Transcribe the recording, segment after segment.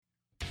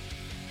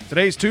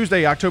Today's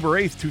Tuesday, October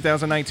 8th,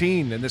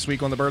 2019, and this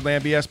week on the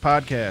Birdland BS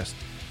podcast,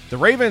 the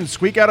Ravens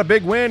squeak out a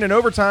big win in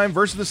overtime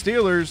versus the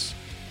Steelers.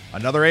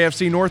 Another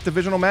AFC North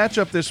divisional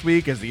matchup this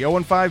week as the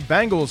 0-5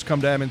 Bengals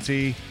come to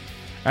M&T,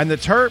 and the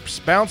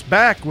Terps bounce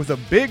back with a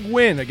big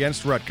win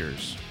against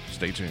Rutgers.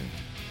 Stay tuned.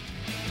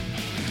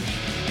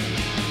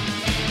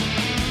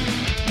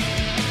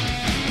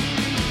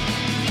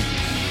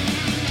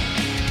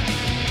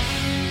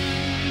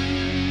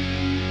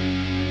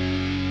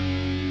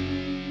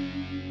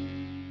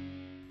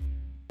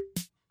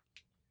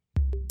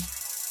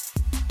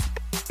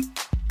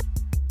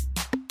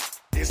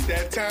 It's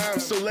that time,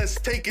 so let's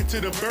take it to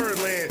the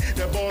Birdland.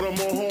 That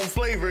Baltimore home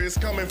flavor is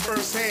coming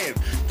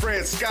firsthand.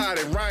 Fred, Scott,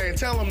 and Ryan,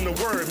 tell them the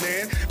word,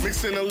 man.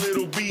 Mixing a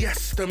little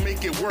BS to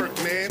make it work,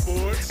 man.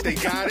 Sports, they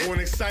got it. On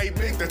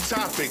excitement, the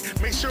topic.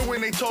 Make sure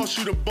when they toss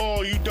you the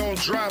ball, you don't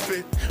drop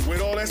it.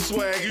 With all that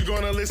swag, you're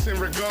gonna listen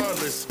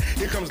regardless.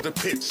 Here comes the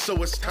pitch, so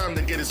it's time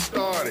to get it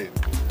started.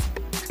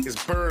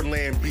 It's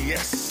Birdland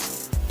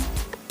BS.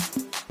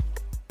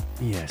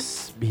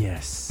 Yes.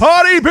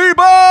 Party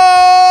people!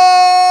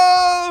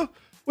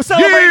 We're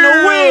celebrating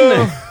a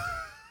win!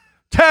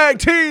 Tag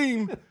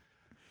team!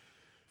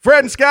 Fred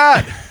and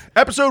Scott,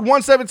 episode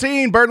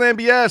 117, Birdland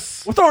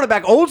BS. We're throwing it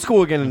back old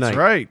school again tonight. That's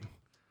right.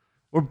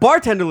 We're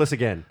bartenderless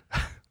again.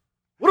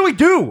 What do we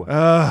do?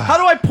 How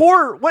do I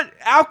pour? What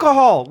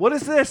alcohol? What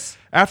is this?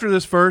 After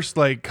this first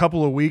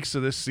couple of weeks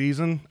of this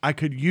season, I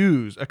could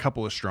use a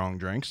couple of strong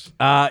drinks.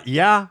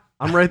 Yeah,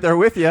 I'm right there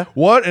with you.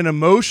 What an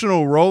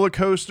emotional roller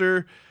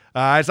coaster.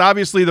 As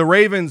obviously the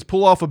Ravens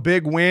pull off a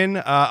big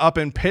win up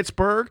in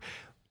Pittsburgh.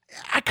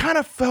 I kind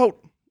of felt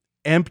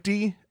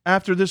empty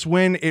after this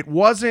win. It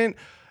wasn't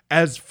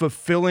as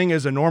fulfilling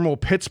as a normal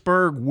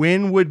Pittsburgh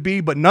win would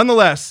be, but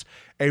nonetheless,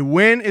 a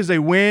win is a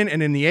win,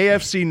 and in the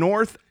AFC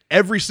North,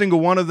 every single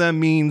one of them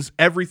means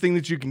everything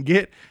that you can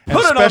get.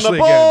 Put it on the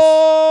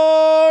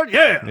board!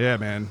 Yeah! Yeah,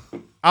 man.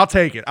 I'll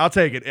take it.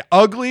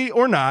 Ugly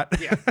or not,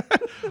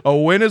 a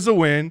win is a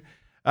win.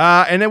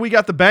 And then we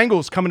got the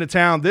Bengals coming to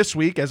town this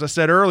week. As I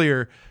said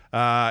earlier,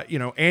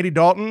 Andy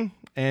Dalton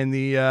and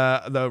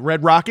the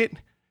Red Rocket.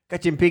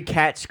 Got your big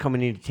cats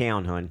coming into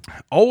town, hon.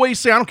 Always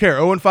say, I don't care,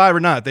 0-5 or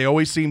not. They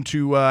always seem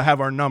to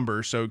have our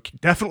number. So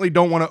definitely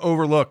don't want to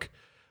overlook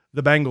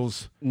the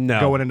Bengals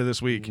going into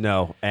this week.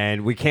 No,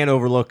 and we can't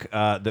overlook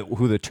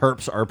who the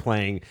Terps are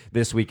playing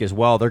this week as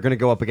well. They're going to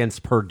go up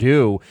against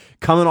Purdue,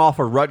 coming off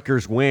a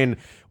Rutgers win,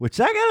 which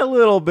I got a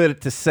little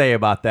bit to say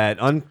about that.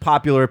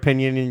 Unpopular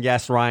opinion, and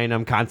yes, Ryan,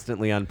 I'm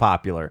constantly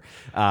unpopular.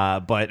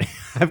 But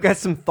I've got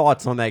some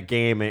thoughts on that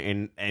game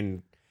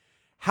and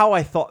how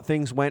I thought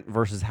things went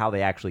versus how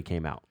they actually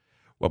came out.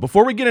 Well,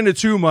 before we get into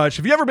too much,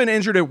 have you ever been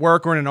injured at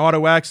work or in an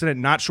auto accident,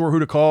 not sure who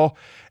to call?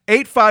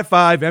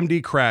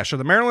 855-MD-CRASH are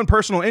the Maryland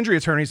personal injury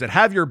attorneys that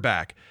have your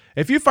back.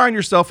 If you find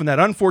yourself in that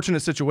unfortunate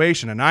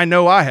situation, and I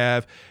know I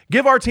have,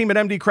 give our team at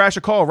MD Crash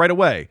a call right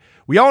away.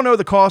 We all know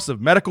the costs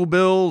of medical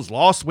bills,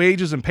 lost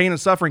wages, and pain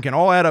and suffering can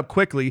all add up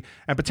quickly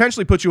and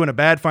potentially put you in a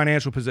bad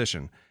financial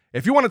position.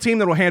 If you want a team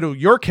that will handle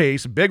your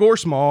case, big or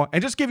small,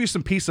 and just give you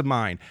some peace of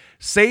mind,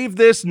 save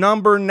this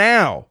number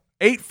now.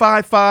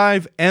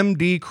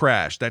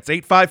 855-MD-CRASH. That's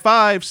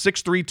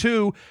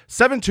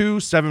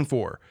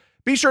 855-632-7274.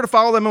 Be sure to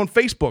follow them on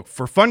Facebook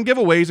for fun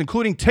giveaways,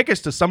 including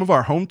tickets to some of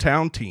our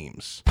hometown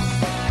teams.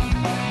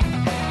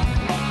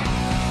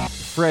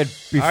 Fred.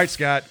 All right,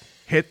 Scott.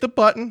 Hit the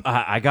button.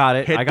 I got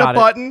it. Hit I got the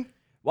button.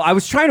 Well, I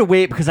was trying to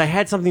wait because I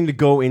had something to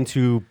go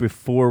into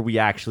before we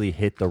actually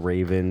hit the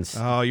Ravens.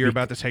 Oh, you're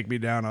about to take me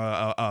down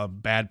a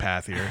bad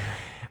path here.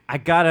 I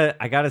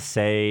gotta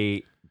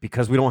say,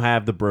 because we don't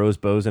have the bros,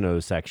 bows, and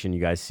O's section,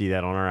 you guys see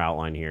that on our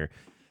outline here.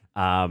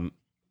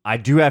 I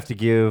do have to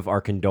give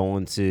our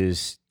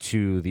condolences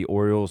to the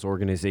Orioles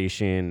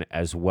organization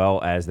as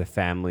well as the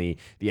family,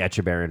 the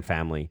Etchebarren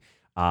family.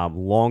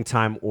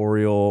 Longtime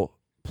Oriole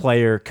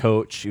player,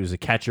 coach. He was a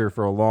catcher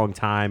for a long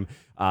time.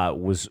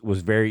 Was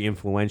very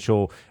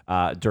influential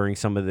during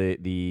some of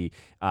the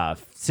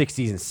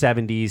 60s and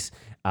 70s.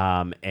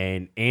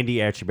 And Andy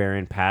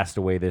Etchebarren passed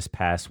away this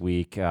past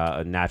week,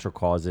 natural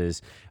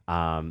causes.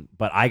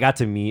 But I got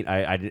to meet,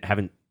 I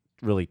haven't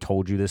really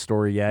told you this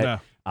story yet. No.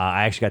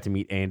 I actually got to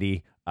meet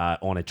Andy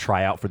on a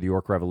tryout for the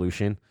York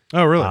Revolution.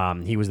 Oh,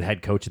 really? He was the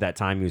head coach at that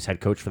time. He was head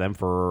coach for them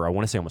for, I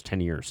want to say, almost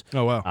 10 years.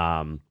 Oh,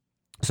 wow.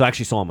 So I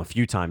actually saw him a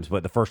few times,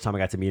 but the first time I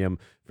got to meet him,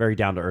 very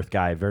down-to-earth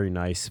guy, very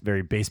nice,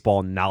 very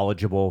baseball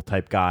knowledgeable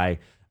type guy.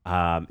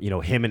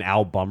 Him and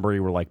Al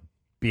Bunbury were like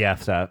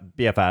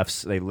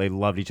BFFs. They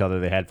loved each other.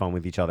 They had fun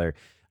with each other.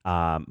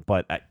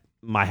 But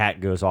my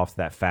hat goes off to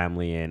that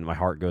family, and my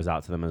heart goes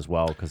out to them as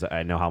well, because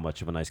I know how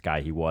much of a nice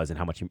guy he was and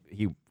how much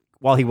he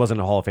while he wasn't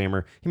a Hall of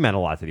Famer, he meant a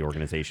lot to the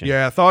organization.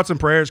 Yeah, thoughts and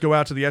prayers go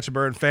out to the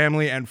Etchebarren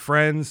family and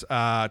friends.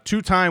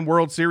 Two-time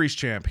World Series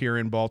champ here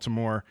in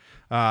Baltimore.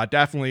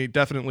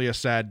 Definitely a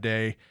sad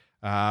day,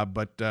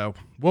 but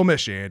we'll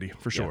miss you, Andy,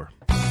 for sure.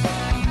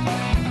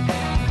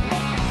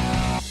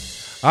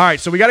 All right,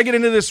 so we got to get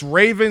into this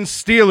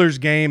Ravens-Steelers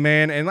game,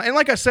 man. And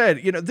like I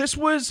said, this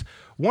was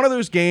one of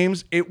those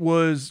games. It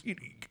was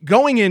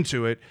going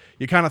into it,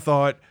 you kind of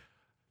thought,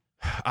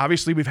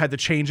 obviously we've had the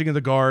changing of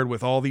the guard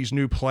with all these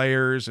new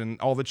players and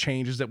all the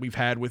changes that we've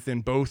had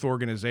within both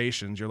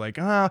organizations. You're like,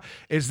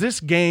 is this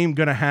game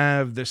going to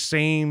have the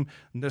same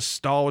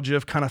nostalgia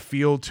kind of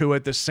feel to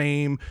it, the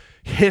same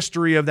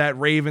history of that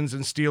Ravens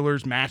and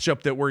Steelers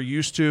matchup that we're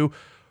used to?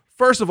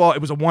 First of all, it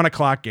was a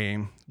 1:00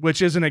 game,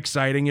 which isn't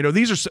exciting. You know,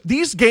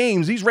 these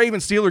games, these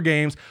Ravens-Steeler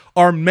games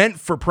are meant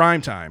for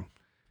primetime.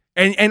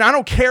 And I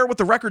don't care what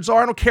the records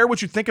are. I don't care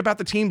what you think about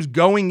the teams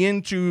going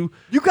into.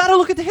 You got to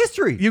look at the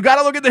history. You got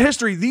to look at the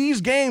history. These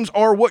games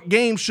are what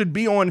games should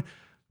be on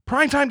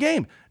primetime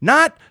game,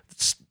 not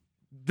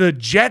the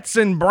Jets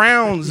and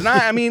Browns.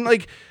 I mean,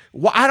 like,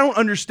 I don't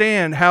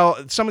understand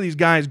how some of these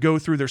guys go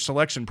through their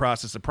selection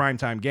process of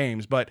primetime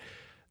games, but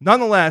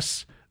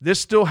nonetheless, this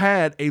still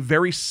had a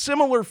very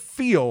similar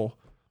feel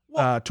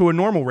to a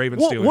normal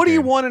Ravens-Steelers game. What do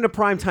you want in a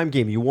primetime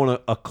game? You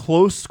want a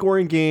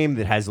close-scoring game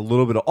that has a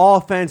little bit of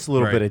offense, a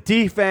little bit of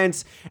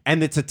defense,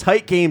 and it's a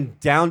tight game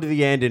down to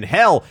the end. And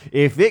hell,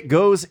 if it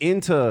goes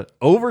into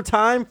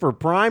overtime for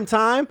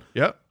primetime,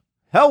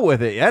 hell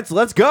with it.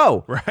 Let's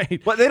go.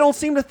 Right. But they don't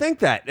seem to think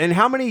that. And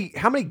how many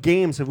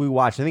games have we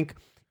watched? I think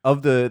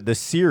of the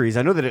series,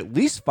 I know that at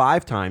least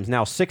 5 times,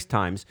 now 6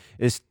 times,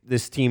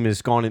 these teams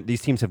have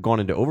gone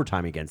into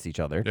overtime against each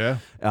other.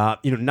 Yeah.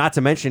 Not to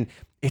mention,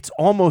 it's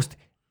almost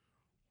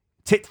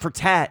tit for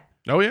tat.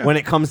 Oh, yeah. When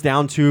it comes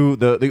down to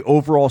the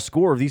overall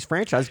score of these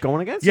franchises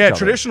going against each other.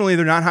 Traditionally,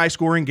 they're not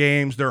high-scoring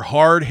games. They're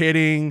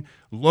hard-hitting,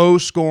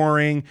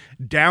 low-scoring,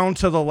 down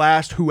to the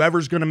last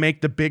whoever's going to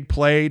make the big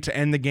play to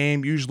end the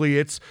game. Usually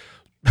it's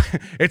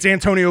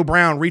Antonio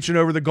Brown reaching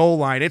over the goal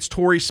line. It's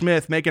Torrey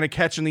Smith making a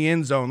catch in the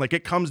end zone. Like,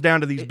 it comes down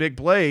to these big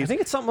plays. I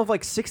think it's something of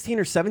like 16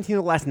 or 17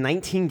 of the last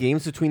 19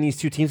 games between these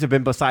two teams have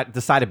been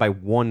decided by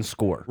one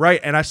score. Right,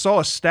 and I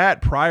saw a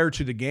stat prior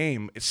to the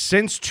game.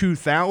 Since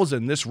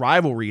 2000, this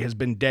rivalry has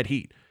been dead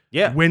heat.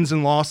 Yeah. Wins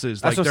and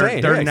losses. That's like what I'm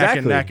saying. They're neck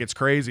and neck. It's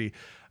crazy.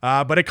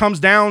 But it comes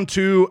down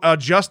to a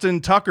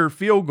Justin Tucker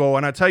field goal,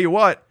 and I tell you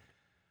what,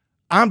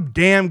 I'm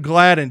damn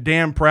glad and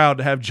damn proud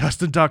to have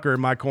Justin Tucker in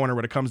my corner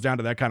when it comes down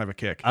to that kind of a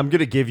kick. I'm going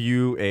to give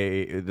you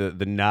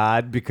the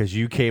nod because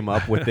you came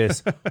up with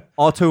this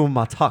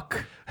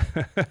automatuk.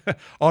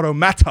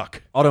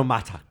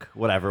 Automatuk.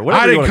 Whatever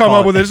I didn't come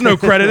up with it. There's no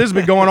credit. This has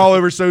been going all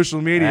over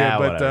social media.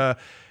 But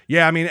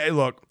I mean,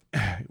 look,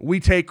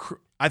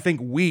 I think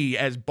we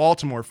as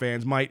Baltimore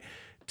fans might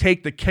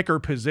take the kicker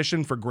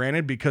position for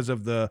granted because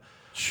of the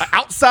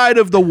outside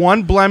of the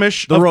one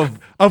blemish of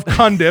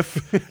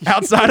Cundiff,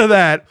 outside of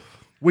that,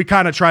 we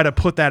kind of try to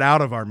put that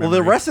out of our memory.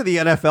 Well, the rest of the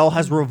NFL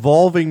has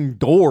revolving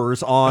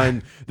doors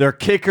on their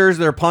kickers,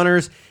 their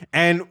punters,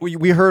 and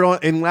we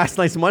heard in last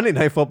night's Monday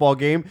Night Football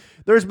game,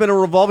 there's been a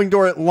revolving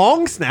door at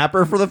long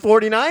snapper for the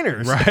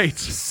 49ers. Right.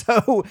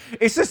 So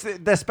it's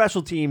just the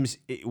special teams.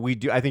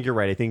 I think you're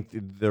right. I think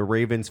the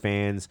Ravens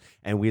fans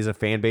and we as a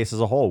fan base as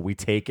a whole, we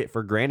take it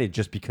for granted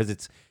just because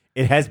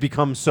it has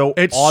become so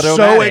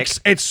automatic.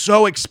 It's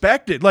so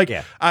expected. Like,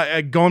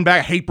 going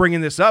back, I hate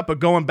bringing this up, but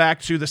going back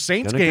to the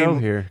Saints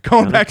game,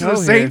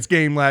 Saints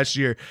game last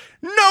year,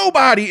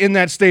 nobody in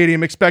that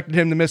stadium expected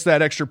him to miss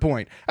that extra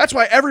point. That's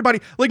why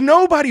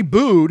nobody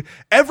booed.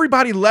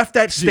 Everybody left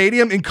that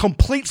stadium in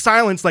complete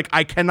silence. Like,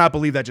 I cannot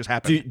believe that just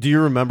happened. Do you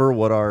remember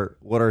what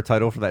our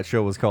title for that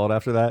show was called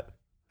after that?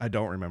 I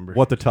don't remember.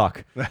 What the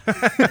tuck?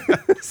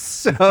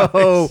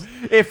 So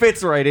it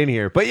fits right in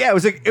here. But yeah,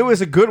 it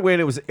was a good win.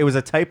 It was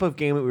a type of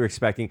game that we were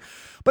expecting.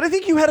 But I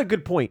think you had a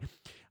good point.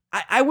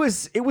 It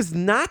was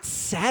not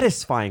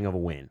satisfying of a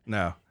win.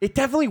 No. It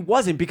definitely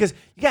wasn't because,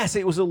 yes,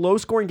 it was a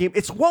low-scoring game.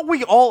 It's what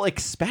we all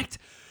expect.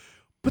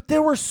 But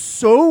there was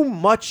so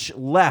much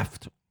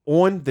left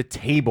on the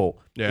table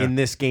in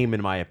this game,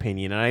 in my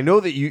opinion. And I know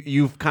that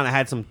you've kind of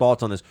had some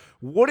thoughts on this.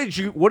 What are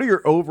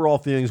your overall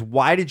feelings?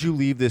 Why did you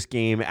leave this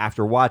game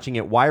after watching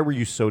it? Why were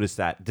you so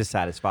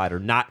dissatisfied or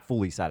not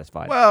fully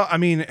satisfied? Well, I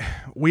mean,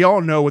 we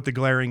all know what the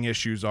glaring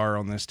issues are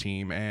on this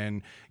team.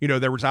 And,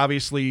 there was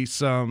obviously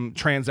some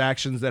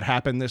transactions that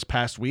happened this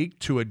past week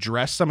to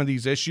address some of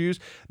these issues.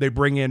 They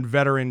bring in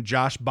veteran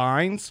Josh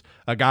Bynes,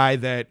 a guy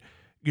that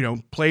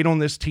played on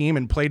this team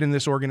and played in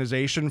this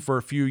organization for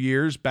a few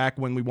years back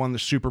when we won the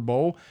Super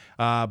Bowl.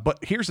 But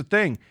here's the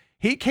thing.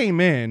 He came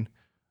in,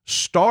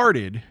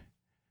 started,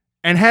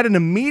 and had an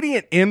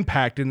immediate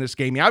impact in this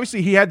game.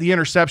 Obviously, he had the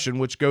interception,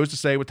 which goes to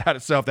say without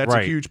itself, that's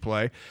a huge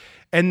play.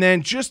 And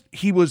then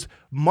he was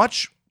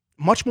much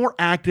more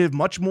active,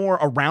 much more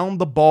around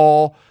the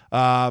ball.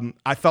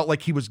 I felt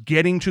like he was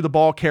getting to the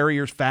ball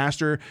carriers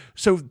faster.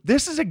 So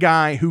this is a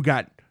guy who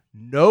got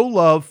no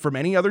love from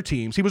any other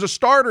teams. He was a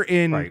starter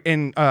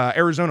in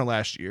Arizona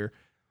last year.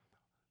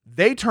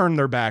 They turned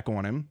their back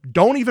on him.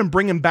 Don't even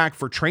bring him back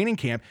for training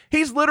camp.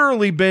 He's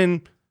literally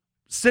been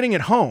sitting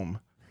at home.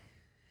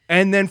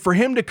 And then for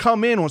him to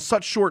come in on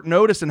such short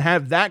notice and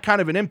have that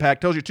kind of an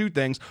impact tells you two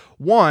things.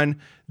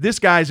 One, this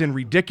guy's in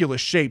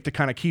ridiculous shape to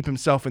kind of keep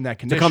himself in that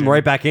condition. To come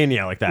right back in,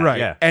 like that. Right.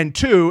 Yeah. And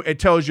two, it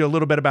tells you a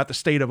little bit about the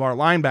state of our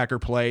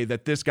linebacker play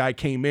that this guy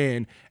came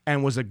in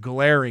and was a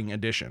glaring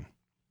addition.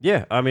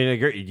 Yeah, I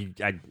mean,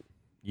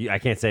 I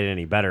can't say it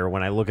any better.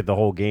 When I look at the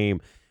whole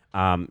game,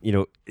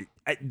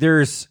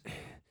 There's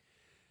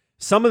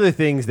some of the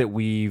things that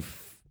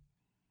we've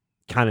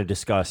kind of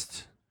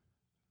discussed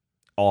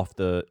off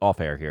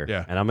air here,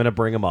 and I'm going to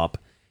bring them up.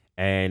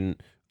 And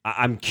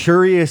I'm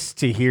curious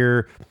to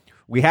hear.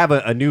 We have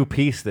a new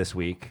piece this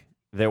week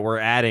that we're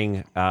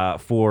adding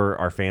for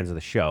our fans of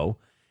the show,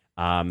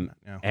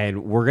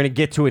 and we're going to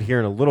get to it here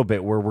in a little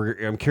bit.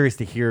 I'm curious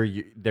to hear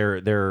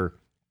their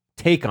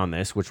take on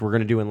this, which we're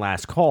going to do in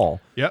last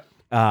call. Yep.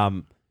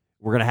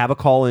 We're gonna have a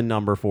call-in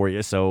number for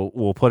you, so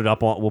we'll put it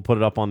up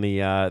on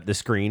the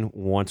screen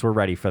once we're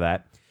ready for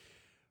that.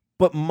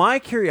 But my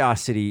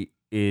curiosity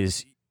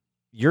is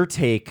your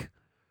take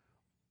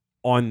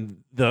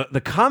on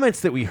the comments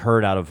that we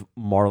heard out of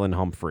Marlon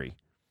Humphrey,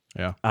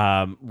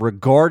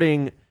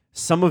 regarding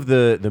some of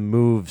the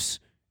moves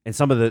and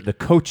some of the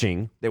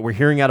coaching that we're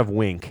hearing out of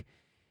Wink.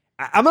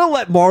 I'm gonna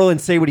let Marlon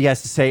say what he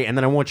has to say, and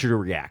then I want you to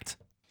react.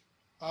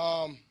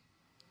 I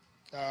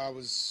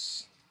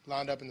was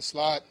lined up in the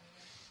slot.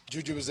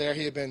 Juju was there.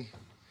 He had been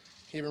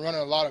running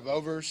a lot of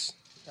overs.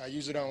 I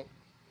usually don't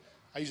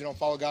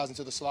follow guys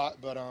into the slot,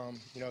 but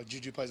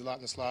Juju plays a lot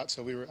in the slot,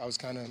 so I was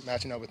kind of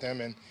matching up with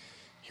him, and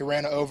he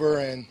ran over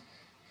and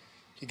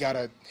he got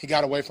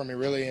away from me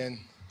really. And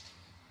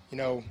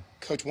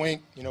Coach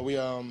Wink, we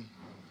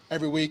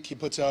every week he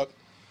puts up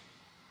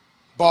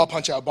ball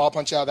punch out.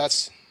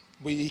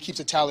 He keeps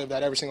a tally of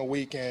that every single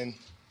week, and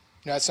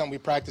that's something we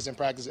practice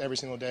every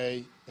single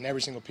day in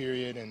every single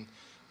period, and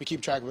we keep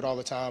track of it all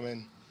the time.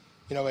 And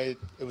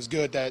it was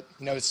good that,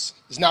 it's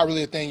not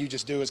really a thing you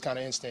just do. It's kind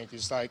of instinct.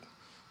 It's like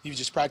you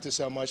just practice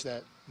so much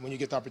that when you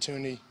get the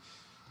opportunity,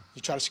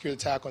 you try to secure the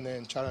tackle and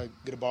then try to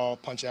get a ball,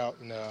 punch out.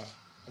 And I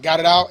got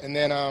it out, and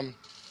then I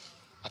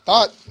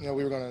thought, we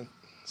were going to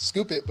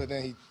scoop it, but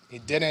then he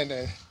didn't.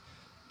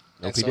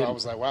 And so I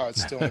was like, wow,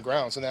 it's still on the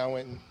ground. So then I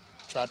went and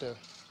tried to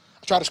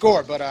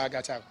score, but I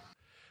got tackled.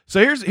 So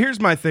here's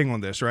my thing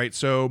on this, right?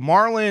 So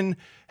Marlon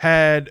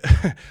had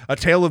a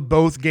tale of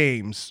both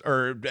games,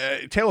 or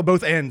tale of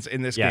both ends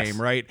in this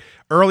game, right?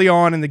 Early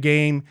on in the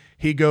game,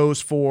 he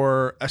goes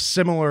for a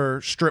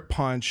similar strip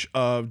punch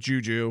of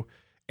Juju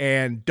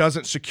and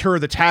doesn't secure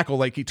the tackle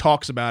like he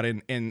talks about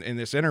in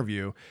this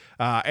interview,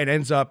 and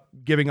ends up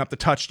giving up the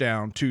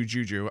touchdown to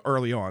Juju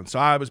early on. So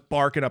I was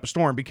barking up a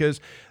storm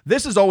because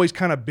this has always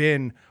kind of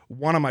been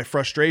one of my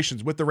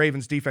frustrations with the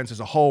Ravens defense as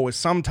a whole, is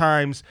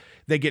sometimes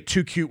they get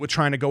too cute with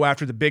trying to go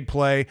after the big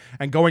play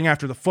and going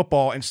after the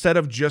football instead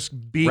of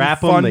just being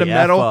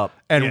fundamental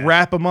and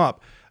wrap them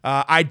up.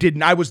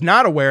 I was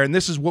not aware, and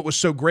this is what was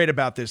so great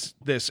about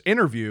this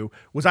interview,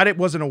 was I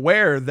wasn't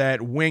aware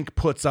that Wink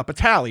puts up a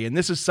tally, and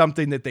this is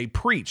something that they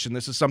preach, and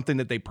this is something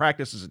that they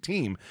practice as a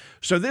team.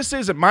 So this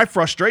isn't my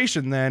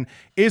frustration then,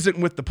 isn't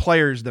with the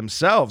players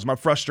themselves. My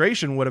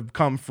frustration would have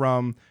come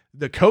from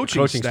the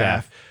coaching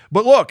staff.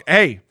 But look,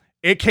 hey,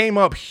 it came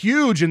up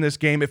huge in this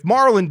game. If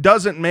Marlon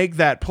doesn't make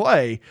that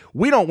play,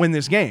 we don't win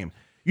this game.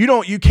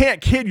 You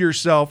can't kid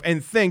yourself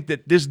and think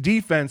that this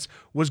defense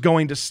was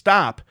going to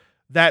stop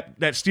that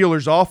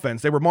Steelers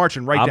offense. They were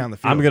marching down the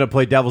field. I'm going to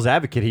play devil's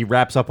advocate. He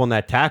wraps up on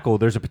that tackle.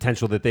 There's a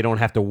potential that they don't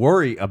have to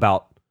worry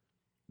about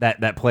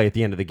that play at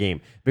the end of the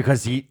game,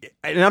 because if he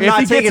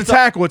gets a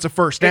tackle, it's a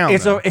first down.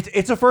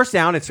 It's a first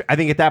down. I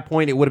think at that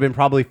point it would have been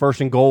probably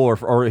first and goal,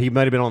 or he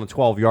might have been on the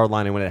 12-yard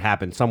line when it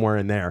happened, somewhere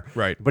in there.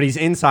 Right. But he's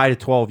inside of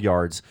 12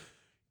 yards.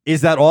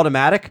 Is that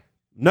automatic?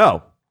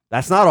 No,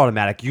 that's not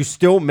automatic. You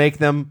still make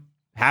them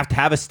have to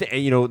have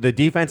the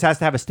defense has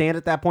to have a stand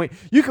at that point.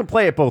 You can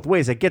play it both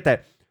ways. I get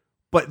that.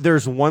 But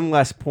there's one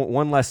less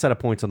set of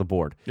points on the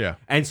board. Yeah.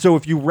 And so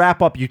if you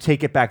wrap up, you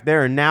take it back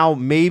there, and now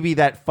maybe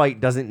that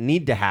fight doesn't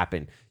need to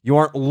happen. You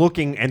aren't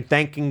looking and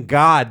thanking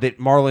God that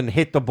Marlon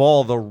hit the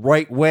ball the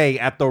right way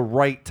at the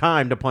right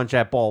time to punch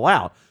that ball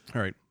out.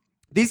 All right.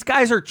 These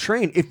guys are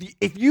trained.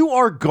 If you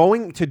are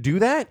going to do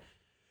that,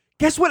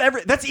 guess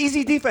what? That's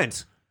easy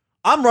defense.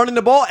 I'm running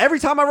the ball. Every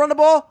time I run the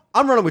ball,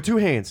 I'm running with two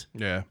hands.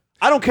 Yeah.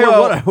 I don't care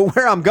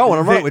where I'm going.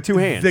 I'm running with two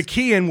hands. The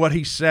key in what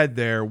he said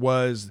there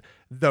was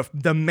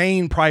the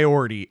main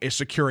priority is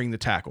securing the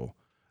tackle.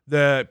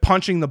 The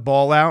punching the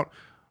ball out,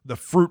 the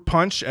fruit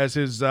punch, as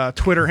his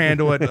Twitter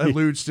handle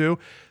alludes to,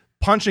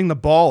 punching the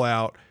ball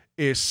out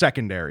is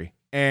secondary.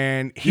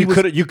 And you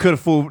could have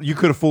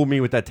fooled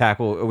me with that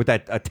tackle, with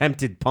that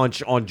attempted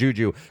punch on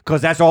Juju,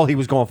 because that's all he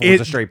was going for,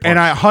 was a straight punch. And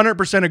I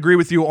 100% agree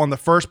with you on the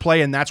first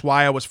play, and that's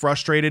why I was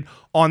frustrated.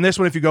 On this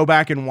one, if you go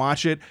back and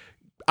watch it,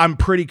 I'm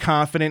pretty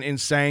confident in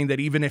saying that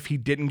even if he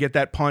didn't get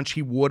that punch,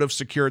 he would have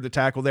secured the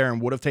tackle there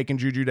and would have taken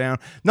Juju down.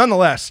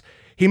 Nonetheless,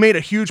 he made a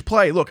huge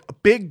play.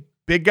 Look, big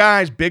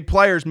guys, big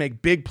players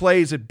make big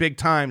plays at big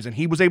times, and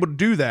he was able to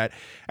do that.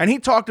 And he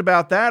talked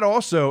about that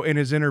also in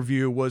his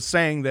interview, was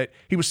saying that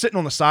he was sitting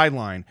on the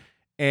sideline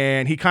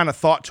and he kind of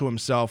thought to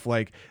himself,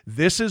 like,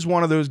 this is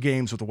one of those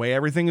games with the way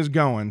everything is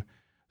going,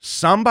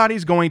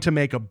 somebody's going to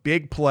make a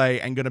big play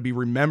and going to be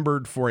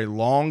remembered for a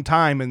long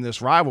time in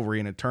this rivalry,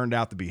 and it turned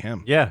out to be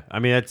him. Yeah, I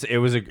mean, it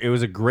was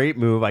a great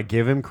move. I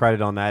give him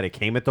credit on that. It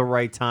came at the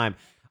right time.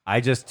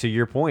 To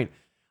your point,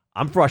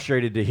 I'm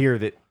frustrated to hear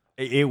that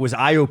it was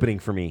eye-opening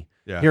for me,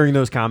 hearing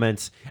those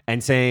comments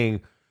and saying,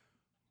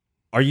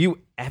 Are you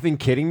effing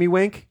kidding me,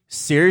 Wink?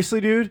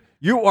 Seriously, dude?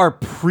 You are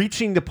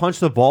preaching to punch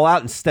the ball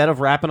out instead of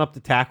wrapping up the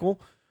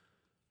tackle?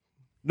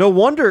 No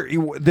wonder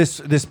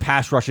this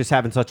pass rush is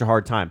having such a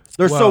hard time.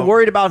 They're so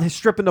worried about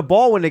stripping the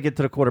ball when they get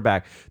to the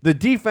quarterback. The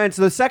defense,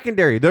 the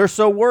secondary, they're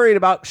so worried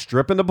about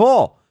stripping the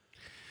ball.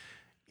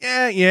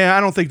 Yeah, I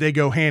don't think they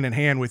go hand in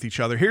hand with each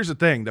other. Here's the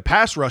thing. The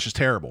pass rush is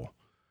terrible.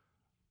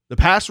 The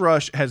pass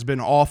rush has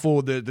been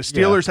awful. The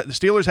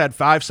Steelers had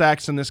 5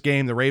 sacks in this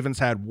game. The Ravens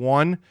had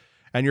 1,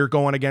 and you're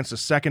going against a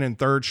second and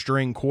third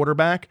string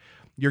quarterback.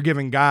 You're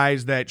giving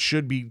guys that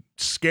should be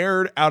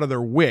scared out of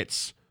their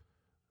wits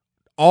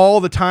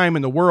all the time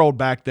in the world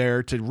back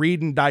there to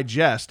read and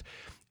digest.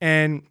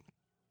 And,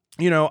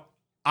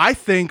 I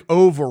think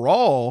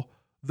overall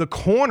the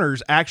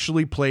corners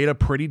actually played a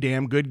pretty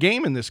damn good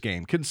game in this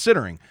game,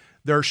 considering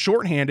they're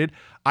shorthanded.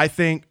 I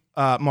think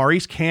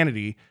Maurice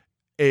Kennedy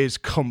is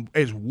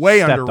way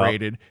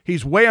underrated.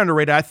 He's way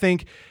underrated. I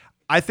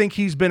think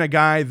he's been a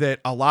guy that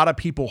a lot of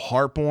people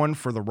harp on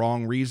for the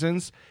wrong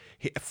reasons.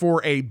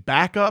 For a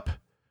backup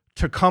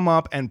to come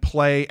up and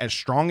play as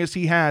strong as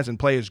he has and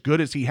play as good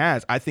as he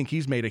has, I think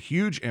he's made a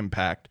huge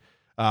impact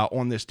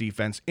on this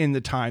defense in the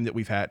time that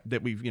we've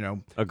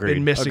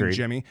been missing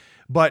Jimmy.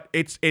 But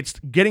it's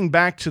getting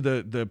back to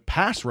the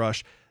pass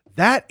rush.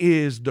 That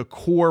is the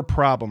core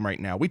problem right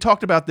now. We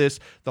talked about this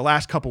the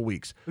last couple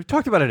weeks. We've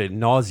talked about it ad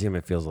nauseum,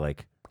 it feels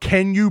like.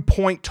 Can you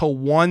point to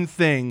one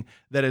thing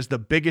that is the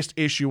biggest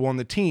issue on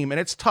the team? And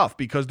it's tough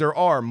because there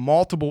are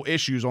multiple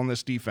issues on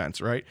this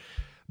defense, right?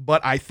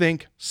 But I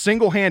think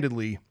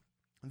single-handedly,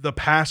 the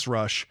pass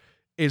rush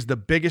is the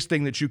biggest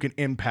thing that you can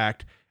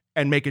impact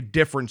and make a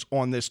difference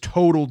on this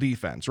total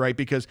defense, right?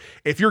 Because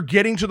if you're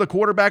getting to the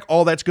quarterback,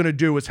 all that's going to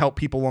do is help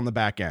people on the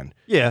back end.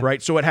 Yeah.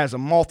 Right? So it has a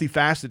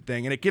multifaceted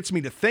thing, and it gets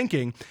me to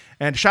thinking,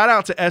 and shout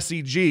out to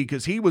SEG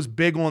because he was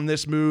big on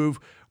this move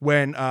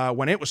when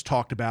it was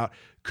talked about.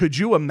 Could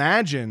you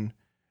imagine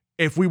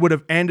if we would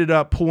have ended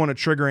up pulling a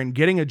trigger and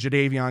getting a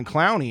Jadeveon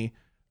Clowney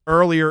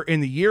earlier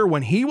in the year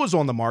when he was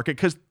on the market?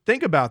 Because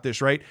think about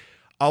this, right?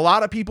 A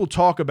lot of people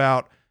talk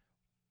about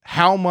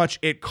how much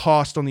it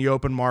cost on the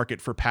open market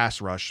for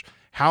pass rush,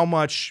 how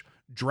much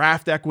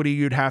draft equity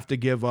you'd have to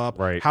give up,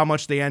 right, how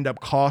much they end up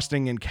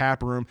costing in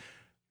cap room.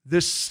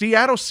 The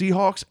Seattle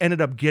Seahawks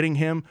ended up getting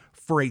him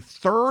for a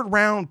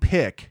 3rd-round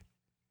pick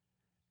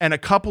and a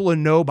couple of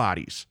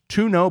nobodies,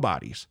 2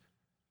 nobodies.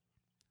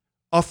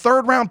 A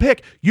 3rd-round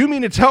pick. You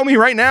mean to tell me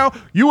right now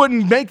you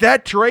wouldn't make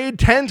that trade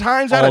 10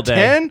 times out of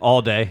 10?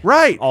 All day.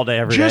 Right. All day,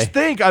 every day. Just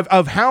think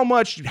of how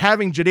much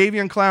having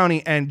Jadeveon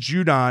Clowney and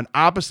Judon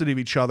opposite of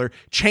each other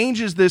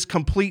changes this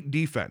complete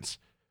defense.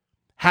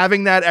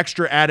 Having that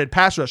extra added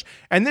pass rush.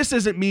 And this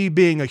isn't me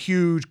being a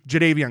huge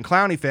Jadeveon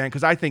Clowney fan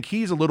because I think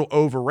he's a little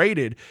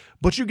overrated,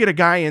 but you get a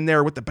guy in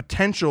there with the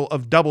potential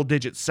of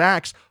double-digit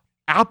sacks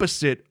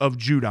opposite of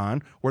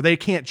Judon, where they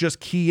can't just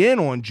key in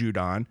on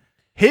Judon.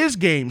 His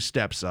game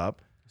steps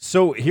up.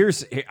 So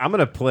I'm going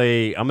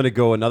to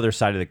go another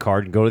side of the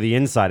card and go to the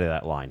inside of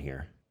that line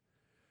here.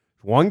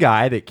 One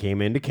guy that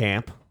came into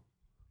camp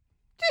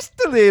just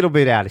a little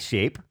bit out of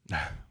shape.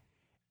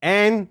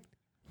 And,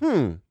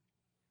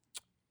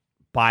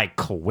 by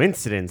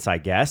coincidence, I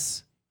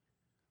guess,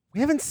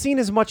 we haven't seen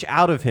as much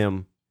out of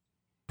him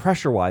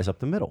pressure-wise up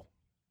the middle.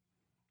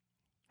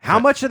 How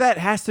much of that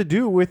has to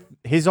do with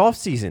his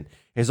offseason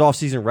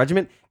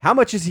regimen? How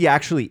much is he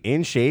actually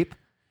in shape?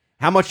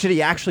 How much did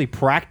he actually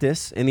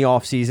practice in the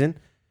offseason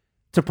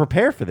to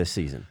prepare for this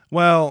season?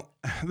 Well,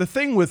 the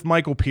thing with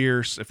Michael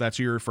Pierce, if that's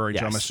who you're referring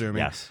to, I'm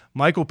assuming, yes.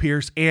 Michael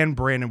Pierce and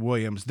Brandon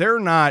Williams, they're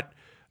not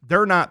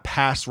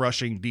pass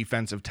rushing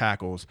defensive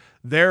tackles.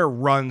 They're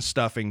run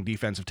stuffing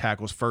defensive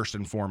tackles first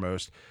and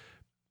foremost.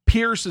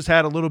 Pierce has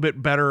had a little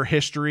bit better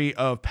history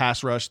of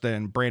pass rush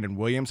than Brandon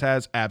Williams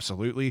has,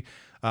 absolutely.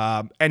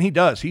 And he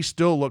does. He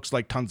still looks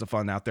like tons of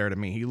fun out there to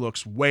me. He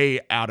looks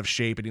way out of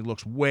shape and he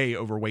looks way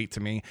overweight to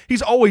me.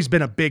 He's always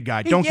been a big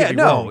guy. Don't get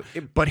me wrong.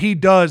 But he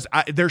does.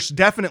 There's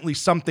definitely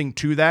something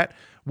to that.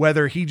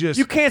 Whether he just...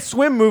 You can't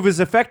swim move as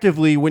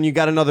effectively when you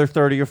got another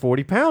 30 or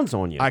 40 pounds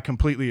on you. I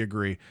completely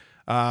agree.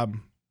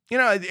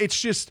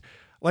 It's just...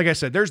 Like I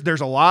said,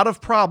 there's a lot of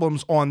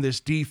problems on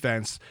this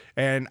defense,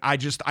 and I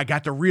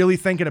got to really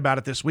thinking about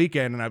it this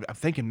weekend, and I'm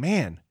thinking,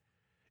 man,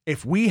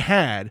 if we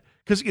had,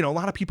 because a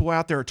lot of people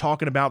out there are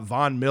talking about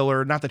Von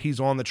Miller, not that he's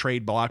on the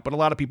trade block, but a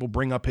lot of people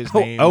bring up his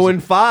name.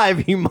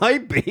 0-5, he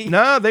might be.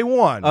 No, they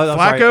won. Oh,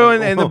 Flacco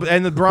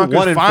and the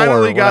Broncos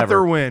finally got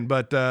their win. win,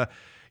 but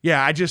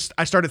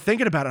I started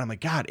thinking about it. I'm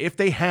like, God, if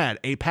they had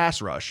a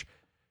pass rush,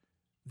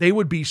 they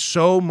would be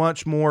so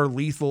much more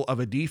lethal of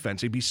a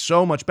defense. It'd be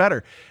so much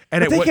better.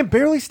 And they can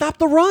barely stop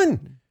the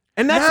run.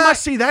 And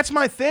that's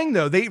my thing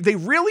though. They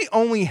really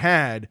only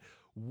had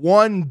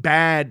one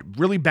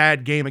really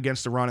bad game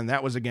against the run, and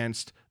that was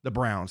against the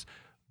Browns.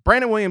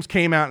 Brandon Williams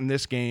came out in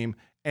this game,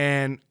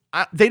 and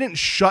they didn't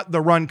shut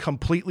the run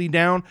completely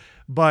down,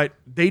 but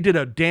they did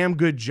a damn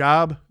good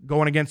job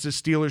going against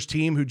this Steelers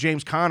team, who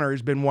James Conner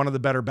has been one of the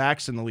better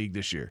backs in the league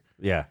this year.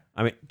 Yeah.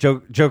 I mean,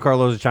 Joe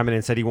Carlos chiming in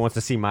and said he wants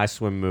to see my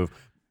swim move.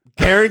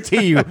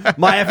 Guarantee you,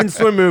 my effing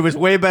swim move is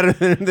way better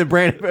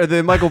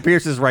than Michael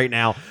Pierce's right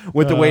now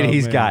with the weight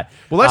he's got.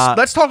 Well,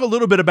 let's talk a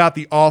little bit about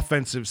the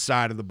offensive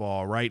side of the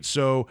ball, right?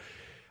 So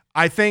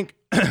I think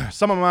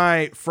some of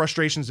my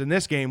frustrations in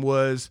this game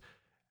was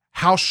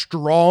how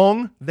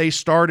strong they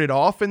started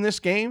off in this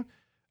game.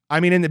 I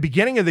mean, in the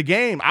beginning of the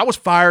game, I was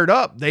fired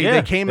up.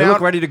 They came out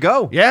looked ready to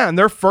go. Yeah, and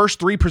their first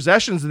 3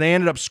 possessions, and they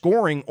ended up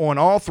scoring on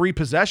all 3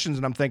 possessions.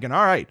 And I'm thinking,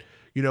 all right,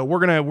 we're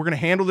gonna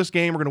handle this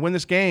game. We're gonna win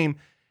this game.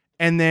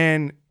 And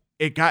then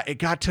it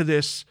got to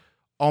this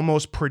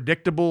almost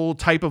predictable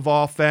type of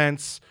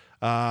offense.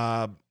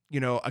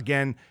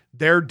 Again,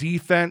 their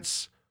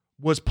defense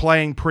was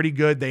playing pretty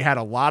good. They had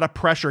a lot of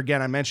pressure.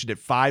 Again, I mentioned it,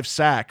 5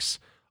 sacks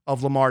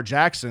of Lamar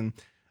Jackson.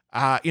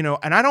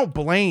 And I don't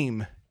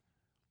blame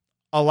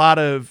a lot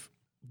of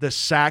the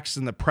sacks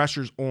and the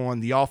pressures on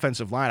the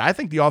offensive line. I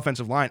think the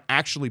offensive line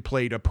actually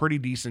played a pretty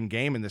decent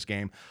game in this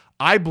game.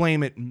 I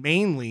blame it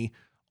mainly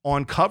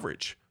on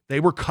coverage. They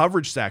were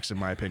coverage sacks, in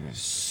my opinion.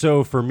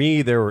 So for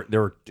me, there's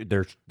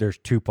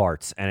 2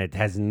 parts, and it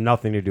has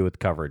nothing to do with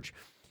coverage.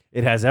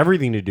 It has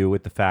everything to do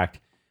with the fact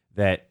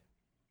that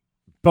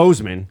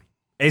Bozeman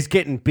is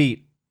getting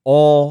beat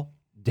all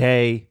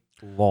day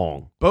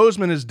long.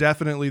 Bozeman is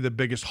definitely the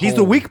biggest hole. He's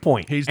the weak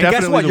point. He's and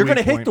definitely guess what? the You're weak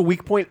going to hit point. the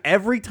weak point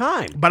every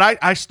time. But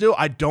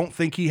I don't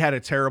think he had a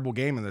terrible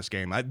game in this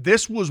game.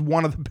 This was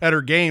one of the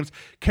better games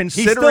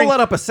considering He still let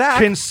up a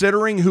sack.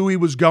 Considering who he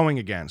was going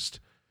against.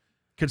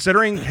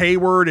 Considering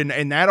Hayward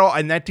and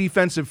that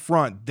defensive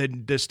front, the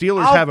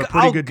Steelers have a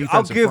pretty good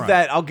defensive front.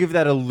 I'll give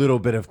that a little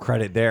bit of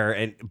credit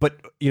there. But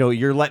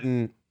you're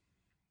letting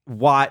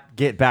Watt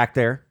get back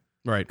there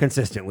right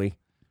consistently.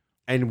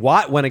 And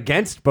Watt went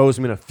against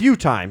Bozeman a few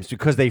times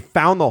because they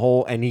found the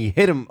hole and he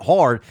hit him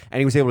hard and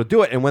he was able to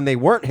do it. And when they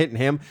weren't hitting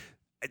him,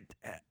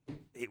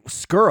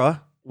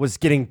 Skura was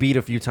getting beat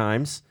a few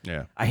times.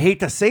 Yeah. I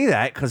hate to say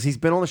that because he's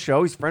been on the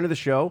show. He's a friend of the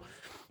show.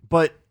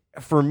 But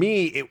for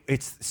me,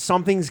 it's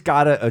something's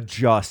got to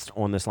adjust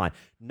on this line.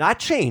 Not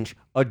change,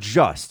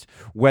 adjust,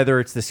 whether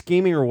it's the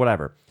scheming or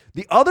whatever.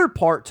 The other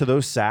part to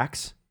those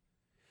sacks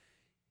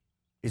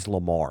is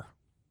Lamar.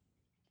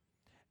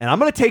 And I'm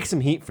going to take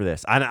some heat for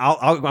this. I'm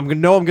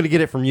going to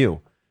get it from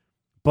you.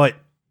 But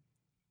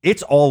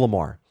it's all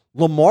Lamar.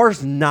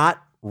 Lamar's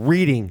not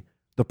reading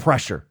the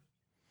pressure.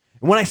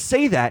 And when I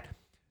say that,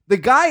 the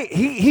guy,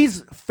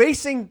 he's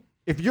facing,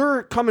 if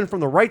you're coming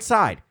from the right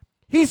side,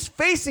 he's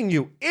facing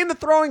you in the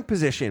throwing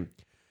position.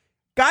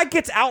 Guy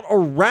gets out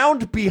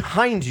around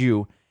behind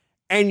you,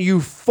 and you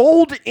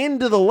fold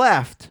into the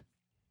left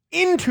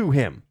into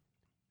him.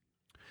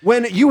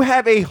 When you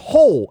have a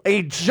hole,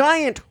 a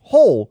giant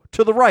hole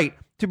to the right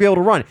to be able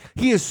to run.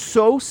 He is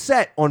so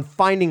set on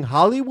finding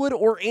Hollywood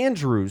or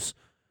Andrews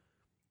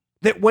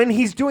that when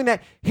he's doing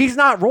that, he's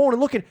not rolling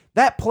and looking.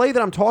 That play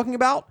that I'm talking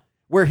about,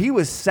 where he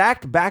was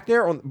sacked back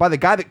there by the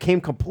guy that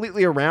came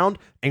completely around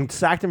and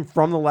sacked him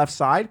from the left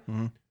side,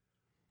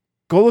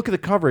 go look at the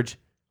coverage.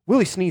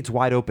 Willie Snead's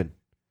wide open.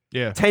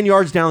 Yeah. 10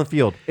 yards down the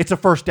field. It's a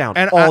first down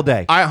and all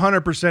day. I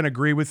 100%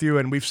 agree with you,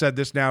 and we've said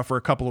this now for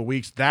a couple of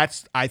weeks.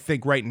 That's, I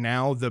think, right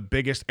now the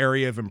biggest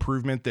area of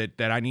improvement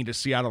that I need to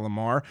see out of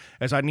Lamar,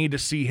 is I need to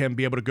see him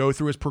be able to go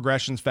through his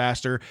progressions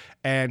faster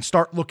and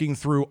start looking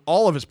through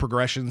all of his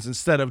progressions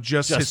instead of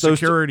just his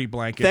security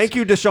blankets. Thank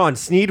you, Deshaun.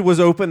 Snead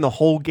was open the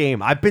whole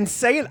game. I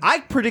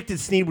predicted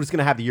Snead was going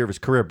to have the year of his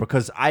career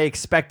because I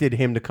expected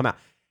him to come out.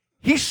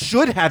 He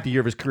should have the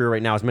year of his career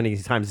right now as many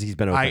times as he's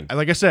been open.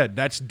 Like I said,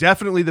 that's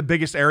definitely the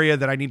biggest area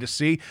that I need to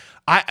see.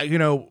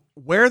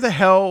 Where the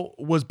hell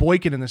was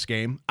Boykin in this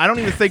game? I don't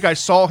even think I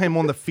saw him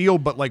on the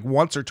field but like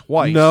once or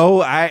twice.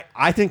 No,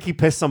 I think he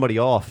pissed somebody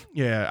off.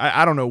 Yeah,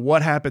 I don't know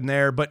what happened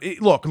there. But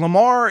look,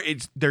 Lamar,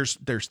 there's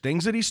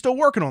things that he's still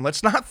working on.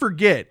 Let's not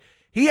forget,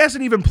 he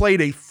hasn't even played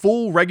a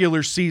full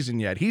regular season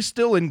yet. He's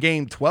still in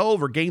game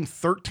 12 or game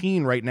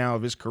 13 right now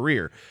of his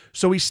career.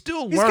 So he's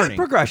still learning. Got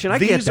progression. I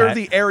get that. These are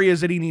the areas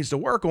that he needs to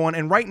work on.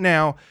 And right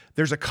now,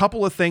 there's a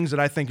couple of things that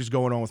I think is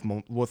going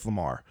on with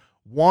Lamar.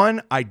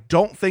 One, I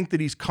don't think that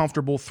he's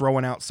comfortable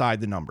throwing outside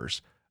the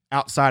numbers,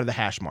 outside of the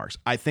hash marks.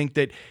 I think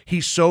that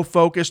he's so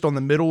focused on the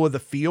middle of the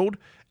field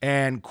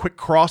and quick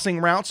crossing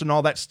routes and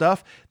all that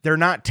stuff. They're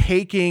not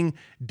taking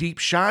deep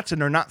shots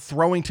and they're not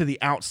throwing to the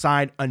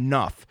outside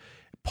enough.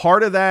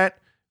 Part of that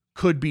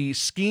could be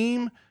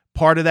scheme.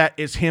 Part of that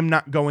is him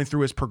not going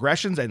through his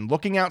progressions and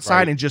looking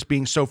outside and just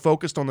being so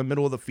focused on the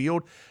middle of the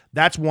field.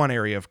 That's one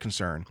area of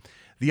concern.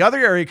 The other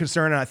area of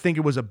concern, and I think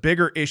it was a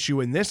bigger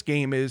issue in this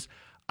game, is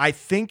I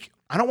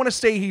don't want to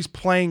say he's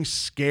playing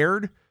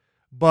scared,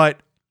 but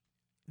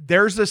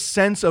there's a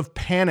sense of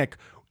panic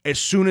as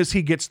soon as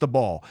he gets the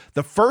ball.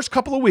 The first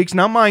couple of weeks,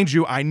 now mind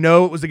you, I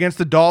know it was against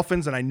the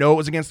Dolphins and I know it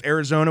was against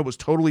Arizona. It was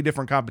totally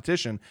different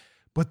competition.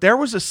 But there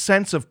was a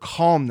sense of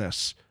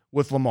calmness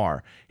with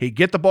Lamar. He'd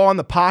get the ball in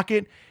the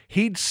pocket.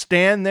 He'd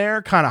stand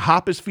there, kind of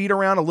hop his feet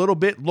around a little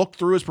bit, look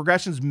through his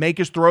progressions, make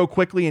his throw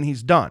quickly, and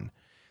he's done.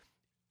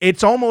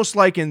 it's almost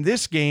like in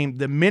this game,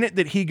 the minute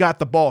that he got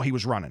the ball, he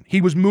was running.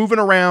 He was moving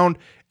around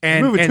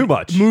and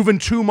moving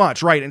too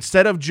much, right?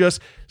 Instead of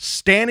just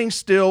standing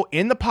still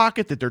in the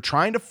pocket that they're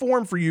trying to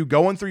form for you,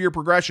 going through your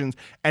progressions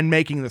and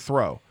making the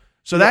throw.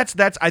 So that's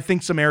I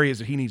think some areas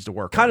that he needs to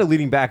work on. Kind of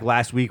leading back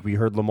last week, we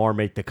heard Lamar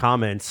make the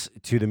comments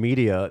to the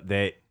media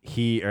that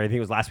or I think it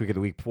was last week or the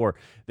week before,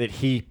 that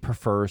he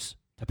prefers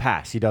to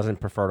pass. He doesn't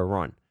prefer to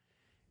run.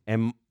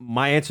 And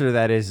my answer to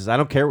that is I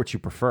don't care what you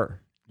prefer.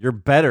 You're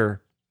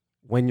better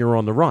when you're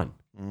on the run.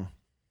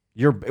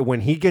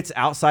 When he gets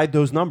outside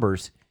those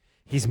numbers,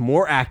 he's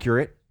more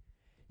accurate.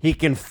 He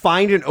can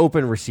find an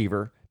open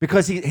receiver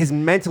because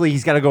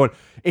he's got to go.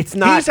 It's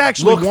not he's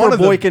actually look for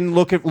Boykin,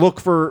 look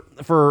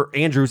for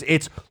Andrews.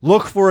 It's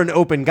look for an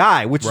open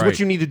guy, which is what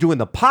you need to do in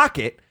the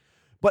pocket.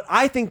 But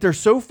I think they're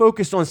so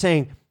focused on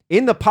saying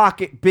in the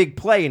pocket, big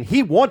play, and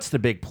he wants the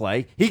big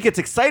play. He gets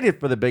excited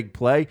for the big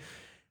play.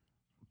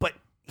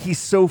 He's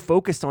so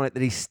focused on it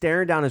that he's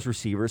staring down his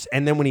receivers,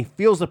 and then when he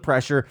feels the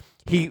pressure,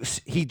 he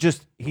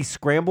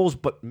scrambles,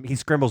 but he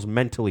scrambles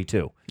mentally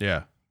too.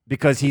 Yeah,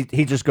 because he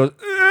just goes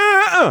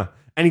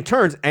and he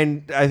turns,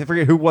 and I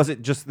forget who was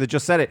it that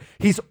just said it.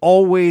 He's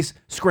always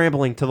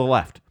scrambling to the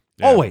left,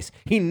 always.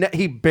 He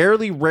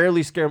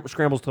rarely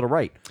scrambles to the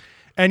right.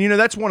 And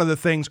that's one of the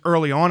things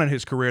early on in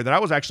his career that I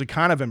was actually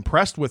kind of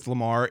impressed with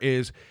Lamar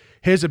is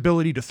his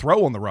ability to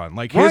throw on the run,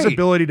 like his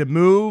ability to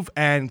move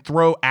and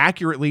throw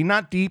accurately,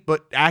 not deep,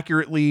 but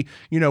accurately,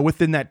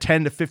 within that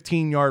 10 to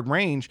 15 yard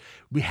range.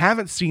 We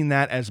haven't seen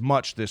that as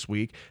much this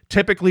week.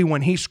 Typically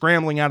when he's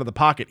scrambling out of the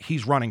pocket,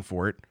 he's running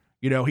for it.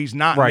 He's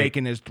not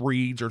making his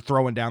reads or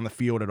throwing down the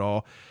field at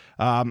all.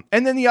 And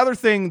then the other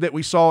thing that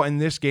we saw in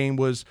this game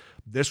was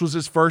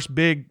his first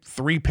big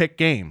 3-pick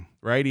game,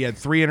 right? He had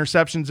 3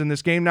 interceptions in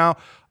this game. Now,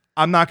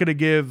 I'm not going to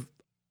give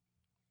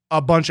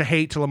a bunch of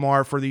hate to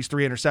Lamar for these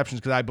 3 interceptions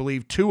because I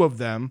believe 2 of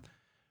them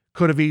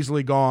could have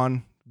easily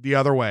gone the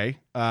other way.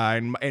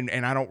 And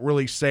I don't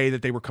really say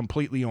that they were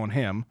completely on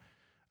him.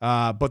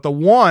 But the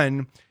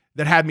one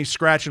that had me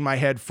scratching my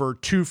head for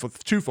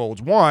twofolds.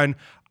 One,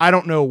 I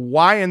don't know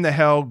why in the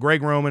hell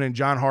Greg Roman and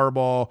John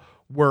Harbaugh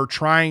were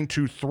trying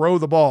to throw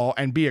the ball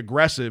and be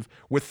aggressive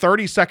with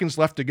 30 seconds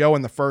left to go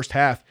in the first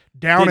half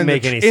down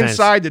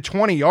inside the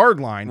 20-yard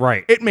line.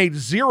 Right. It made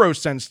 0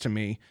 sense to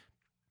me.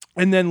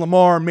 And then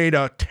Lamar made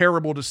a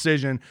terrible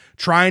decision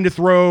trying to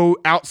throw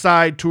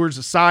outside towards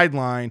the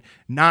sideline,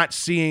 not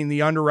seeing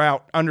the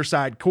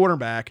underside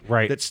quarterback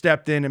that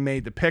stepped in and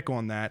made the pick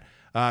on that.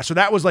 So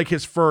that was like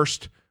his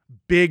first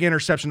big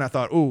interception. I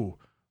thought, ooh,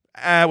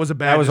 that was a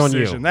bad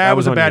decision. That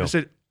was a bad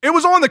decision. It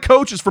was on the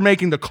coaches for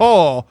making the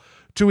call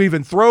to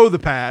even throw the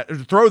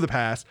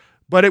pass,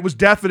 but it was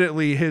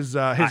definitely his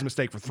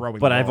mistake for throwing.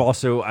 But the ball.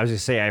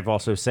 I've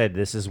also said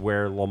this is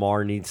where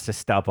Lamar needs to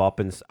step up,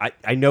 and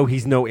I know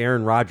he's no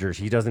Aaron Rodgers.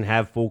 He doesn't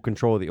have full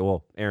control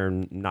of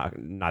Aaron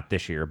not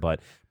this year,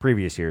 but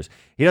previous years.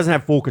 He doesn't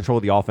have full control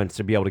of the offense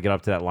to be able to get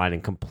up to that line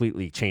and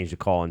completely change the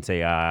call and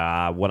say,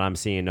 what I'm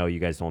seeing, no, you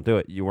guys don't do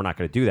it. We're not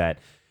going to do that.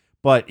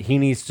 But he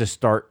needs to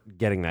start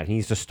getting that. He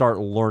needs to start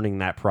learning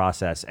that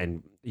process,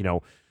 and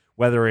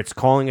whether it's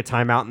calling a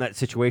timeout in that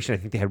situation. I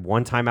think they had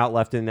 1 timeout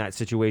left in that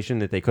situation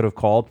that they could have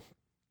called.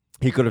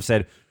 He could have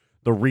said,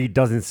 the read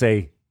doesn't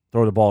say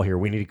throw the ball here.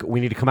 We need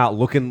to come out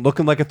looking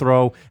like a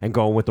throw and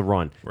going with the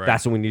run. Right.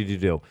 That's what we need to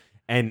do.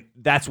 And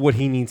that's what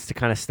he needs to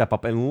kind of step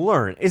up and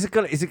learn.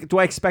 Do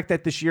I expect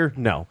that this year?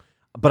 No.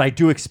 But I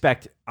do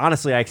expect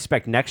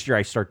next year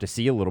I start to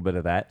see a little bit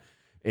of that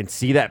and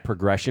see that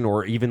progression,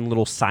 or even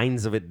little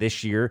signs of it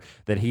this year,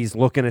 that he's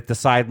looking at the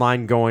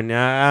sideline going,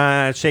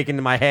 shaking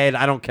my head.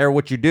 I don't care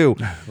what you do.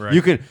 Right.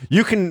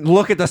 You can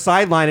look at the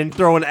sideline and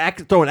throw an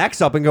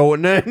X up and go,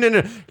 no,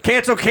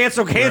 cancel,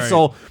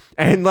 right,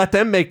 and let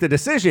them make the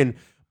decision.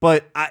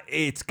 But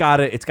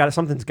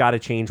something's got to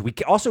change. We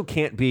also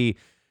can't be,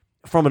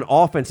 from an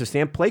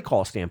offensive play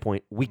call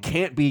standpoint, we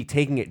can't be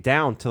taking it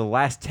down to the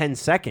last 10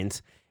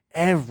 seconds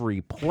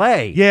every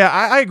play. Yeah,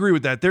 I agree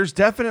with that. There's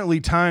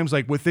definitely times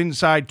like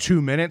inside 2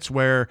 minutes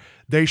where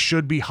they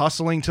should be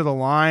hustling to the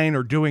line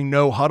or doing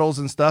no huddles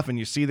and stuff, and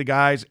you see the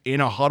guys in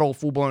a huddle,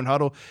 full-blown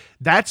huddle.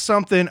 That's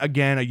something,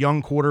 again, a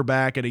young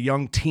quarterback and a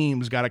young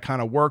team's got to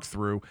kind of work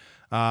through.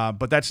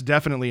 But that's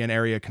definitely an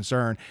area of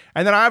concern.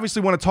 And then I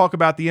obviously want to talk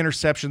about the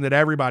interception that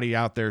everybody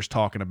out there is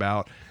talking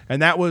about,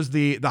 and that was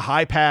the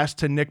high pass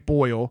to Nick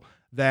Boyle.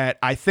 That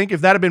I think if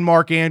that had been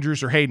Mark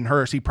Andrews or Hayden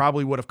Hurst, he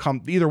probably would have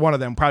come. Either one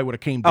of them probably would have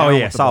came down. Oh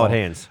yeah, with the solid ball.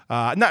 Hands.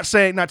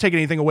 Not taking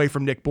anything away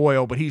from Nick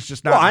Boyle, but he's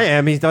just not. Well, I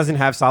am. He doesn't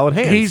have solid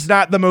hands. He's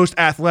not the most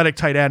athletic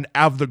tight end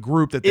of the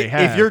group that they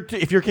have.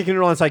 If you're kicking it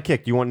on onside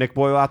kick, do you want Nick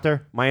Boyle out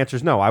there? My answer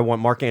is no. I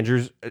want Mark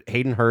Andrews,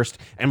 Hayden Hurst,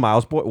 and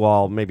Miles Boykin.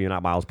 Well, maybe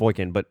not Miles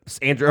Boykin, but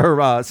Snead.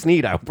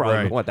 I would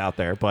probably want out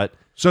there. But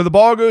so the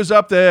ball goes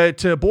up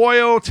to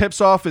Boyle,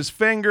 tips off his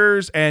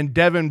fingers, and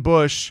Devin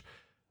Bush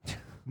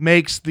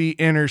makes the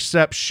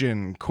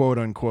interception, quote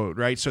unquote,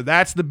 right? So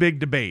that's the big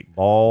debate.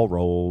 Ball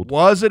rolled.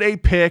 Was it a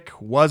pick?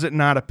 Was it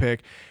not a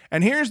pick?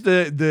 And here's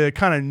the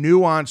kind of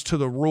nuance to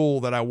the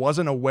rule that I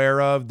wasn't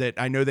aware of, that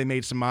I know they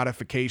made some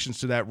modifications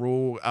to that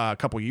rule a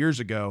couple years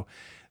ago,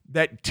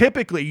 that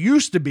typically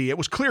used to be, it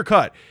was clear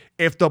cut.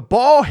 If the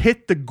ball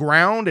hit the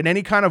ground in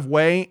any kind of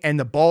way and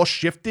the ball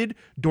shifted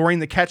during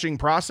the catching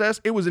process,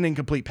 it was an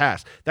incomplete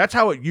pass. That's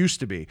how it used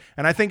to be.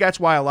 And I think that's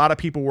why a lot of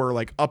people were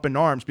like up in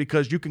arms,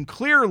 because you can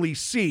clearly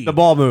see the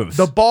ball moves.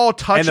 The ball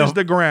touches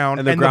the ground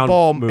and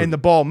the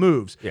ball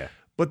moves. Yeah.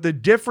 But the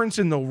difference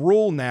in the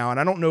rule now, and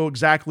I don't know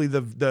exactly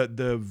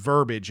the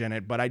verbiage in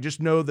it, but I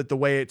just know that the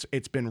way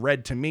it's been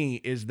read to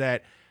me is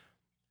that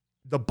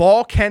the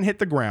ball can hit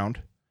the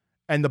ground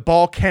and the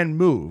ball can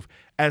move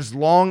as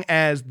long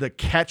as the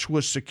catch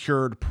was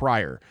secured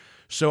prior.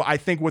 So I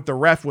think what the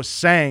ref was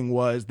saying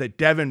was that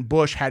Devin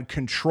Bush had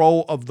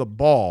control of the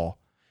ball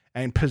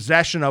and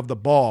possession of the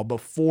ball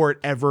before it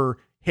ever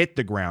hit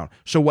the ground.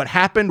 So what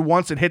happened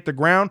once it hit the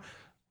ground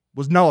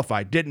was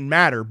nullified, didn't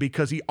matter,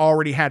 because he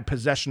already had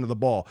possession of the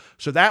ball.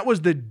 So that was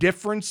the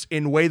difference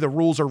in the way the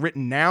rules are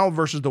written now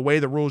versus the way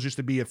the rules used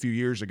to be a few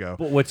years ago.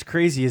 But what's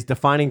crazy is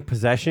defining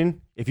possession.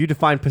 If you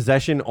define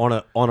possession on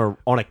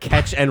a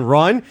catch and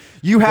run,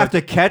 you have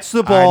to catch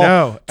the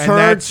ball,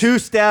 turn 2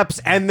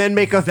 steps, and then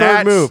make a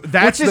third move.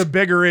 That's the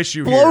bigger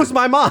issue here. Blows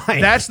my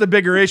mind. That's the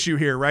bigger issue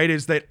here, right?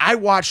 Is that I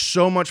watched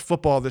so much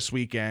football this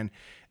weekend,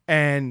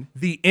 and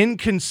the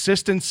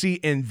inconsistency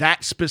in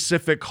that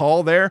specific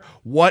call there,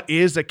 what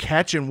is a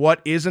catch and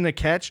what isn't a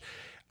catch.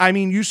 I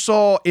mean, you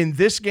saw in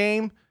this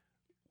game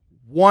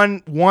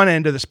one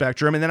end of the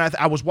spectrum, and then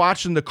I was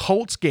watching the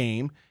Colts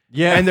game,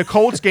 and the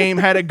Colts game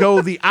had to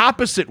go the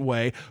opposite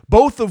way,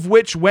 both of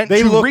which went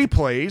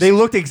replays. They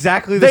looked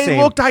exactly the same.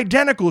 They looked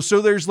identical,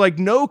 so there's like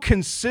no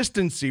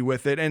consistency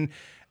with it. And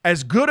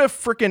as good a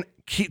freaking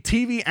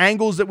TV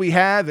angles that we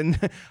have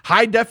and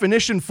high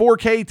definition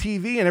 4K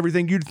TV and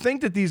everything, you'd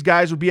think that these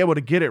guys would be able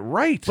to get it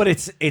right. But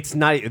it's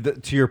not,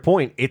 to your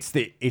point, it's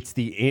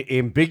the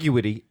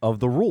ambiguity of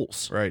the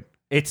rules. Right.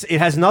 It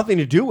has nothing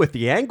to do with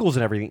the angles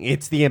and everything.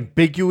 It's the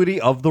ambiguity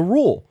of the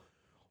rule.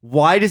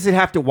 Why does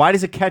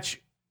a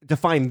catch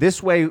define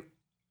this way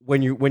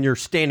when you're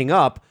standing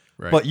up,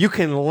 right, but you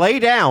can lay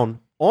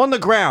down on the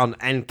ground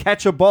and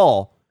catch a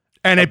ball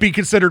and it be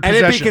considered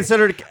possession?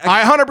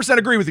 I 100%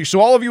 agree with you. So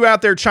all of you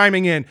out there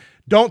chiming in,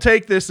 don't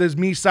take this as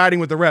me siding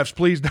with the refs.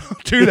 Please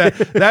don't do that.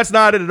 That's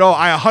not it at all.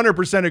 I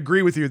 100%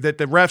 agree with you that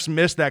the refs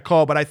missed that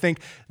call, but I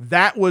think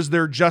that was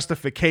their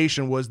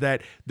justification, was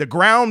that the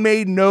ground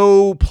made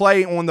no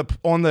play on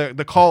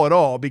the call at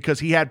all because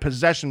he had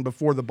possession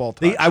before the ball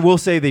touched. I will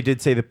say they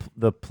did say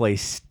the play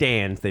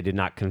stands. They did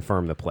not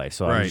confirm the play,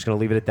 so I'm just going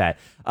to leave it at that.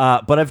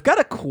 But I've got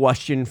a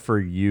question for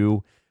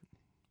you.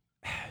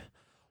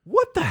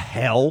 What the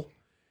hell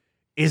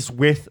is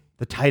with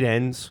the tight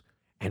ends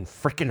and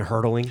freaking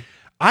hurdling?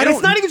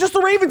 It's not even just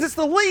the Ravens, it's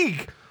the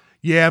league.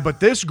 Yeah, but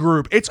this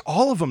group, it's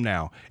all of them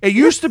now. It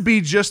used to be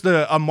just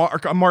a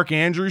Mark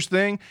Andrews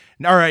thing.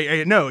 All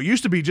right, no, it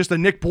used to be just a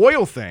Nick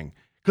Boyle thing.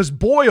 Because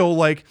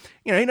Boyle, he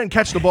didn't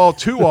catch the ball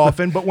too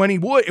often, but when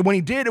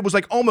he did, it was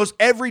like almost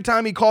every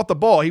time he caught the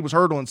ball, he was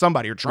hurdling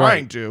somebody or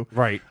trying to.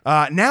 Right.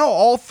 Now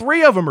all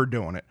three of them are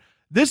doing it.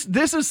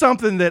 This is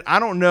something that I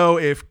don't know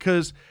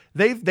because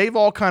they've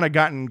all kind of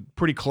gotten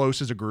pretty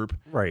close as a group.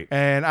 Right.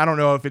 And I don't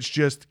know if it's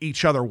just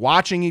each other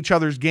watching each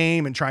other's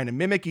game and trying to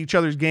mimic each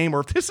other's game, or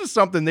if this is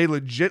something they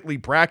legitimately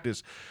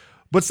practice.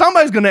 But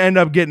somebody's going to end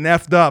up getting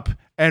effed up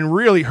and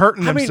really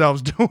hurting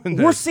themselves doing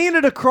this. We're seeing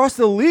it across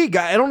the league.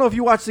 I don't know if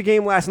you watched the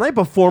game last night,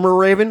 but former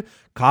Raven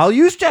Kyle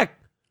Juszczyk.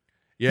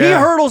 Yeah. He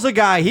hurdles a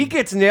guy. He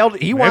gets nailed.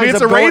 Maybe it's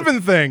a Raven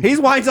thing. He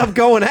winds up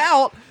going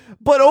out.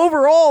 But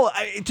overall,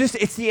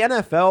 it's the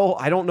NFL.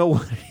 I don't know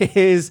what it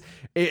is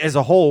as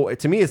a whole.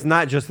 To me, it's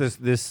not just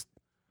this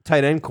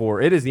tight end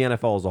core. It is the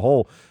NFL as a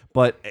whole.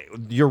 But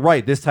you're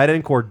right. This tight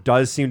end core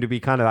does seem to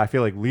be kind of, I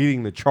feel like,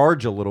 leading the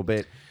charge a little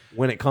bit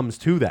when it comes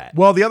to that.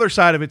 Well, the other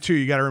side of it, too,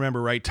 you got to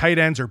remember, right? Tight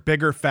ends are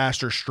bigger,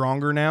 faster,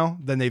 stronger now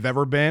than they've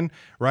ever been,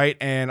 right?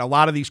 And a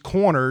lot of these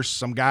corners,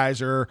 some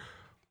guys are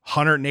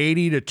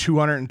 180 to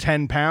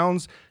 210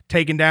 pounds,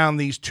 taking down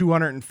these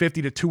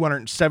 250 to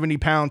 270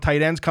 pound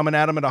tight ends coming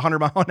at them at 100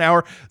 mile an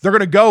hour. They're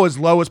going to go as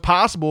low as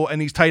possible, and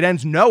these tight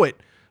ends know it.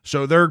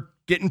 So they're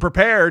getting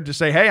prepared to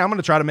say, hey, I'm going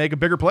to try to make a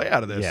bigger play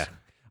out of this. Yeah.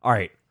 All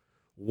right.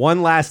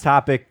 One last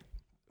topic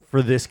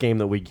for this game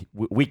that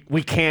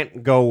we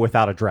can't go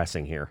without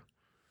addressing here.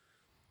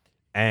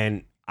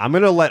 And I'm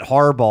going to let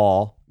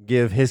Harbaugh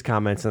give his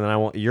comments, and then I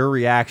want your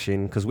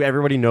reaction, because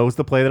everybody knows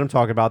the play that I'm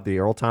talking about, the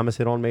Earl Thomas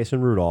hit on Mason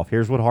Rudolph.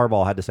 Here's what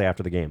Harbaugh had to say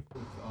after the game.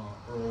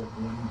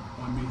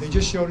 They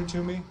just showed it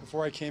to me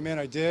before I came in.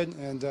 I did,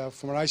 and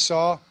from what I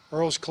saw,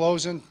 Earl's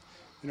closing.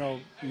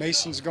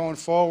 Mason's going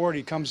forward.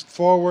 He comes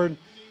forward.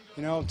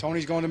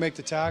 Tony's going to make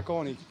the tackle,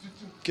 and he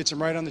gets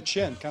him right on the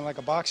chin, kind of like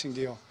a boxing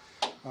deal.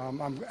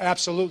 I'm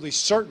absolutely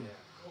certain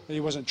that he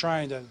wasn't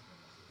trying to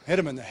hit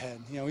him in the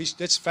head.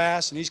 It's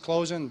fast, and he's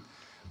closing.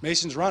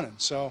 Mason's running,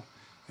 so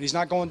and he's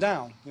not going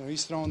down.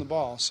 He's throwing the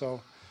ball.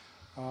 So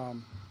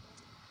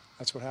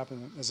that's what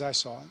happened as I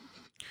saw it.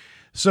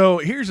 So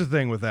here's the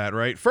thing with that,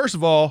 right? First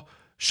of all,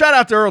 Shout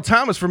out to Earl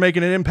Thomas for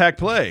making an impact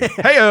play.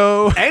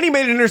 Hey-o. And he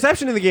made an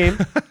interception in the game.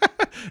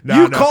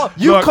 Look,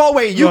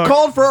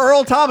 called for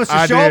Earl Thomas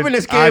to show up in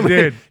this game. I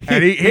did.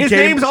 And his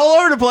name's all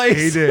over the place.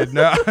 He did.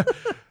 No.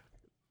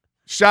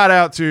 Shout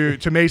out to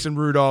Mason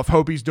Rudolph.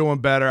 Hope he's doing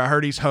better. I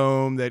heard he's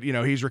home, that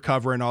he's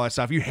recovering, all that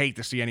stuff. You hate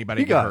to see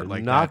anybody get hurt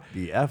like that. Knock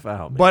the F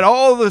out, man. But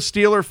all the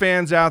Steeler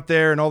fans out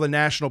there and all the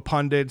national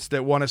pundits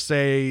that want to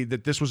say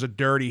that this was a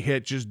dirty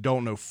hit just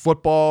don't know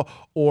football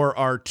or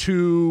are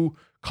too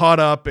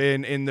caught up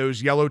in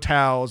those yellow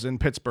towels in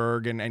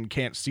Pittsburgh and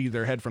can't see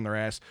their head from their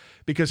ass.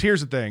 Because here's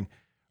the thing.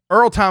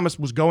 Earl Thomas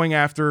was going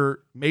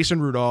after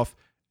Mason Rudolph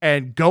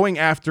and going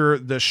after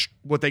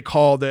what they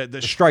call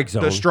the strike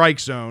zone. The strike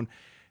zone.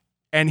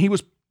 And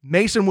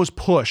Mason was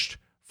pushed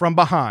from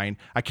behind.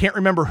 I can't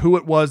remember who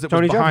it was that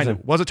was behind him.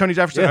 Was it Tony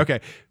Jefferson? Yeah.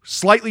 Okay.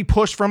 Slightly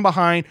pushed from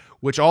behind,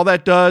 which all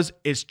that does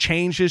is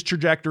change his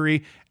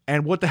trajectory.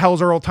 And what the hell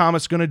is Earl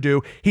Thomas going to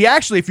do? He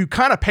actually, if you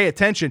kind of pay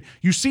attention,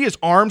 you see his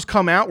arms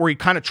come out where he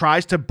kind of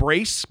tries to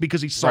brace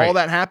because he saw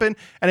that happen,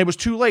 and it was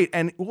too late.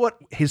 And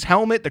his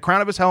helmet, the crown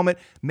of his helmet,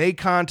 made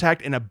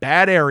contact in a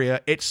bad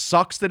area. It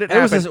sucks that it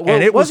happened,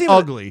 and it was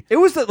ugly. It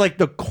was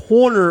the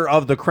corner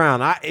of the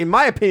crown. In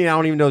my opinion, I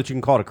don't even know that you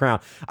can call it a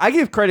crown. I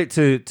give credit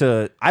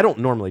to I don't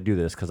normally do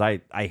this because I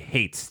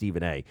hate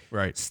Stephen A.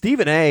 Right.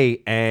 Stephen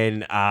A.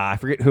 and I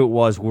forget who it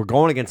was, were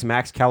going against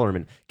Max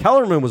Kellerman.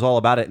 Kellerman was all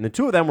about it, and the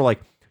two of them were like,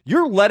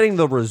 you're letting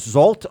the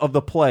result of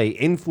the play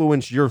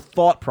influence your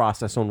thought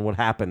process on what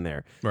happened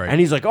there. Right. And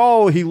he's like,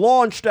 oh, he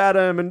launched at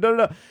him and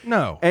da-da-da.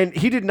 No. And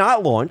he did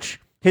not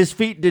launch. His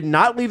feet did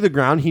not leave the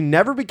ground. He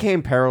never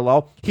became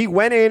parallel. He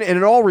went in, and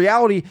in all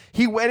reality,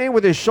 he went in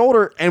with his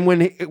shoulder, and when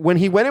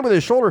he went in with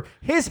his shoulder,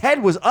 his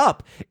head was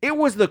up. It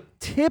was the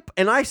tip,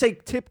 and I say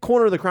tip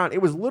corner of the crown.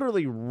 It was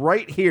literally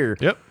right here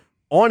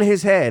on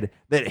his head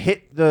that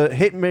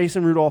hit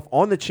Mason Rudolph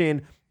on the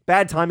chin.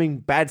 Bad timing,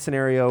 bad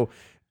scenario.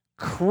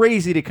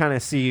 Crazy to kind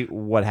of see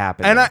what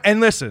happened. And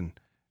listen,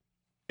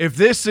 if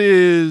this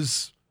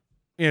is,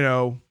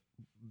 the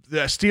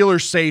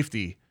Steelers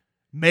safety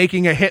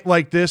making a hit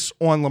like this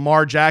on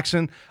Lamar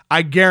Jackson,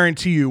 I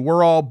guarantee you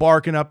we're all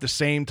barking up the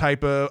same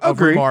type of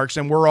remarks,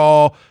 and we're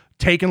all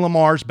taking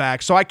Lamar's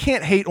back. So I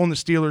can't hate on the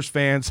Steelers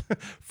fans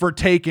for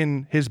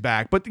taking his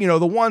back. But,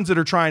 the ones that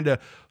are trying to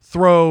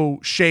throw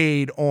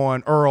shade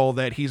on Earl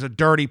that he's a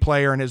dirty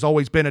player and has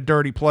always been a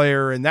dirty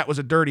player and that was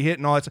a dirty hit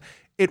and all that stuff,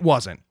 it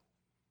wasn't.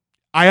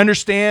 I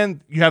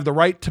understand you have the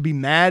right to be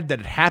mad that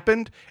it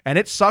happened, and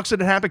it sucks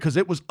that it happened because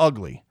it was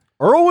ugly.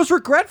 Earl was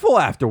regretful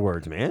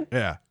afterwards, man.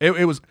 Yeah,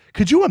 it was.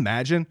 Could you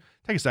imagine?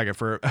 Take a second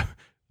for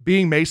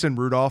being Mason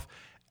Rudolph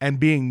and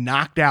being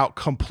knocked out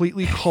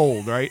completely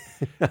cold, right?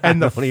 And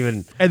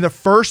the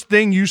first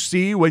thing you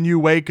see when you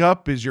wake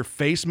up is your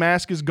face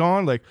mask is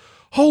gone. Like,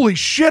 holy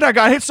shit, I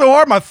got hit so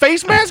hard, my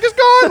face mask is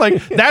gone?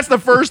 Like, that's the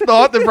first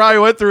thought that probably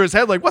went through his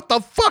head. Like, what the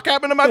fuck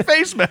happened to my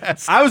face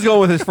mask? I was going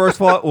with his first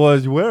thought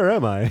was, where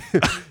am I?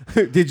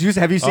 Have you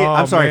seen? Oh,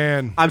 I'm sorry.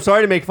 Man. I'm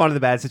sorry to make fun of the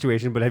bad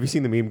situation, but have you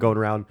seen the meme going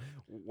around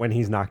when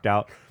he's knocked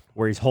out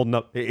where he's holding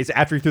up? It's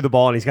after he threw the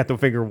ball and he's got the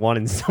finger one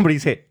and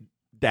somebody's hit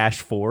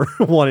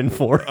 -4, 1 and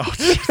 4. Oh,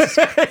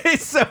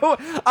 so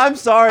I'm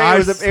sorry.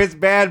 It's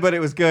bad, but it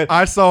was good.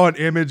 I saw an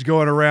image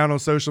going around on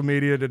social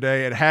media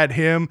today. It had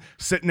him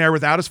sitting there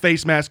without his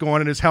face mask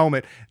on and his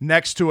helmet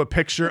next to a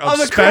picture of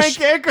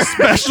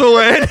special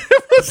ed.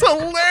 It was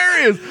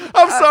hilarious.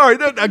 I'm sorry.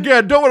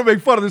 Again, don't want to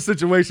make fun of the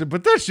situation,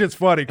 but that shit's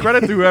funny.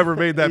 Credit to whoever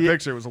made that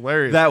picture. It was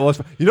hilarious. That was.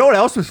 You know what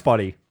else was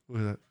funny? What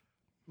was that?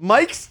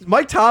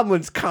 Mike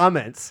Tomlin's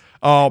comments.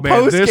 Oh,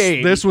 man,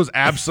 this was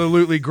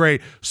absolutely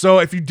great. So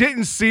if you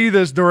didn't see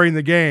this during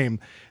the game,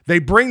 they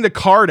bring the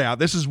cart out.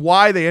 This is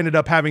why they ended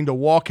up having to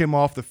walk him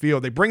off the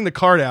field. They bring the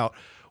cart out.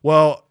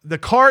 Well, the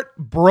cart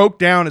broke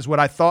down is what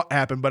I thought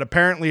happened, but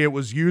apparently it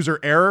was user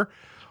error.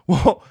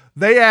 Well,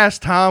 they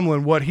asked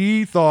Tomlin what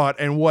he thought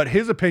and what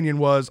his opinion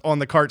was on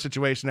the cart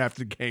situation after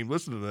the game.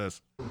 Listen to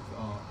this.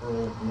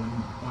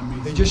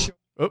 They just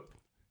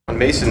On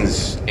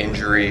Mason's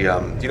injury,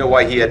 do you know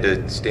why he had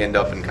to stand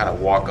up and kind of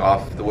walk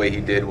off the way he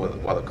did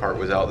while the cart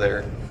was out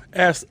there?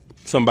 Ask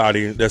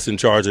somebody that's in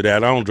charge of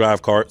that. I don't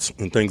drive carts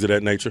and things of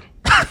that nature.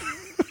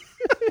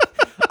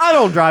 I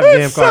don't drive a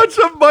damn car. Such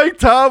a Mike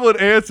Tomlin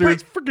answer.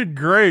 It's freaking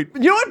great.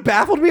 You know what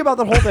baffled me about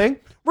the whole thing?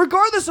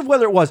 Regardless of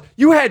whether it was,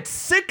 you had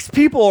 6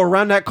 people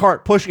around that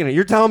cart pushing it.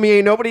 You're telling me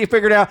ain't nobody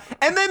figured out.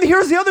 And then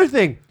here's the other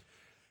thing.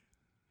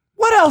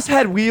 What else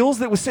had wheels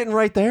that was sitting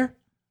right there?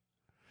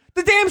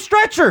 The damn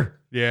stretcher.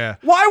 Yeah.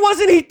 Why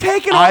wasn't he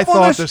taken off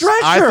on the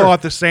stretcher? I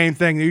thought the same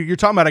thing. You're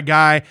talking about a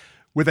guy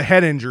with a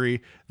head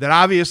injury that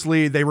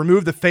obviously they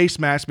removed the face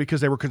mask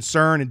because they were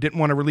concerned and didn't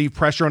want to relieve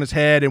pressure on his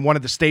head and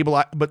wanted to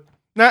stabilize. But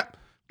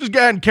just go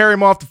ahead and carry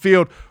him off the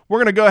field. We're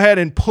going to go ahead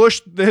and push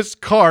this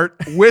cart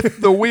with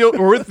the wheel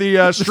or with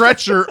the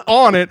stretcher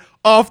on it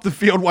off the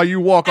field while you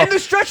walk off. And the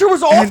stretcher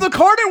was off the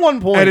cart at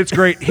one point. And it's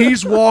great.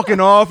 He's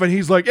walking off and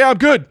he's like, yeah,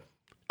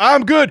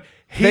 I'm good.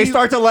 They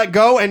start to let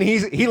go, and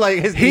he's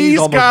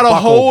got a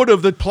hold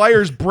of the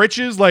player's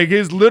britches, like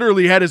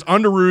literally had his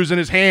underoos in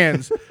his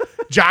hands,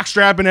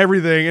 jockstrap and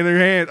everything in their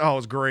hand. Oh, it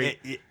was great.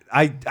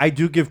 I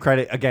do give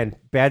credit. Again,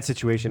 bad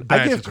situation.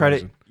 I give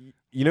credit.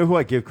 You know who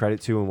I give credit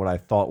to and what I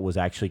thought was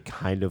actually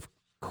kind of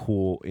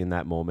cool in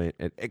that moment.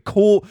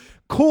 Cool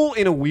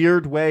in a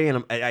weird way,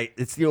 and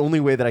it's the only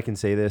way that I can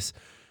say this,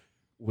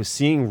 was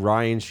seeing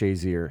Ryan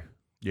Shazier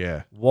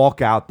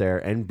walk out there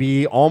and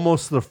be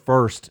almost the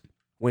first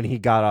when he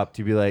got up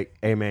to be like,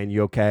 hey, man,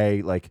 you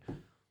okay? Like,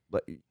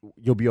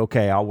 you'll be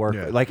okay. I'll work.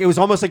 Yeah. Like, it was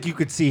almost like you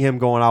could see him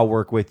going, I'll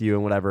work with you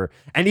and whatever.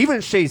 And even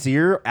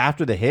Shazier,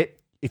 after the hit,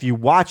 if you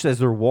watch as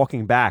they're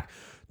walking back,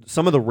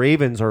 some of the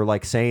Ravens are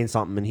like saying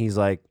something, and he's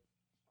like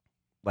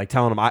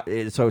telling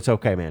him, so it's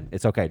okay, man.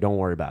 It's okay. Don't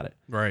worry about it.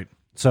 Right.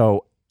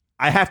 So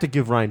I have to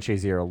give Ryan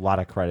Shazier a lot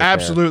of credit.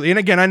 Absolutely. There. And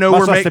again, I know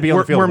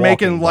we're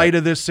making light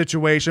of this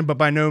situation, but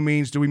by no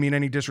means do we mean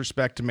any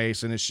disrespect to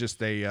Mason. It's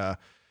just a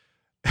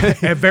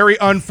very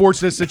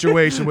unfortunate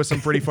situation with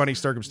some pretty funny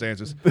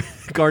circumstances.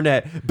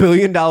 Garnett, $1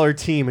 billion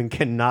team and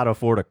cannot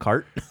afford a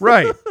cart.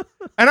 Right.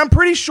 And I'm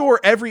pretty sure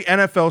every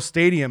NFL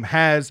stadium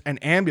has an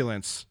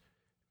ambulance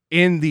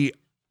in the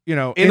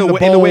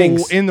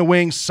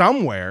wings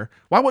somewhere.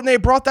 Why wouldn't they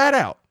have brought that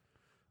out?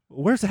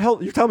 Where's the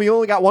hell? You're telling me you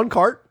only got one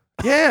cart?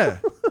 Yeah.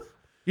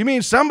 You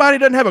mean somebody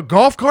doesn't have a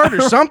golf cart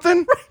or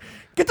something?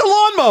 Get the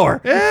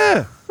lawnmower.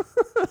 Yeah.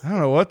 I don't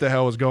know what the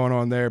hell was going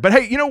on there. But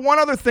hey, one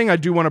other thing I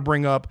do want to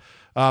bring up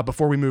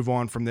before we move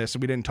on from this,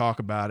 and we didn't talk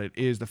about it,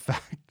 is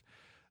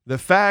the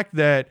fact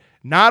that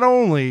not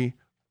only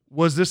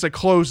was this a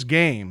close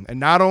game, and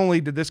not only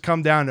did this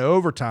come down to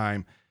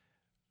overtime,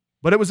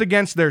 but it was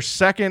against their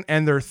second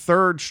and their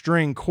third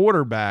string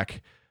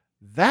quarterback.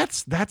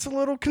 That's a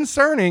little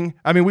concerning.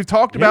 I mean, we've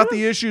talked about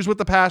the issues with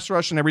the pass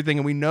rush and everything,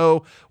 and we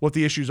know what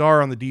the issues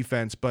are on the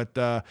defense, but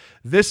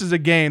this is a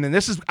game, and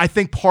this is, I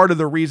think, part of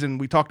the reason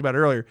we talked about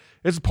earlier.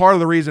 This is part of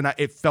the reason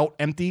it felt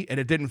empty, and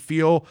it didn't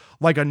feel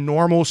like a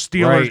normal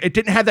Steelers. Right. It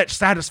didn't have that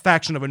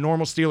satisfaction of a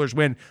normal Steelers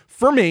win.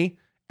 For me,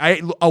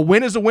 a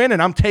win is a win,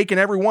 and I'm taking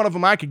every one of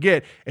them I could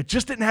get. It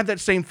just didn't have that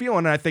same feeling,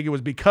 and I think it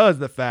was because of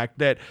the fact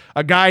that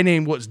a guy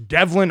named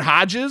Devlin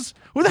Hodges.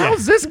 Who the hell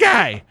is this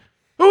guy?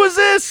 Who is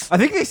this? I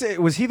think they said,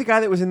 was he the guy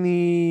that was in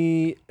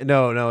the?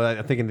 No,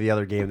 I'm thinking of the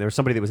other game. There was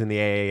somebody that was in the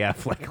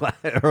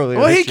AAF earlier.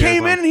 Well, he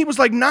came in and he was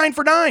like 9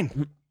 for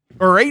 9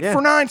 or 8 for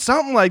 9,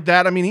 something like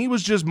that. I mean, he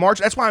was just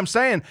marching. That's why I'm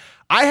saying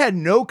I had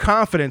no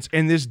confidence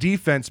in this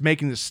defense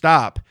making the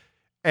stop,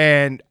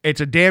 and it's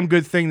a damn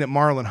good thing that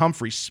Marlon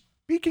Humphrey.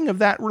 Speaking of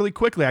that, really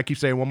quickly, I keep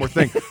saying one more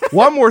thing.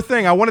 One more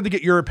thing. I wanted to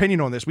get your opinion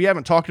on this. We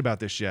haven't talked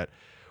about this yet.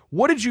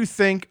 What did you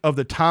think of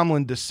the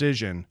Tomlin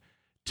decision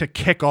to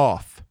kick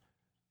off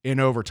in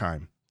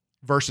overtime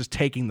versus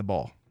taking the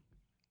ball?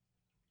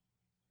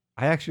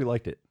 I actually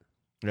liked it.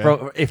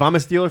 Yeah. If I'm a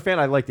Steeler fan,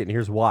 I liked it, and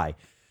here's why.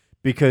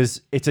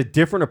 Because it's a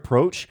different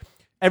approach.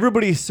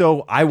 Everybody's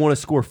I want to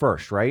score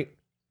first, right?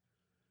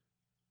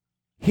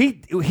 He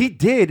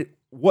did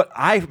what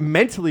I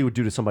mentally would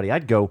do to somebody.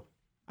 I'd go,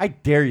 I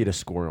dare you to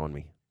score on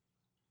me.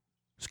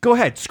 Just go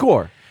ahead,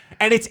 score.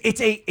 And it's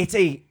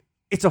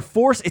a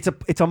force,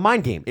 it's a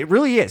mind game. It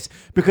really is.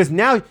 Because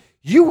now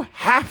you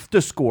have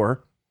to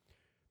score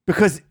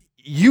because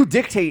you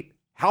dictate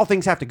how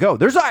things have to go.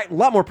 There's a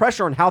lot more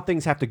pressure on how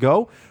things have to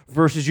go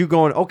versus you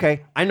going,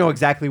 okay, I know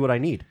exactly what I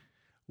need.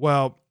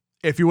 Well,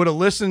 if you would have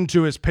listened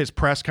to his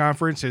press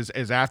conference,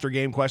 his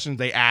after-game questions,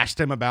 they asked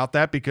him about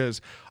that because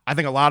I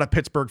think a lot of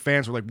Pittsburgh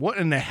fans were like, what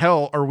in the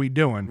hell are we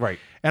doing? Right.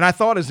 And I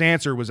thought his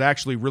answer was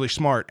actually really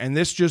smart. And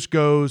this just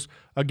goes,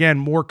 again,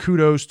 more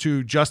kudos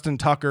to Justin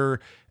Tucker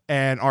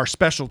and our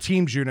special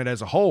teams unit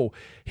as a whole.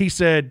 He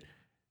said,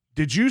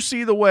 did you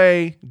see the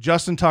way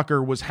Justin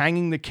Tucker was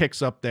hanging the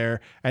kicks up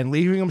there and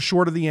leaving them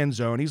short of the end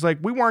zone? He's like,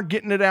 we weren't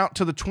getting it out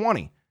to the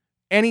 20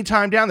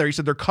 anytime down there. He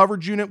said their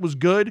coverage unit was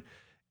good.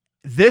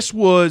 This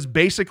was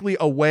basically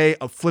a way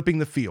of flipping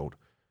the field.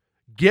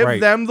 Give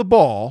them the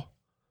ball.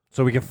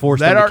 So we can force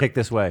them to kick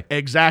this way.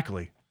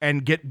 Exactly.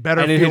 And get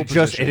better field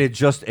position. It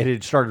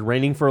had started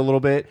raining for a little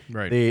bit.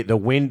 Right. The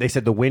wind, they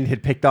said the wind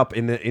had picked up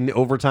in the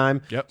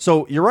overtime. Yep.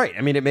 So you're right.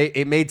 I mean,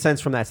 it made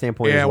sense from that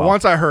standpoint as well.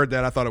 Once I heard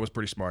that, I thought it was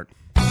pretty smart.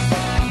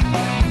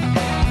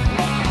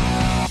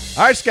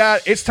 All right,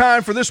 Scott, it's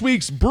time for this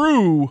week's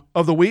Brew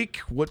of the Week.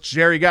 What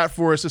Jerry got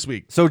for us this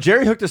week? So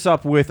Jerry hooked us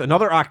up with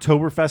another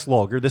Oktoberfest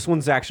lager. This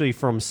one's actually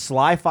from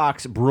Sly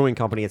Fox Brewing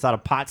Company. It's out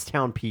of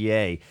Pottstown,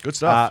 PA. Good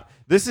stuff.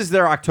 This is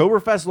their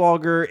Oktoberfest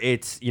lager.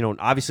 It's,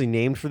 obviously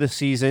named for the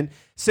season.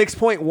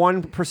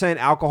 6.1%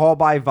 alcohol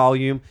by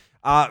volume.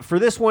 For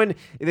this one,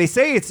 they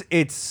say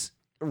it's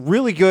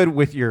really good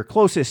with your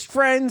closest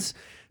friends.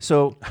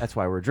 So that's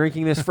why we're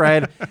drinking this,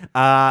 Fred.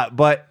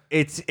 But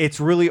it's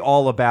really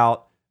all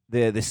about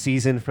the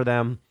season for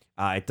them.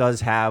 It does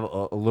have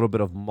a little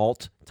bit of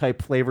malt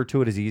type flavor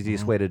to it, is the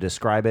easiest way to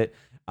describe it.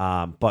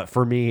 But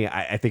for me,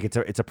 I think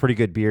it's a pretty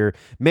good beer.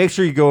 Make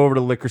sure you go over to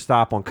Liquor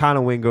Stop on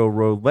Conowingo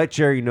Road. Let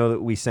Jerry know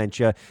that we sent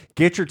you.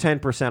 Get your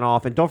 10%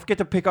 off. And don't forget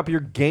to pick up your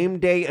game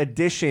day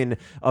edition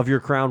of your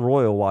Crown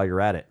Royal while you're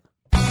at it.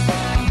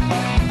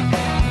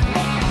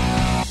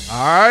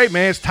 All right,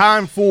 man. It's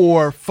time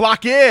for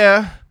Flock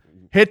Yeah.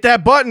 Hit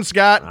that button,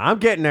 Scott. I'm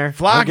getting there.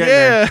 Flock,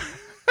 yeah.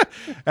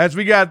 As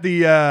we got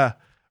the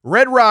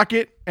Red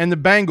Rocket and the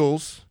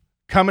Bengals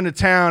coming to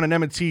town in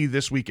M&T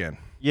this weekend.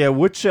 Yeah,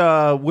 which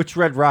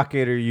Red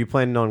Rocket are you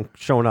planning on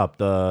showing up?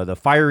 The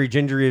fiery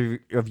ginger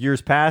of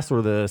years past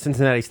or the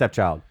Cincinnati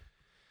stepchild?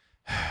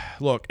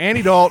 Look,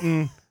 Andy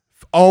Dalton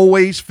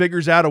always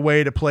figures out a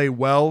way to play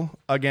well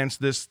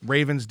against this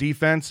Ravens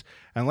defense.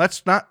 And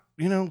let's not,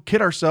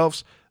 kid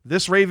ourselves.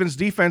 This Ravens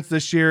defense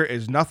this year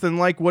is nothing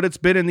like what it's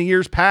been in the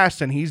years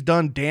past, and he's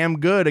done damn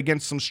good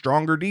against some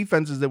stronger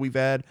defenses that we've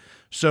had.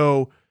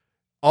 So,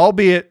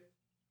 albeit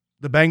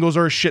the Bengals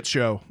are a shit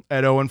show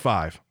at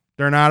 0-5.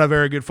 They're not a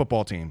very good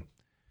football team.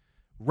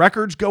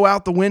 Records go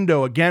out the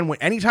window again.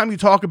 Anytime you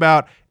talk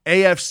about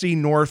AFC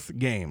North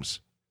games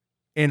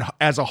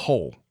as a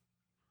whole,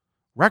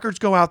 records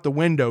go out the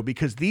window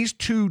because these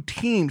two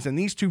teams and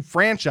these two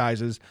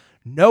franchises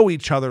know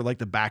each other like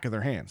the back of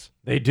their hands.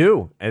 They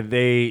do. And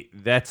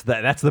that's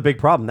the big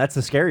problem. That's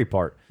the scary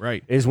part.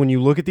 Right. Is when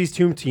you look at these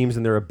two teams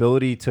and their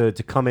ability to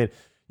come in.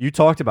 You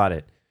talked about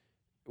it.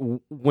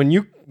 When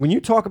you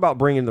talk about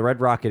bringing the Red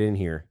Rocket in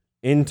here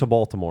into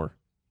Baltimore,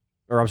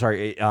 or I'm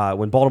sorry,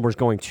 when Baltimore's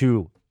going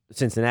to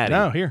Cincinnati.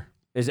 No, here.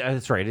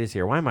 That's right. It is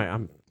here.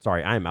 I'm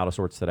sorry. I am out of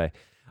sorts today.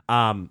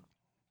 But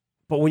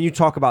when you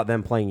talk about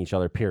them playing each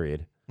other,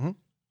 period,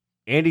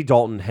 Andy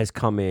Dalton has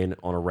come in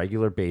on a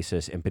regular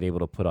basis and been able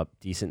to put up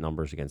decent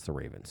numbers against the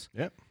Ravens.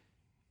 Yep.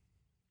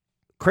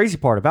 Crazy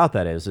part about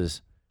that is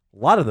a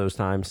lot of those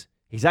times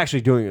he's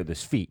actually doing it with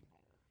his feet.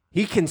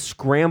 He can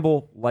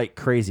scramble like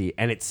crazy,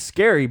 and it's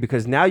scary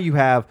because now you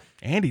have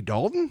Andy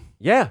Dalton?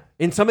 Yeah.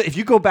 If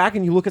you go back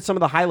and you look at some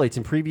of the highlights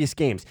in previous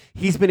games,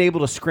 he's been able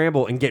to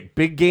scramble and get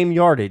big game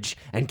yardage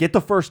and get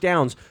the first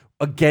downs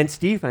against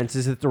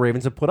defenses that the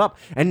Ravens have put up.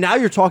 And now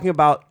you're talking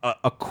about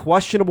a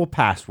questionable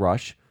pass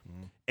rush,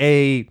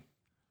 a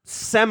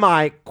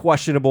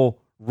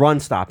semi-questionable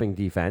run-stopping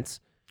defense,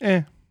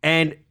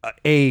 and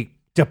a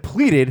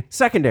depleted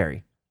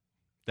secondary.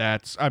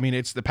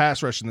 It's the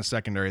pass rush in the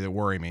secondary that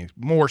worry me,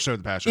 more so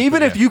the pass rush.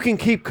 Even if you can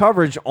keep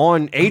coverage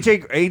on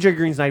AJ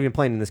Green's not even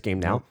playing in this game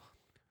now.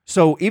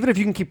 So even if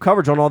you can keep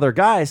coverage on all their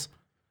guys,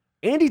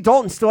 Andy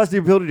Dalton still has the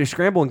ability to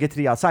scramble and get to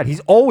the outside. He's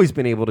always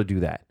been able to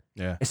do that.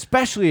 Yeah.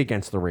 Especially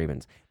against the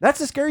Ravens. That's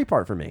the scary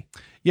part for me.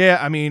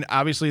 Yeah,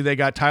 obviously they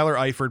got Tyler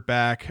Eifert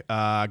back,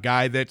 a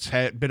guy that's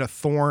been a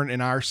thorn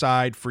in our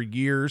side for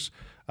years,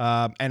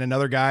 and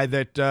another guy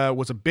that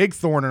was a big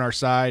thorn in our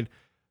side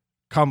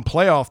come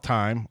playoff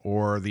time,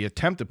 or the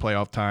attempted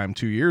playoff time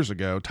 2 years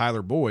ago.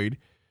 Tyler Boyd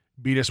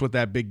beat us with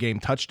that big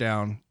game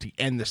touchdown to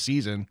end the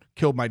season,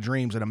 killed my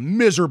dreams in a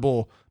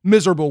miserable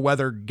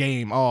weather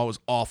game. Oh, it was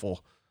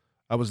awful.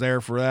 I was there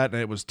for that, and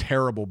it was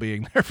terrible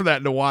being there for that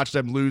and to watch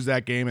them lose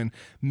that game and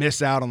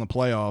miss out on the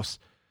playoffs.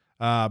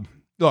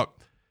 Look,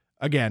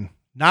 again,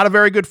 not a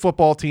very good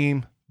football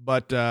team,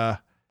 but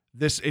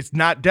it's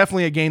not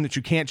definitely a game that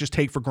you can't just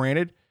take for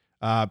granted.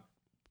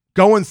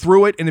 Going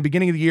through it in the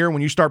beginning of the year,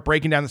 when you start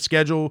breaking down the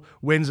schedule,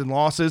 wins and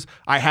losses,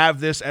 I have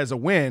this as a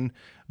win,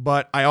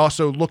 but I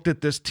also looked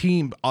at this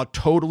team a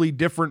totally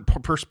different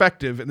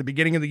perspective in the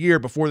beginning of the year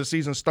before the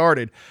season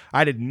started.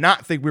 I did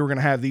not think we were going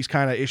to have these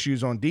kind of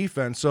issues on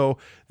defense, so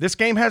this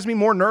game has me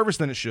more nervous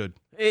than it should.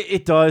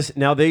 It does.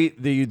 Now,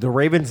 the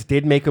Ravens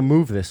did make a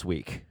move this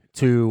week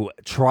to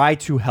try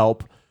to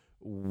help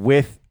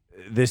with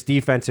this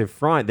defensive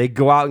front. They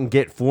go out and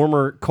get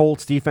former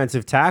Colts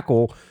defensive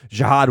tackle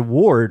Jihad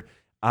Ward,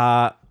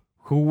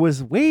 who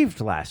was waived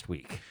last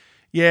week.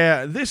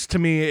 Yeah, this to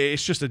me,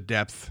 it's just a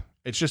depth.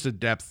 It's just a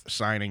depth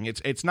signing.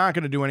 It's not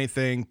going to do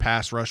anything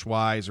pass rush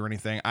wise or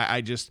anything. I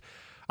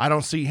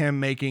don't see him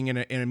making an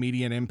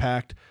immediate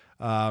impact.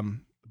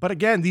 But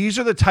again, these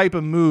are the type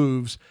of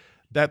moves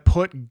that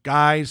put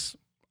guys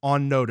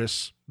on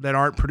notice that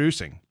aren't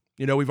producing.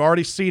 We've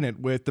already seen it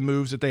with the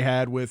moves that they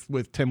had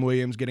with Tim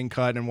Williams getting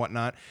cut and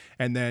whatnot.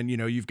 And then,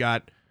 you've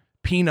got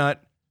Kenny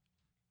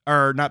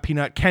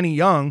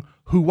Young,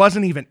 who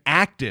wasn't even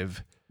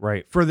active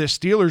for this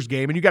Steelers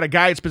game. And you got a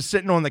guy that's been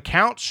sitting on the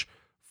couch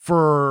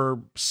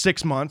for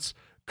 6 months,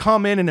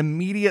 come in and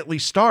immediately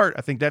start.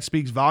 I think that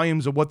speaks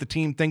volumes of what the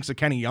team thinks of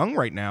Kenny Young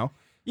right now.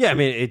 Yeah,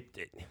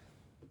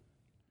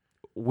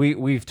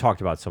 we've talked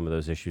about some of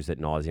those issues ad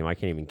nauseum. I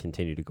can't even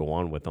continue to go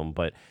on with them,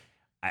 but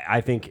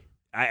I think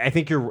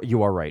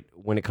you are right.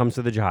 When it comes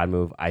to the Jihad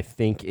move, I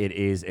think it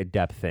is a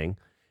depth thing.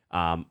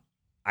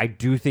 I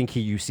do think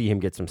you see him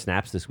get some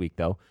snaps this week,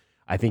 though.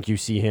 I think you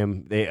see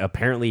him.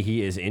 Apparently,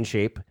 he is in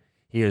shape.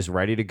 He is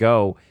ready to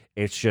go.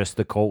 It's just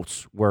the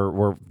Colts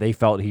were they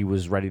felt he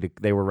was ready to.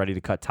 They were ready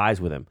to cut ties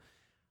with him.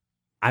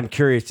 I'm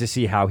curious to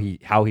see how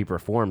he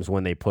performs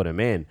when they put him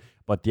in.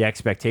 But the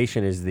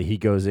expectation is that he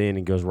goes in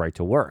and goes right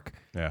to work.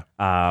 Yeah.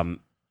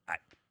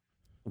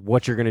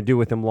 What you're going to do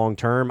with him long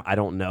term, I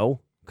don't know,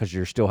 because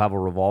you still have a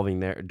revolving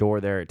door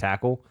there at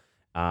tackle.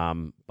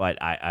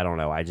 But I don't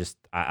know.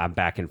 I'm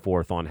back and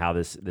forth on how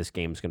this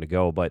game's going to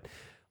go. But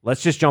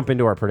let's just jump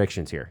into our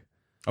predictions here.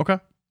 Okay.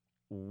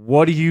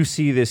 what do you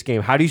see this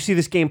game? How do you see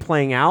this game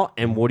playing out?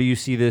 And what do you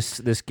see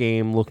this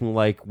game looking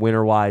like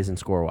winner-wise and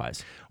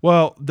score-wise?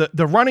 Well,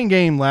 the running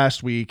game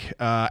last week,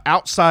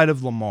 outside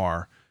of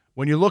Lamar,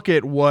 when you look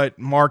at what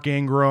Mark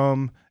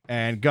Ingram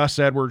and Gus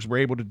Edwards were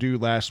able to do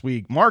last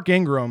week, Mark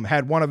Ingram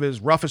had one of his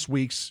roughest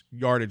weeks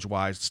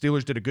yardage-wise. The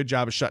Steelers did a good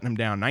job of shutting him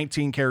down.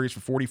 19 carries for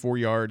 44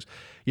 yards.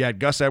 You had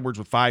Gus Edwards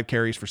with 5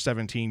 carries for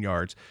 17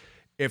 yards.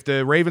 If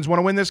the Ravens want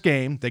to win this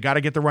game, they got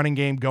to get the running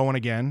game going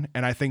again,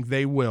 and I think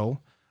they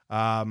will.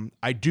 I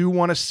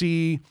want to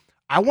see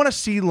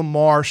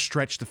Lamar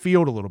stretch the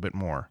field a little bit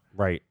more.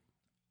 Right.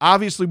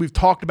 Obviously, we've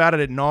talked about it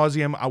ad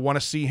nauseum. I want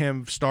to see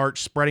him start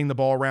spreading the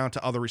ball around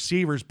to other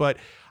receivers, but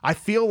I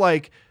feel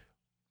like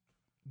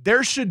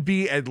there should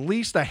be at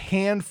least a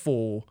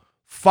handful,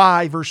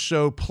 5 or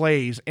so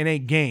plays in a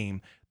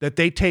game that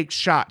they take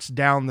shots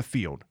down the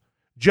field,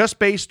 just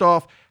based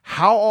off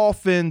how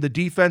often the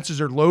defenses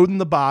are loading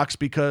the box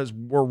because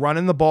we're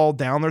running the ball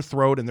down their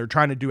throat and they're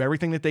trying to do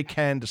everything that they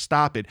can to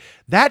stop it.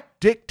 That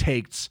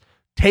dictates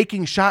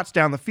taking shots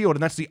down the field,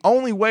 and that's the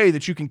only way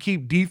that you can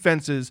keep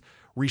defenses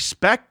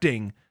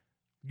respecting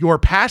your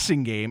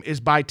passing game is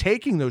by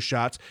taking those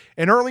shots.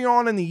 And early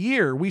on in the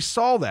year, we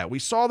saw that. We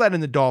saw that in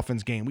the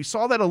Dolphins game. We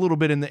saw that a little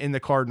bit in the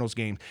Cardinals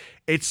game.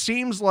 It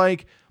seems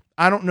like,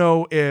 I don't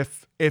know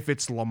if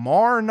it's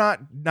Lamar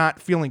not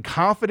feeling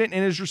confident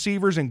in his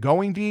receivers and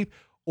going deep,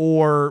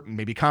 or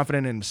maybe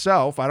confident in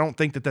himself. I don't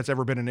think that that's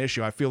ever been an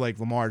issue. I feel like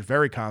Lamar is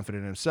very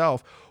confident in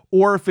himself.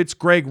 Or if it's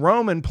Greg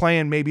Roman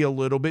playing maybe a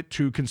little bit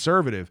too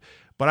conservative.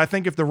 But I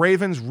think if the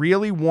Ravens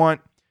really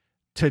want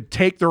to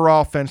take their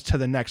offense to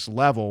the next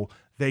level,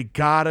 they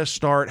got to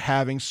start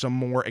having some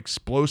more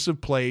explosive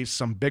plays,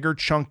 some bigger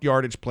chunk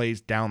yardage plays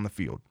down the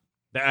field.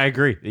 I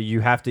agree. You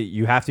have to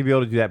be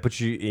able to do that, but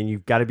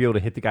you've got to be able to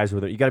hit the guys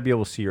with it. You got to be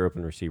able to see your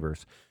open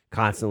receivers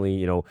constantly.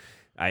 You know,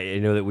 I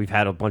know that we've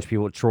had a bunch of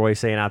people, Troy,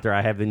 saying out there,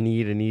 I have a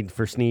need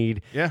for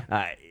Snead. Yeah.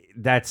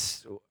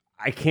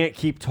 I can't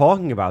keep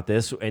talking about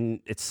this, and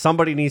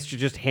somebody needs to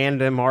just hand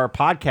them our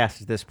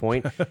podcast at this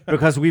point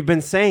because we've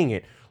been saying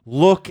it.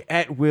 Look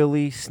at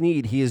Willie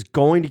Snead. He is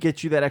going to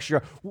get you that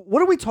extra. What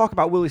did we talk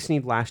about Willie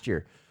Snead last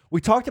year? We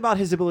talked about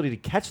his ability to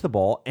catch the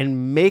ball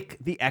and make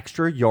the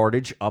extra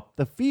yardage up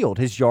the field,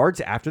 his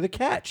yards after the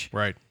catch.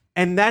 Right.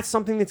 And that's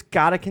something that's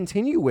got to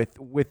continue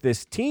with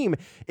this team.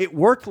 It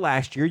worked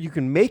last year. You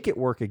can make it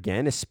work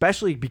again,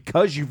 especially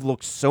because you've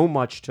looked so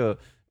much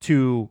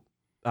to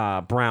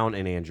Brown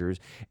and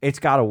Andrews. It's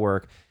got to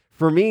work.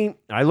 For me,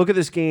 I look at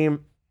this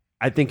game.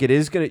 I think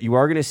you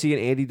are going to see an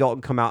Andy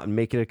Dalton come out and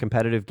make it a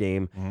competitive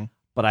game. Mm-hmm.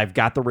 But I've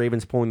got the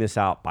Ravens pulling this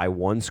out by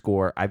 1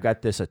 score. I've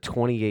got this a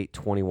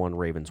 28-21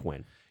 Ravens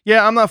win.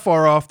 Yeah, I'm not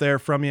far off there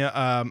from you.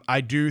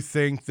 I do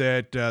think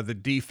that the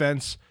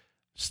defense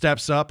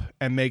steps up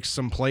and makes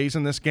some plays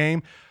in this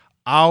game.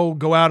 I'll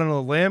go out on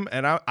a limb,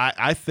 and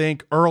I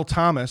think Earl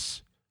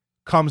Thomas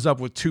comes up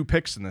with 2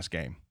 picks in this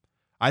game.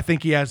 I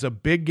think he has a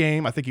big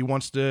game. I think he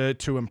wants to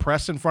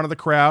impress in front of the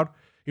crowd.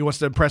 He wants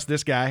to impress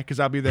this guy because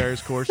I'll be there,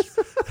 of course.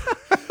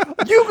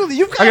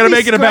 You've got I gotta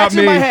make it about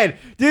me. My head.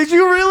 Did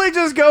you really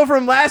just go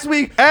from last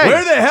week? Hey.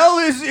 Where the hell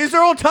is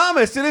Earl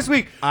Thomas to this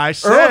week? I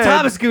said Earl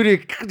Thomas is going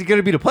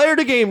to be the player of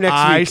the game next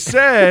week. I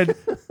said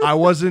I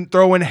wasn't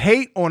throwing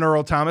hate on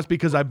Earl Thomas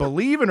because I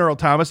believe in Earl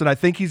Thomas and I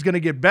think he's going to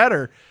get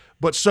better.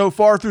 But so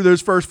far through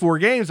those first 4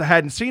 games, I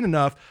hadn't seen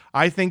enough.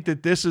 I think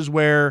that this is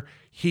where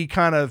he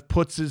kind of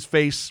puts his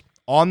face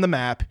on the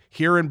map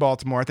here in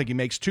Baltimore. I think he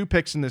makes 2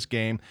 picks in this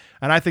game,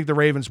 and I think the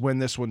Ravens win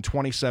this one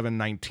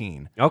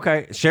 27-19.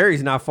 Okay.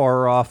 Sherry's not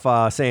far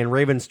off saying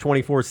Ravens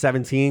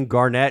 24-17,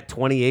 Garnett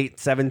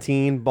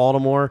 28-17,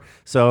 Baltimore.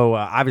 So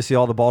obviously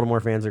all the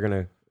Baltimore fans are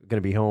going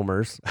to be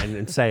homers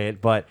and say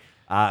it, but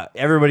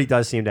everybody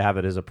does seem to have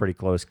it as a pretty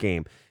close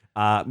game.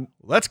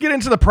 Let's get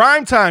into the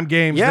primetime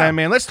games then,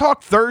 man. Let's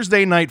talk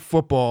Thursday night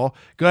football.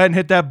 Go ahead and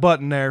hit that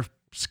button there,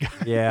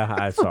 Scott.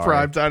 Yeah, for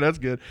primetime. That's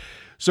good.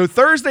 So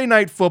Thursday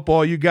night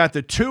football, you got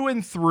the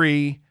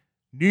 2-3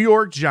 New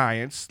York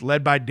Giants,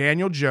 led by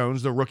Daniel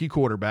Jones, the rookie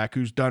quarterback,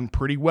 who's done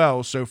pretty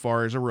well so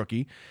far as a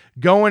rookie,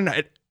 going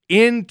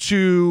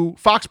into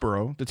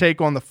Foxborough to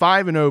take on the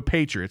 5-0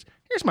 Patriots.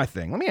 Here's my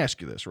thing. Let me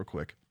ask you this real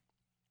quick.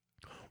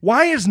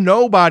 Why is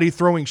nobody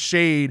throwing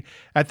shade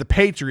at the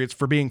Patriots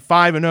for being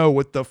 5-0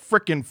 with the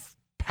freaking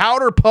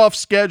powder puff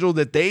schedule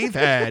that they've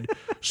had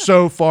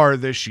so far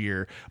this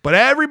year? But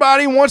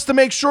everybody wants to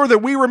make sure that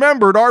we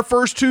remembered our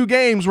first 2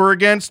 games were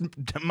against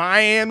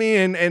Miami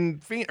and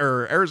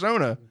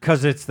Arizona.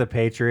 Because it's the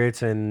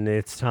Patriots and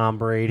it's Tom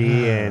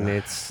Brady and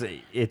it's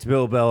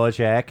Bill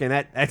Belichick, and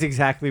that's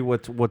exactly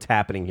what's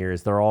happening here.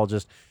 Is they're all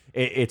just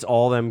it's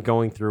all them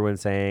going through and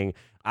saying,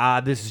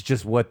 this is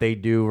just what they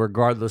do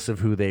regardless of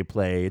who they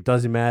play. It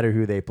doesn't matter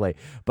who they play.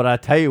 But I'll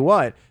tell you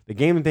what, the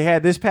game that they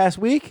had this past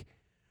week,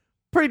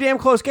 pretty damn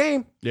close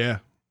game. Yeah.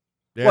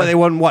 Well, they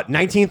won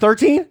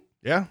 19-13?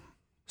 Yeah.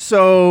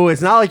 So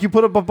it's not like you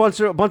put up a bunch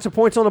of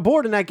points on the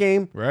board in that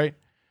game. Right.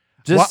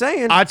 Just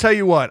saying. I tell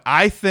you what,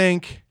 I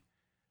think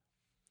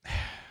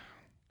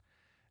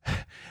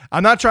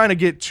I'm not trying to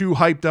get too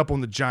hyped up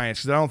on the Giants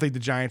because I don't think the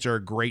Giants are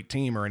a great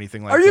team or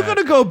anything like that. Are you going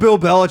to go Bill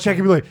Belichick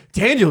and be like,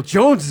 Daniel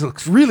Jones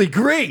looks really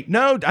great?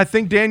 No, I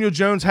think Daniel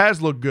Jones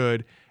has looked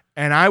good,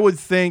 and I would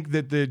think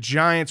that the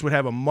Giants would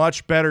have a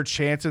much better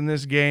chance in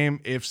this game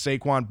if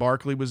Saquon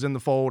Barkley was in the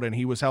fold and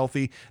he was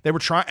healthy. They were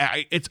trying.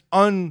 It's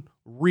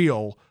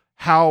unreal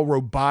how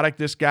robotic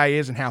this guy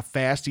is and how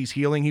fast he's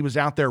healing. He was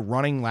out there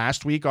running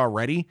last week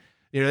already.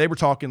 They were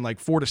talking like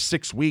 4 to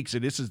 6 weeks,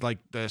 and this is like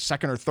the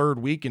second or third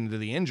week into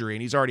the injury,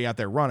 and he's already out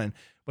there running.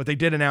 But they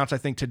did announce, I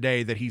think,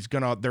 today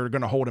that they're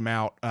gonna hold him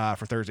out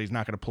for Thursday. He's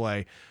not gonna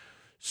play.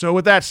 So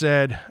with that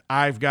said,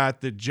 I've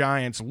got the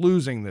Giants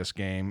losing this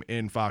game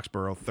in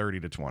Foxborough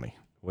 30-20.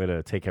 Way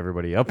to take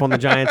everybody up on the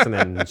Giants and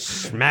then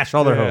smash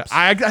all their hopes.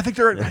 I think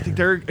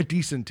they're a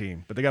decent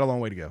team, but they got a long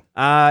way to go.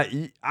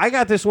 I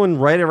got this one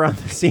right around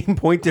the same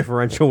point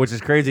differential, which is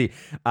crazy.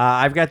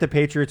 I've got the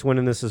Patriots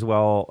winning this as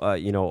well.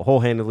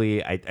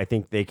 Whole-handedly. I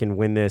think they can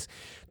win this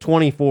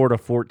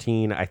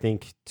 24-14. I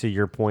think, to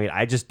your point,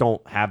 I just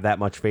don't have that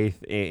much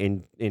faith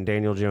in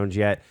Daniel Jones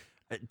yet.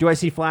 Do I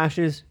see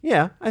flashes?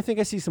 Yeah, I think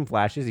I see some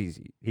flashes.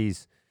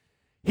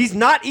 He's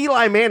not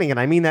Eli Manning, and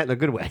I mean that in a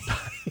good way.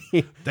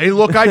 They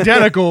look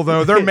identical,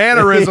 though. Their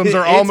mannerisms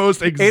are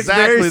almost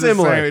exactly the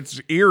same. It's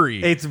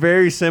eerie. It's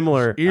very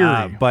similar. It's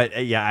eerie. But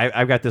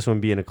I've got this one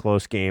being a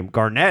close game.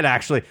 Garnett,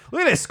 actually,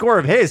 look at this score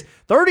of his.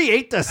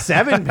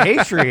 38-7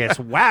 Patriots.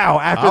 Wow.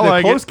 After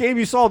the close game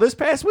you saw this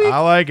past week? I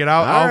like it.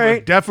 I'll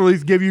definitely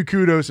give you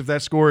kudos if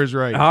that score is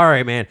right. All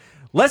right, man.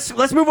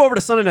 Let's move over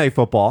to Sunday Night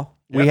Football.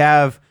 Yep. We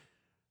have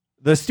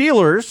the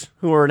Steelers,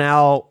 who are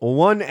now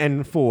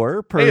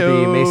 1-4 per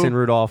the Mason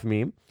Rudolph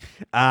meme.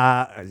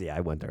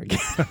 I went there again.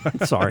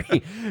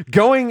 Sorry.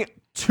 Going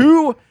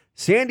to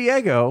San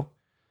Diego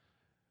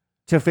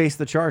to face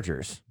the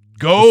Chargers.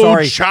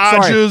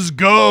 Chargers,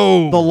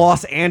 go. The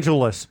Los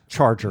Angeles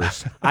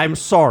Chargers. I'm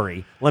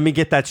sorry. Let me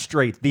get that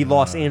straight. The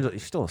Los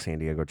Angeles, still San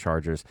Diego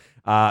Chargers,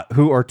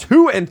 who are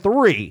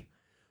 2-3.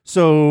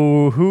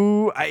 So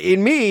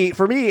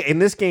for me, in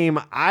this game,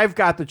 I've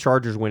got the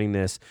Chargers winning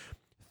this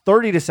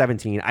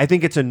 30-17. I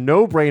think it's a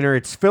no-brainer.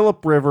 It's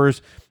Phillip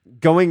Rivers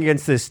going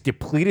against this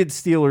depleted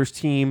Steelers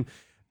team.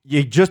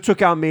 You just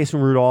took out Mason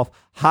Rudolph.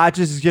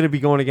 Hodges is going to be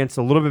going against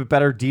a little bit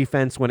better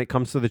defense when it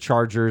comes to the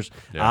Chargers.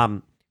 Yeah.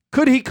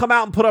 Could he come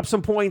out and put up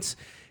some points?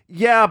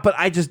 Yeah, but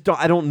I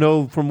don't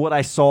know from what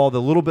I saw,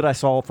 the little bit I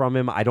saw from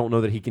him, I don't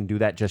know that he can do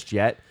that just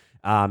yet.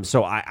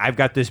 So I've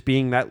got this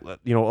being that,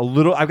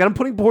 I've got him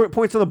putting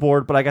points on the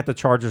board, but I got the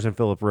Chargers and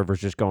Phillip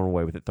Rivers just going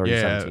away with it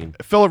 30-17. Yeah,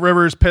 Phillip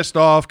Rivers pissed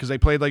off because they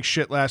played like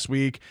shit last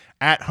week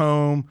at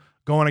home,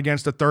 going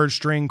against a third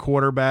string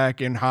quarterback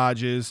in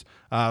Hodges.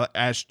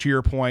 As to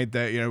your point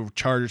that,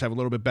 Chargers have a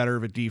little bit better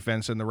of a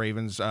defense than the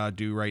Ravens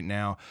do right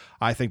now.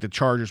 I think the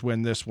Chargers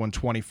win this one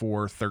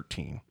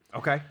 24-13.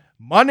 Okay.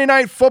 Monday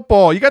Night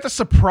Football. You got the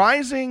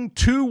surprising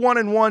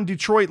 2-1-1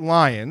 Detroit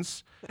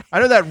Lions. I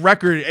know that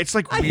record. It's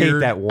like weird. I hate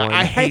that one.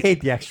 I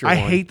hate the extra one. I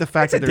hate the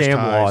fact that there's damn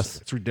ties.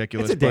 Loss. It's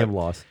ridiculous. It's a damn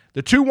loss.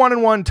 The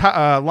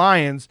 2-1-1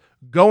 Lions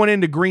going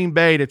into Green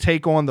Bay to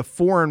take on the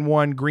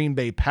 4-1 Green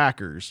Bay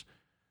Packers.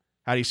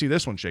 How do you see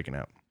this one shaking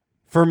out?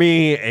 For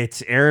me,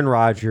 it's Aaron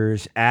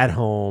Rodgers at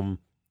home.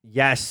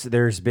 Yes,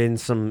 there's been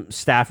some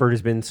Stafford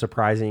has been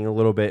surprising a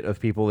little bit of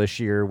people this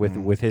year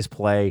with his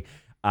play.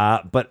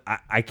 But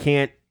I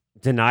can't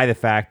deny the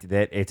fact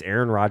that it's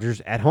Aaron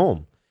Rodgers at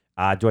home.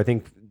 Do I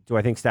think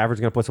Stafford's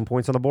going to put some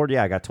points on the board?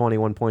 Yeah, I got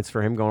 21 points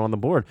for him going on the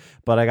board.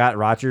 But I got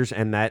Rodgers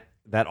and that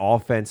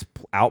offense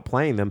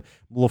outplaying them.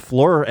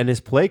 LaFleur and his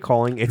play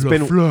calling, it's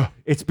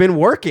been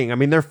working. I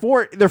mean, they're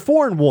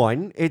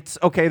 4-1. It's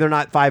okay, they're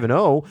not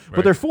 5-0,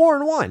 but they're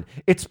 4-1.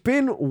 It's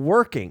been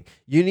working.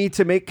 You need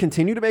to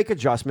continue to make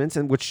adjustments,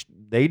 and which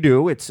they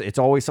do. It's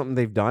always something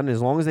they've done.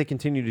 As long as they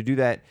continue to do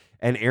that,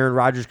 and Aaron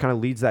Rodgers kind of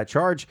leads that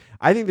charge,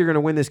 I think they're going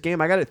to win this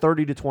game. I got it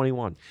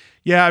 30-21.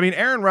 Yeah, I mean,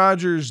 Aaron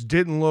Rodgers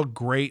didn't look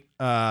great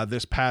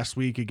this past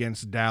week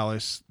against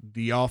Dallas.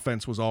 The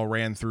offense was all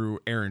ran through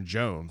Aaron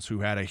Jones,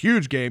 who had a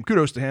huge game.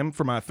 Kudos to him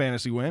for my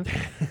fantasy win.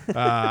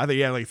 I think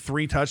he had like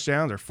 3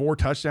 touchdowns or 4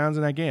 touchdowns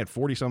in that game,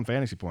 40-some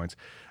fantasy points.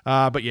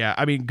 But yeah,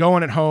 I mean,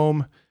 going at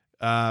home,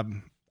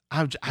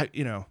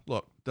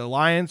 look, the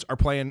Lions are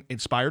playing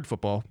inspired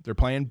football. They're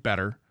playing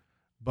better,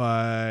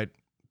 but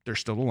they're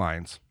still the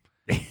Lions.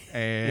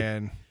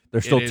 And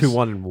they're still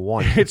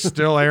 2-1-1. It's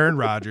still Aaron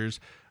Rodgers.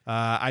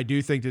 I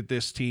do think that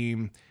this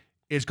team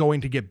is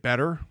going to get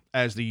better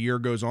as the year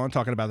goes on.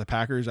 Talking about the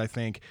Packers, I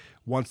think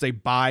once they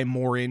buy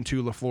more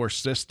into LaFleur's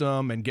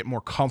system and get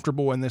more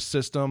comfortable in this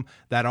system,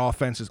 that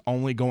offense is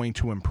only going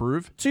to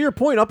improve. To your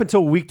point, up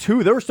until week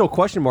 2, there were still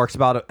question marks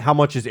about how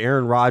much is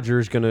Aaron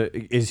Rodgers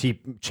is he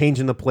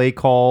changing the play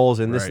calls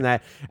and this and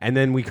that. And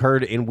then we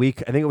heard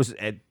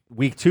at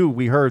week 2,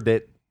 we heard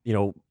that,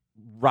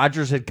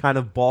 Rodgers had kind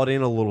of bought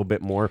in a little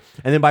bit more,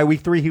 and then by week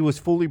 3 he was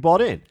fully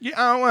bought in.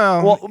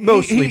 Yeah,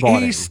 mostly bought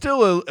in. He's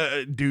still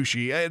a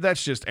douchey.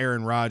 That's just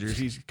Aaron Rodgers.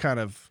 He's kind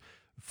of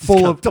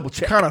full of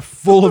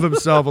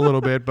himself a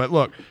little bit. But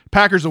look,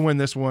 Packers will win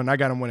this one. I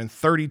got him winning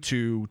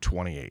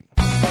 32-28.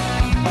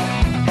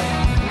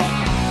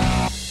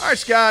 All right,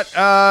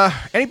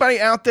 Scott. Anybody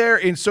out there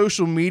in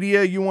social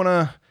media you want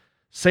to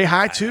say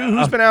hi to?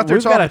 Who's been out there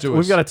talking to us?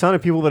 We've got a ton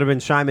of people that have been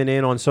chiming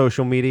in on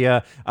social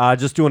media.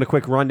 Just doing a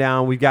quick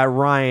rundown. We've got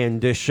Ryan,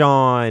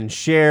 Deshaun,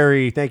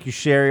 Sherry. Thank you,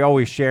 Sherry.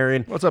 Always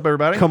sharing. What's up,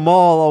 everybody?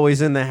 Kamal,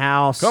 always in the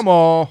house. Come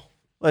on.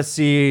 Let's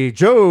see.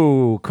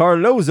 Joe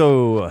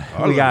Carlozo.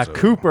 We got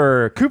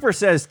Cooper. Cooper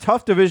says,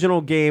 tough divisional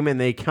game, and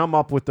they come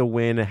up with the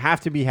win.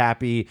 Have to be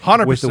happy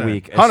 100%, with the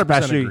week. 100%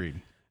 Especially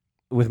agreed.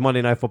 with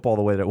Monday Night Football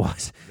the way that it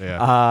was.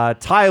 Yeah.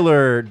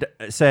 Tyler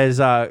says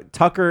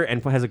Tucker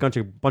and has a bunch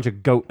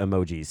of goat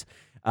emojis.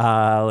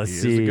 Let's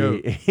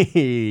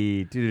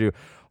see.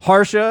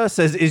 Harsha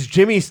says, is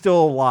Jimmy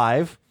still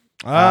alive?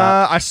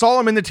 I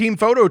saw him in the team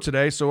photo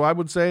today, so I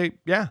would say,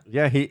 yeah.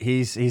 Yeah,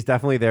 he's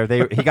definitely there.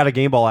 He got a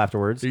game ball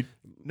afterwards.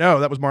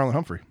 No, that was Marlon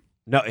Humphrey.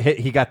 No,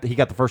 he got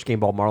the first game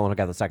ball. Marlon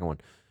got the second one.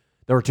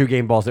 There were 2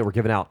 game balls that were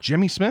given out.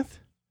 Jimmy Smith?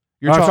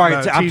 I'm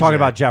talking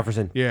about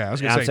Jefferson. Yeah, I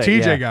was going to say,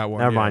 TJ got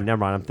one. Never mind.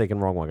 I'm thinking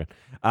wrong one.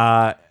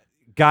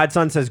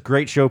 Godson says,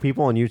 great show,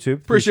 people on YouTube.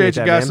 Appreciate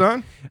you,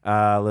 Godson.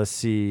 Let's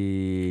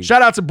see.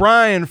 Shout out to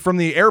Brian from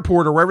the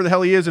airport or wherever the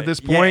hell he is at this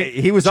point.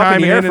 Yeah, he was up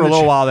in the air for a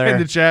little while there. In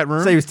the chat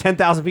room. So he was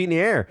 10,000 feet in the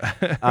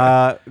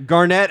air.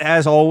 Garnett,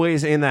 as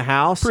always, in the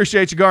house.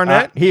 Appreciate you,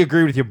 Garnett. He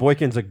agreed with you.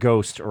 Boykin's a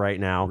ghost right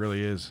now.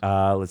 Really is.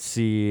 Let's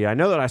see. I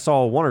know that I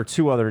saw 1 or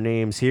 2 other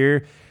names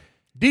here.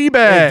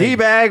 D-Bag.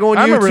 D-Bag on YouTube.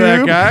 I remember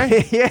that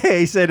guy. Yeah,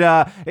 he said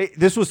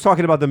this was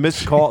talking about the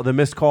missed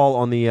call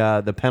on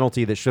the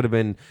penalty that should have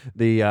been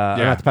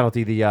not the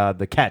penalty,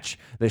 the catch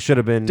that should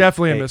have been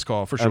definitely a missed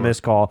call for sure. A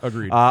missed call.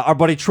 Agreed. Our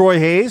buddy Troy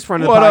Hayes,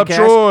 friend of the podcast. What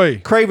up,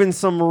 Troy? Craving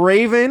some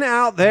Raven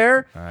out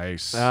there.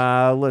 Nice.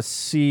 Let's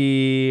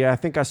see. I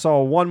think I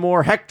saw one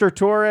more. Hector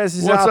Torres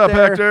is What's out up,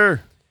 there.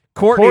 Hector?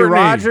 Courtney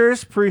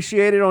Rogers,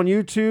 appreciate it on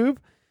YouTube.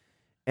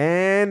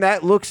 And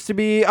that looks to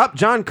be up.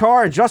 John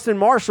Carr and Justin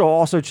Marshall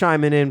also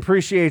chiming in.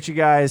 Appreciate you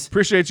guys.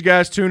 Appreciate you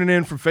guys tuning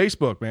in from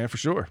Facebook, man, for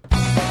sure.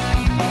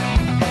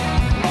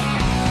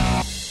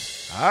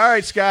 All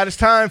right, Scott, it's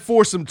time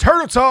for some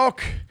Turtle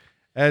Talk.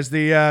 As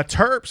the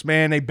Terps,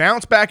 man, they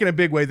bounced back in a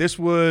big way. This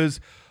was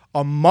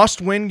a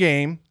must-win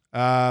game.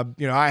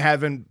 I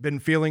haven't been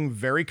feeling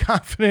very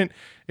confident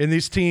in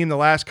this team the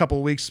last couple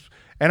of weeks.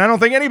 And I don't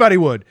think anybody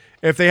would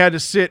if they had to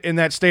sit in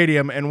that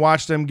stadium and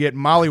watch them get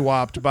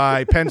mollywopped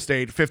by Penn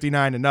State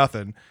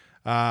 59-0.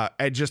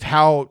 At just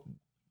how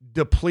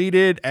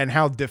depleted and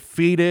how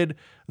defeated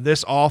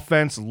this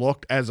offense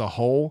looked as a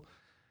whole.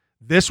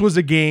 This was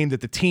a game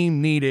that the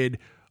team needed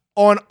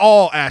on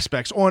all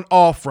aspects, on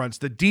all fronts.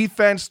 The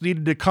defense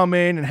needed to come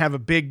in and have a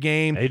big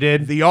game. They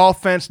did. The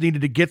offense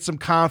needed to get some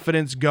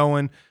confidence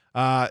going.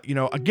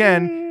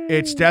 Again,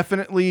 it's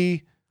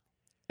definitely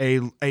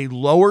a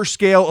lower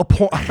scale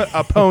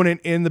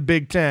opponent in the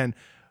Big Ten,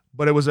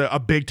 but it was a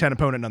Big Ten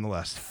opponent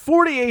nonetheless.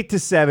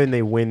 48-7,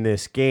 they win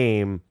this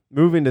game,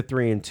 move into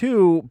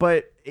 3-2.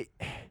 But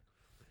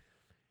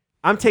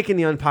I'm taking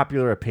the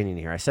unpopular opinion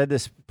here. I said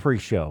this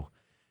pre-show.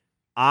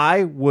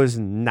 I was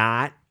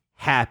not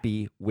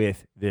happy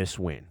with this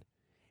win.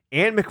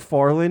 Ant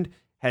McFarland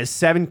has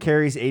 7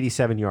 carries,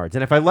 87 yards,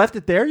 and if I left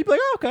it there, you'd be like,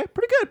 "Oh, okay,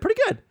 pretty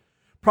good."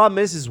 Problem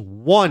is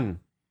one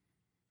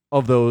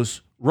of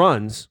those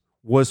runs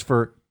was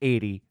for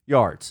 80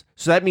 yards.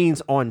 So that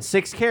means on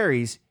 6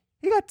 carries,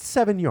 he got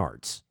 7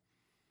 yards.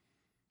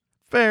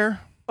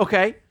 Fair.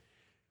 Okay.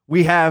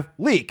 We have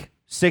Leak,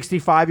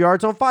 65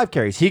 yards on 5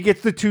 carries. He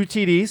gets the 2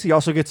 TDs. He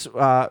also gets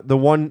the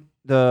one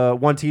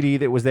TD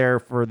that was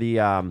there for the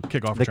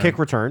kick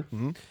return.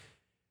 Mm-hmm.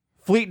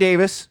 Fleet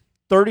Davis,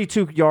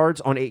 32 yards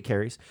on 8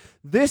 carries.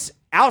 This,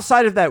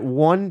 outside of that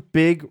one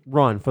big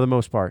run for the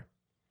most part,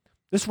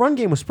 this run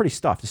game was pretty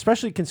stuffed,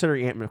 especially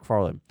considering Ant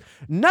McFarland.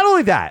 Not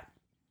only that,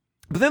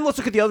 but then let's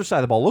look at the other side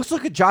of the ball. Let's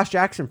look at Josh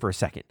Jackson for a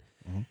second.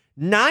 Mm-hmm.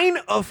 9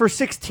 for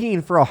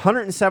 16 for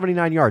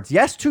 179 yards.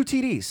 Yes, 2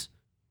 TDs.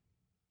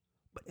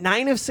 But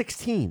 9 of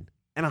 16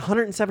 and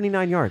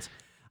 179 yards.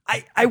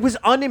 I was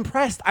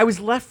unimpressed. I was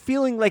left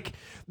feeling like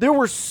there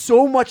was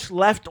so much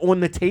left on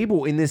the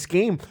table in this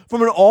game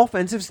from an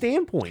offensive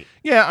standpoint.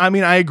 Yeah, I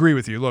mean, I agree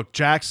with you. Look,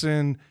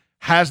 Jackson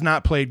has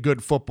not played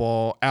good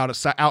football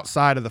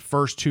outside of the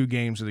first 2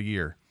 games of the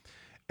year.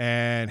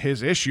 And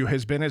his issue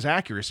has been his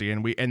accuracy,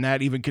 and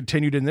that even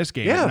continued in this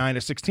game at 9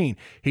 of 16.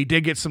 He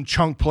did get some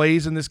chunk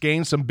plays in this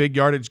game, some big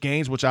yardage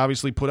gains, which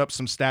obviously put up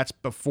some stats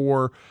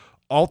before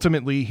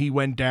ultimately he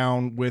went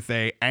down with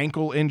a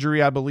ankle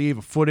injury, I believe,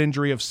 a foot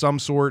injury of some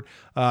sort.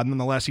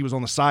 Nonetheless, he was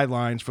on the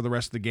sidelines for the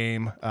rest of the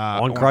game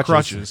on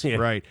crutches. Yeah.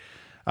 Right.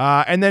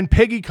 And then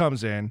Piggy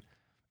comes in,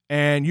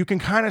 and you can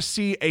kind of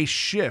see a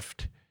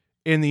shift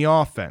in the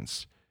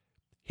offense.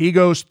 He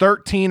goes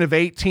 13 of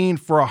 18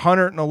 for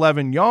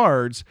 111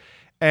 yards.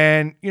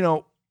 And,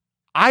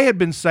 I had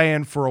been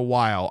saying for a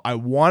while, I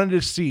wanted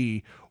to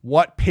see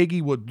what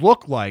Piggy would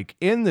look like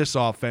in this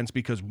offense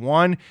because,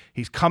 one,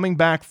 he's coming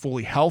back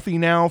fully healthy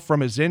now from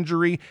his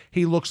injury.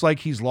 He looks like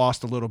he's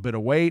lost a little bit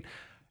of weight.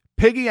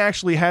 Piggy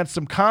actually had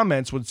some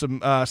comments when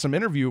some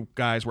interview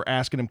guys were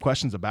asking him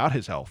questions about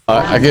his health.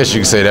 I guess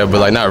you could say that, but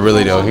like not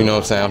really though. You know what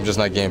I'm saying? I'm just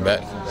not getting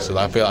back. So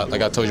I feel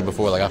like I told you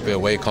before, like I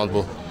feel way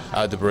comfortable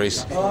out of the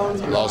brace.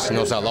 Lost, you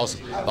know what I'm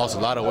saying? Lost a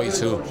lot of weight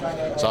too.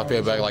 So I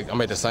feel back like I'm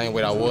at the same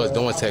weight I was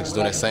doing Texas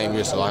during that same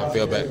year. So I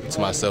feel back to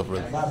myself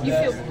really. You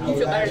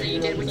feel better than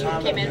you did when you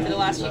came in for the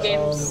last few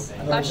games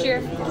last year,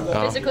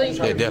 physically?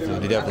 Yeah,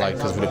 definitely. Like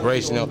because with the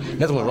brace, you know,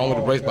 nothing was wrong with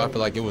the brace, but I feel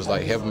like it was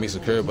like helping me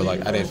secure. But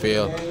like I didn't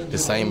feel the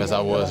same as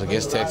I was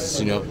against Texas,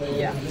 you know.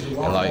 Yeah.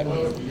 And like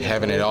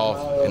having it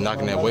off and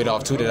knocking that weight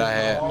off too that I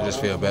had, I just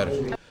feel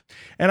better.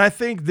 And I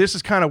think this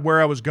is kind of where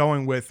I was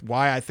going with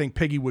why I think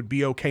Piggy would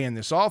be okay in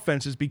this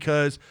offense is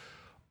because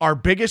our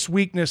biggest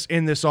weakness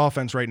in this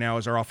offense right now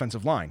is our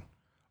offensive line.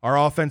 Our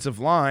offensive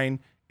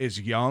line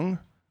is young.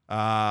 There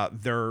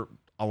are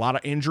a lot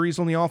of injuries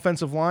on the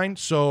offensive line,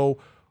 so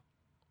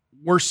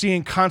we're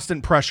seeing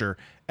constant pressure.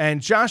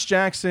 And Josh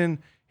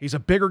Jackson, he's a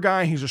bigger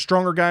guy. He's a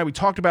stronger guy. We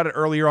talked about it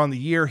earlier on the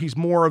year. He's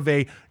more of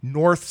a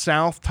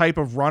north-south type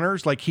of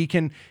runners. Like he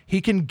can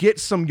get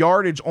some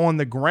yardage on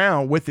the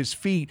ground with his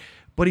feet,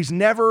 but he's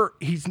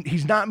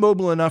not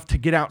mobile enough to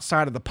get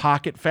outside of the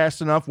pocket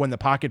fast enough when the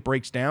pocket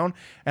breaks down.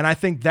 And I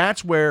think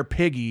that's where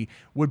Piggy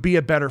would be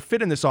a better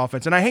fit in this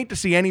offense. And I hate to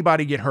see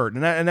anybody get hurt.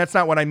 And that's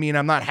not what I mean.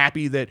 I'm not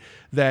happy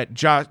that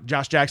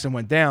Josh Jackson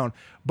went down.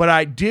 But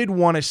I did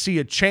want to see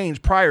a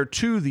change prior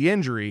to the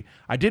injury.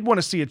 I did want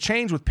to see a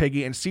change with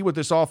Piggy and see what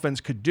this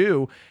offense could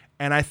do.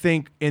 And I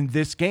think in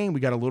this game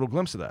we got a little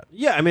glimpse of that.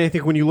 Yeah, I mean, I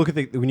think when you look at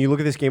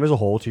this game as a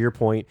whole, to your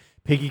point,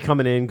 Piggy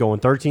coming in, going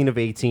 13 of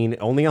 18,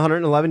 only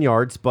 111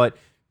 yards, but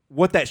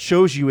what that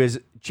shows you is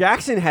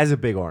Jackson has a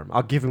big arm.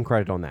 I'll give him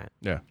credit on that.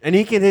 Yeah, and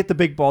he can hit the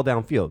big ball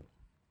downfield,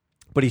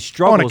 but he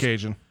struggles on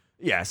occasion.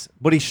 Yes,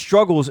 but he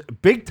struggles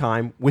big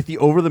time with the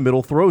over the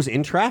middle throws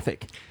in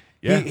traffic.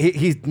 Yeah,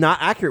 he's not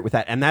accurate with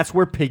that, and that's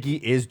where Piggy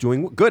is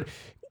doing good.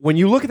 When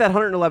you look at that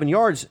 111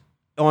 yards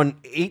on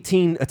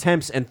 18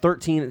 attempts and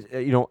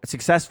 13,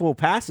 successful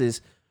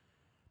passes,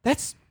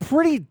 that's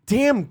pretty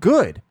damn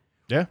good.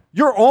 Yeah,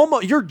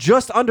 you're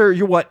just under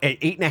at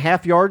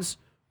 8.5 yards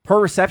per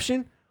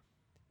reception.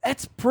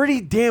 That's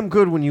pretty damn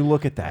good when you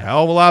look at that.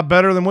 Hell of a lot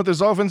better than what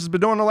this offense has been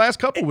doing the last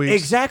couple weeks.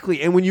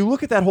 Exactly. And when you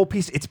look at that whole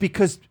piece, it's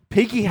because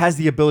Piggy has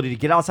the ability to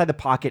get outside the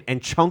pocket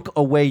and chunk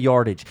away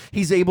yardage.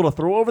 He's able to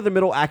throw over the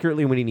middle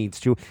accurately when he needs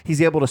to.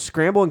 He's able to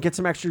scramble and get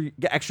some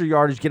extra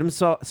yardage, get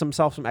himself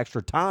some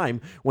extra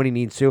time when he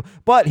needs to.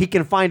 But he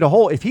can find a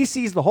hole. If he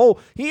sees the hole,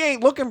 he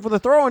ain't looking for the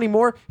throw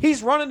anymore.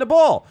 He's running the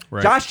ball.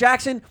 Right. Josh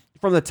Jackson,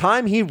 from the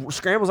time he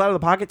scrambles out of the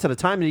pocket to the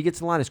time that he gets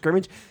to the line of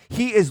scrimmage,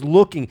 he is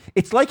looking.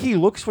 It's like he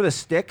looks for the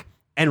stick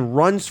and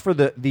runs for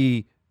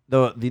the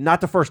not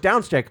the first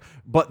down stick,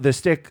 but the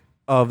stick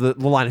of the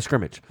line of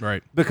scrimmage.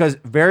 Right. Because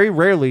very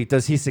rarely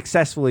does he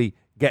successfully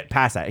get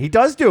past that. He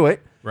does do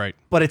it. Right.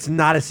 But it's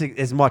not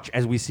as much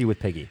as we see with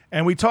Piggy.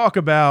 And we talk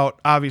about,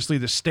 obviously,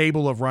 the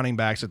stable of running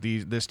backs that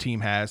this team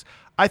has.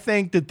 I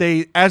think that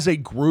they, as a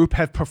group,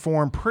 have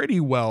performed pretty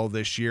well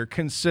this year,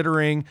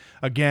 considering,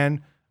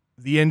 again,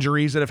 the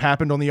injuries that have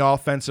happened on the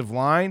offensive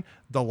line,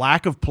 the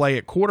lack of play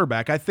at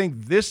quarterback. I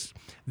think this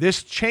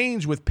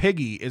change with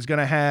Piggy is going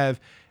to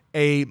have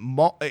a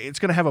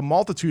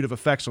multitude of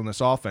effects on this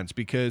offense,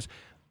 because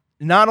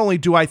not only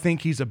do I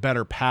think he's a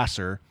better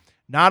passer,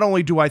 not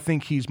only do I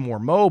think he's more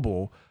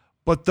mobile,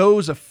 but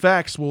those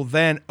effects will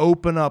then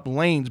open up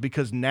lanes,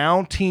 because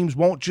now teams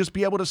won't just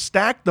be able to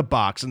stack the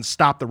box and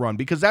stop the run,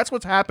 because that's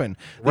what's happened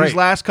these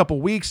last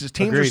couple weeks is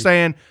teams are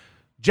saying,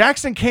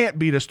 Jackson can't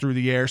beat us through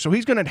the air, so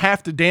he's going to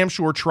have to damn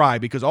sure try,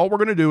 because all we're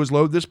going to do is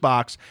load this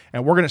box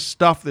and we're going to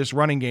stuff this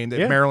running game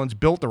that Maryland's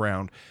built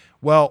around.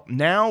 Well,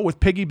 now with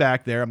Piggy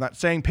back there, I'm not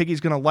saying Piggy's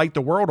going to light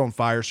the world on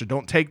fire, so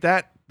don't take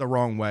that the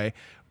wrong way,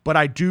 but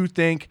I do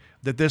think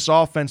that this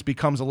offense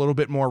becomes a little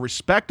bit more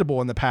respectable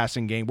in the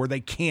passing game where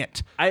they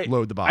can't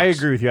load the box. I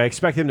agree with you. I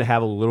expect them to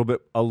have a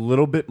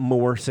little bit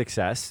more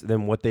success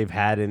than what they've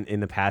had in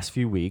the past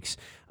few weeks.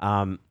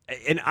 And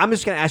I'm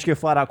just going to ask you a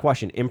flat-out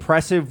question.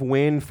 Impressive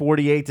win,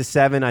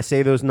 48-7. I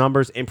say those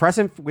numbers.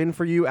 Impressive win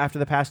for you after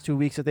the past 2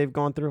 weeks that they've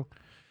gone through?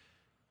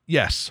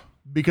 Yes,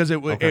 because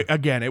it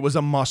was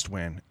a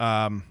must-win.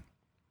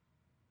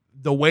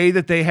 The way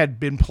that they had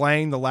been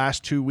playing the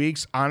last 2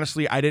 weeks,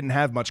 honestly, I didn't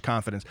have much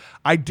confidence.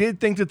 I did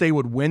think that they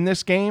would win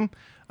this game.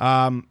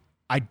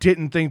 I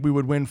didn't think we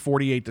would win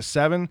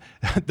 48-7.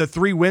 The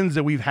 3 wins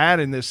that we've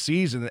had in this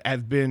season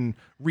have been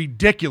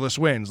ridiculous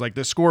wins. Like,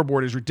 the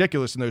scoreboard is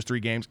ridiculous in those 3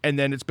 games, and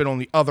then it's been on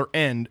the other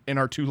end in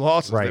our 2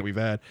 losses that we've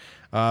had.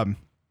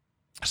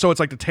 So it's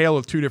like the tale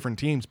of 2 different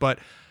teams. But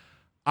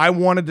I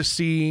wanted to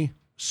see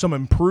some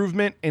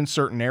improvement in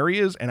certain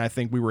areas, and I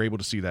think we were able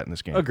to see that in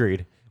this game.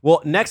 Agreed. Well,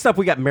 next up,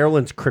 we got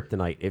Maryland's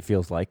kryptonite, it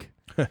feels like,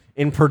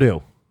 in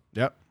Purdue.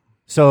 Yep.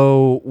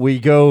 So we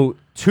go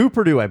to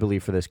Purdue, I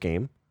believe, for this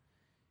game.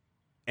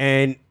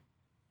 And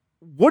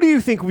what do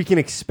you think we can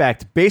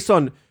expect based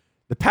on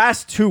the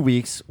past 2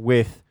 weeks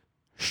with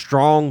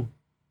lack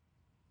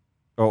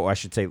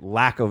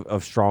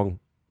of strong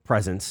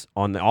presence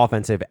on the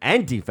offensive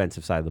and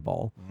defensive side of the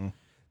ball? Mm-hmm.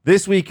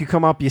 This week you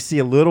come up, you see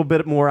a little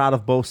bit more out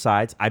of both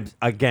sides.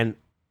 Again,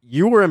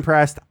 you were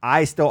impressed.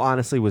 I still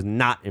honestly was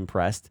not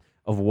impressed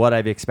of what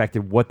I've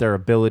expected, what their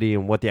ability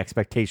and what the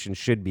expectation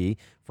should be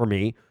for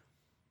me.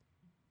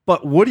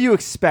 But what do you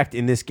expect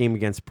in this game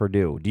against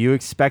Purdue? Do you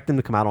expect them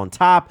to come out on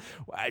top?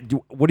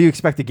 What do you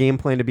expect the game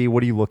plan to be?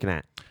 What are you looking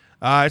at?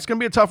 It's going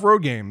to be a tough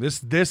road game.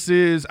 This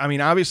is, I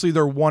mean, obviously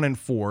they're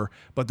 1-4,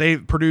 but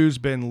Purdue's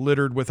been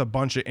littered with a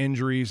bunch of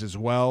injuries as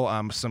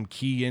well. Some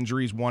key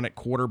injuries, one at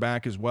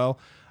quarterback as well.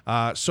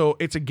 So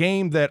it's a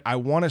game that I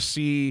want to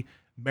see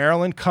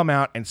Maryland come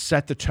out and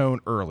set the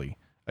tone early.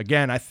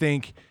 Again, I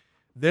think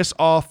this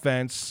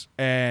offense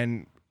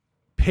and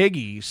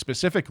Piggy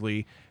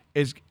specifically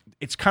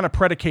it's kind of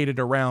predicated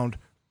around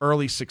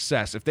early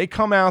success. If they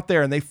come out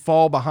there and they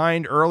fall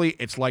behind early,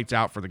 it's lights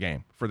out for the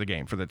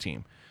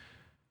team.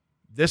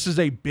 This is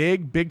a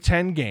big Big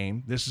Ten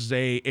game. This is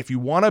if you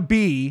want to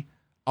be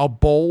a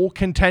bowl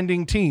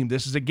contending team,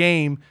 this is a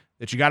game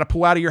that you got to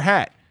pull out of your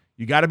hat.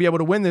 You got to be able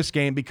to win this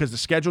game because the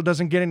schedule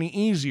doesn't get any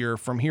easier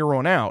from here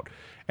on out.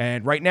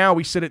 And right now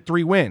we sit at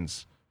 3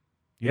 wins.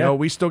 You know,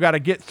 we still got to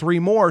get 3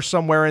 more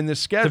somewhere in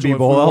this schedule if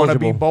we want to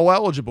be bowl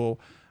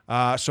eligible.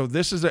 So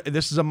this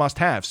is a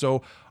must-have.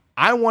 So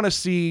I want to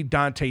see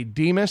Dante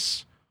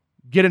Demas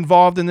get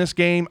involved in this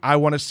game. I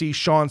want to see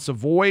Sean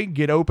Savoy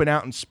get open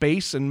out in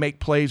space and make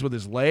plays with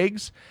his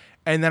legs.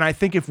 And then I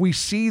think if we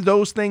see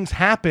those things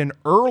happen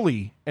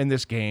early in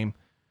this game,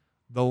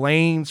 the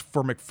lanes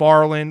for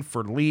McFarland,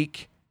 for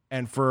Leak,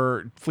 and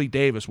for Fleet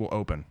Davis will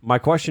open. My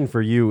question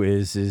for you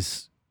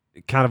is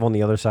kind of on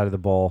the other side of the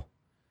ball.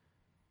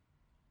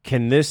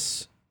 Can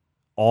this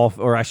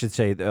or I should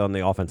say on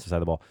the offensive side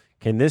of the ball,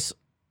 can this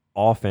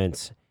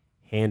offense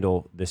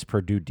handle this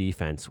Purdue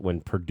defense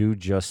when Purdue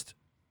just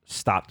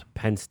stopped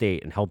Penn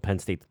State and held Penn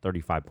State to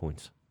 35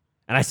 points?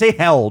 And I say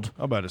held.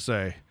 I'm about to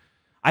say.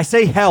 I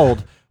say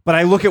held, but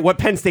I look at what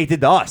Penn State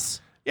did to us.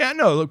 Yeah,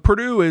 no, look,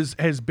 Purdue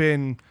has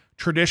been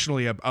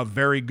traditionally a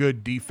very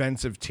good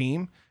defensive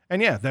team.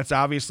 And yeah, that's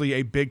obviously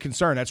a big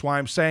concern. That's why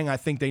I'm saying I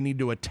think they need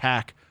to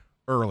attack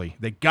early.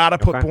 They got to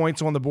put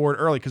points on the board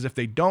early because if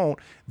they don't,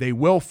 they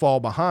will fall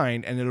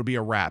behind and it'll be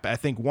a wrap. I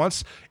think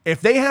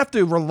if they have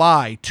to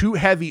rely too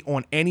heavy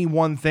on any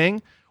one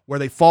thing where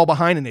they fall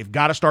behind and they've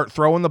got to start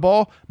throwing the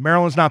ball,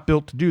 Maryland's not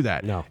built to do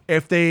that. No.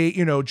 If they,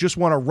 just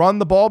want to run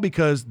the ball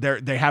because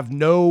they have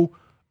no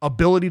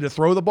ability to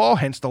throw the ball,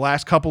 hence the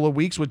last couple of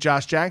weeks with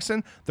Josh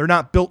Jackson, they're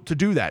not built to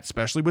do that,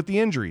 especially with the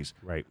injuries.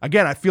 Right.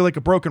 Again, I feel like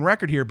a broken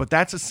record here, but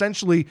that's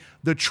essentially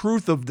the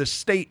truth of the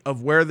state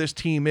of where this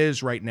team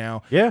is right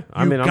now. Yeah,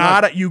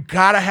 you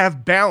gotta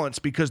have balance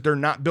because they're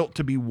not built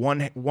to be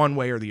one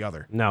way or the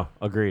other. No,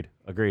 agreed.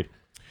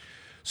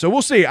 So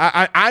we'll see.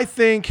 I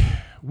think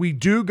we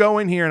do go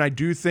in here, and I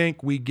do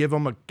think we give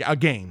them a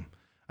game.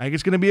 I think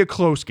it's going to be a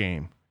close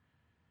game,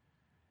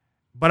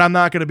 but I'm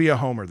not going to be a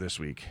homer this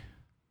week.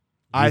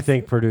 I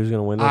think Purdue's going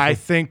to win this I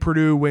think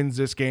Purdue wins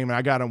this game, and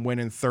I got them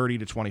winning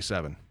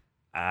 30-27.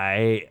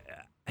 I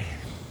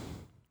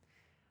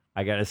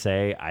got to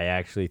say, I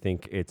actually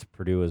think it's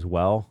Purdue as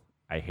well.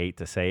 I hate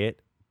to say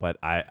it, but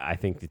I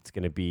think it's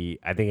going to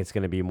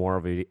be more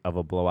of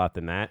a blowout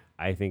than that.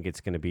 I think it's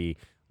going to be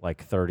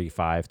like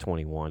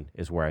 35-21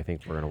 is where I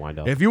think we're going to wind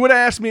up. If you would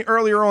have asked me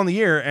earlier on the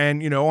year,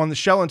 and on the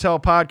Shell and Tell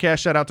podcast,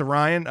 shout out to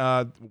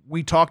Ryan,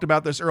 we talked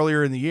about this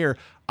earlier in the year.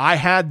 I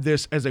had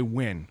this as a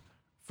win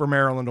for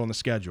Maryland on the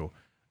schedule.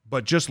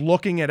 But just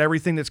looking at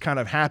everything that's kind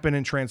of happened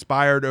and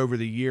transpired over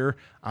the year,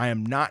 I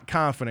am not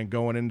confident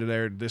going into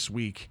there this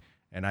week,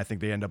 and I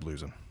think they end up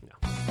losing.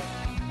 Yeah.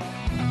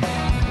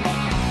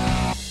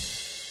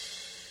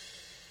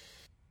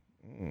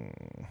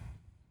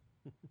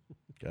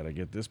 Got to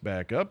get this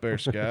back up there,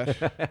 Scott.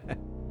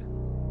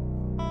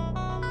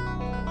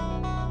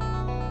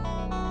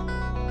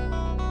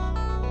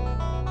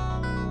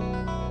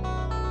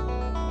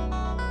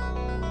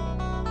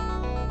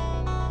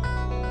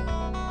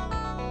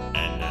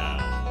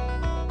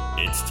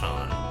 It's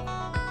time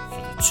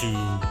for the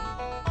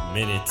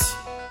 2-minute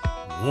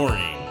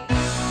warning.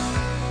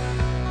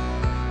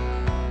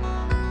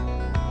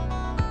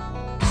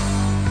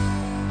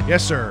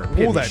 Yes, sir.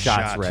 Pull that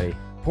shot. Ready.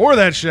 Pour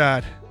that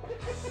shot.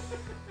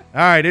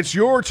 All right, it's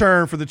your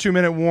turn for the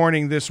 2-minute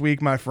warning this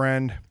week, my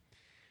friend.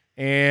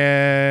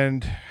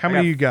 And how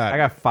many you got? I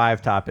got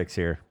 5 topics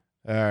here.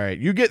 All right,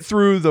 you get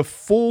through the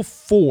full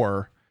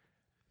 4,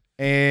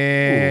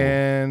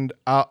 and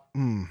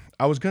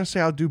I was going to say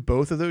I'll do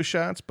both of those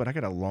shots, but I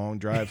got a long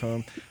drive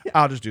home.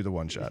 I'll just do the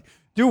one shot.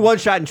 Do one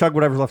shot and chug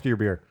whatever's left of your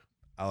beer.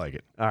 I like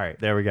it. All right,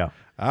 there we go.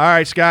 All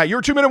right, Scott,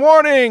 your 2-minute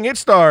warning. It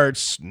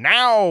starts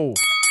now.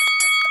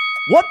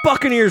 What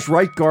Buccaneers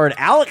right guard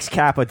Alex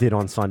Kappa did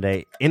on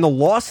Sunday in the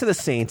loss to the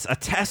Saints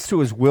attests to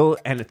his will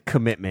and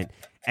commitment.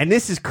 And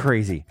this is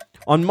crazy.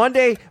 On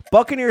Monday,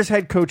 Buccaneers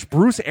head coach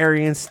Bruce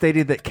Arians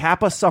stated that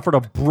Kappa suffered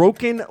a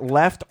broken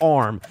left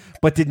arm,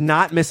 but did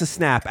not miss a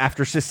snap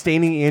after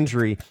sustaining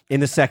injury in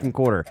the second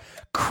quarter.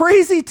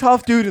 Crazy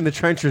tough dude in the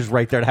trenches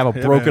right there to have a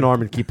broken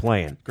arm and keep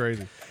playing.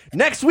 Crazy.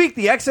 Next week,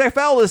 the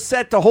XFL is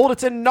set to hold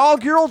its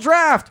inaugural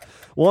draft.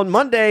 Well, on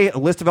Monday, a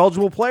list of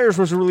eligible players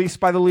was released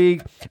by the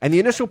league, and the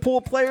initial pool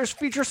of players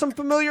features some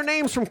familiar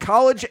names from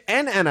college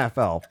and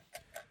NFL.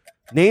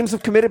 Names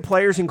of committed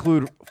players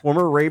include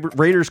former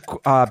Raiders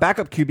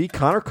backup QB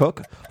Connor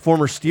Cook,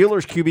 former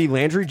Steelers QB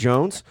Landry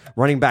Jones,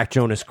 running back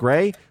Jonas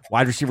Gray,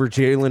 wide receiver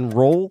Jalen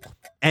Roll,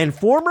 and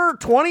former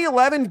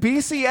 2011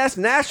 BCS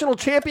national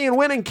champion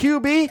winning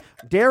QB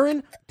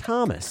Darren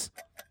Thomas.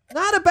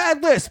 Not a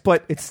bad list,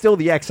 but it's still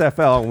the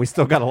XFL, and we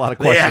still got a lot of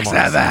question marks.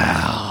 The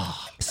XFL.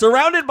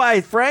 Surrounded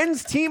by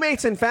friends,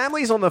 teammates, and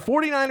families on the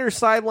 49ers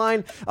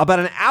sideline about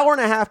an hour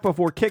and a half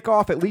before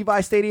kickoff at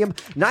Levi Stadium,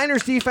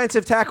 Niners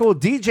defensive tackle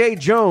DJ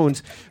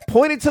Jones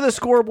pointed to the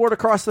scoreboard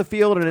across the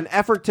field in an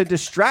effort to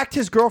distract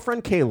his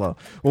girlfriend Kayla.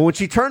 Well, when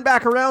she turned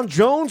back around,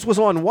 Jones was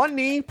on one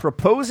knee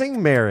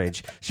proposing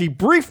marriage. She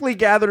briefly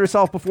gathered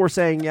herself before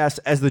saying yes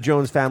as the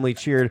Jones family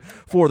cheered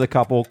for the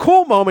couple.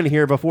 Cool moment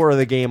here before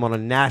the game on a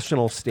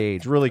national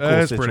stage. Really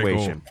cool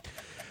situation. Cool.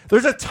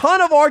 There's a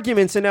ton of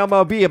arguments in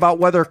MLB about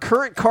whether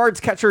current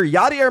Cards catcher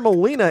Yadier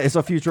Molina is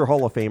a future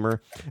Hall of Famer.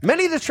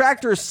 Many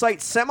detractors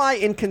cite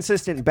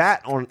semi-inconsistent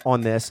bat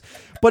on this,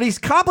 but he's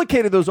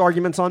complicated those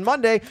arguments on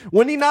Monday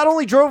when he not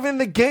only drove in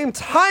the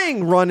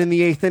game-tying run in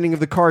the 8th inning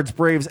of the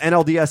Cards-Braves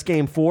NLDS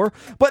Game 4,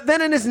 but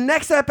then in his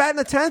next at-bat in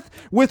the 10th,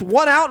 with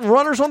one out and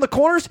runners on the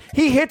corners,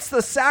 he hits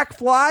the sac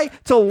fly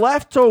to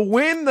left to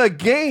win the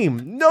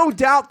game. No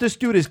doubt this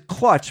dude is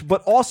clutch,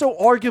 but also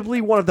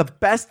arguably one of the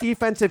best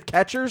defensive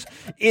catchers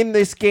in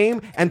this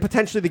game and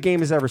potentially the game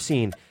has ever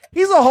seen.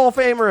 He's a Hall of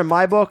Famer in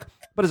my book,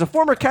 but as a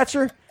former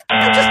catcher,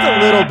 I'm just a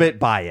little bit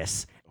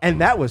biased. And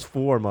that was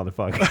 4,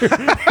 motherfucker.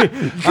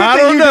 I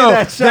don't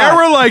know. There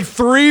were like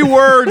 3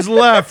 words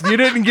left. You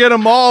didn't get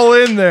them all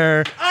in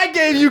there. I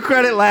gave you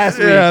credit last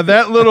week. Yeah,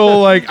 that little,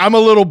 like, I'm a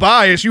little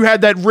biased. You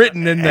had that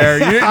written in there.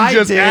 You didn't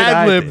just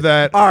ad-lib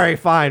that. All right,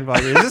 fine,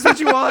 buddy. Is this what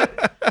you want?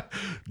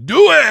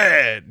 Do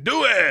it.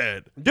 Do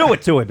it. Do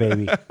it to it,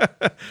 baby. All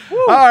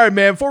right,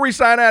 man. Before we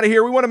sign out of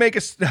here, we want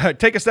to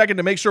take a second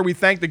to make sure we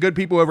thank the good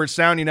people over at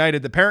Sound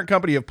United, the parent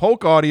company of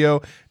Polk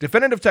Audio,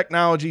 Definitive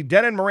Technology,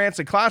 Denon, Marantz,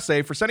 and Class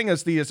A for sending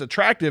us these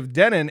attractive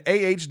Denon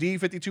AHD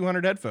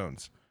 5200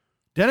 headphones.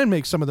 Denon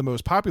makes some of the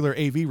most popular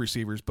AV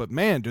receivers, but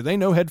man, do they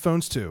know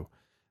headphones too.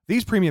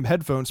 These premium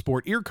headphones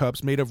sport ear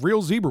cups made of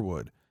real zebra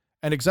wood,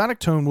 an exotic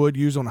tone wood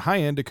used on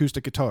high-end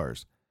acoustic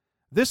guitars.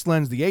 This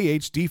lends the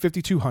AHD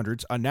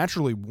 5200s a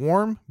naturally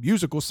warm,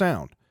 musical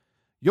sound.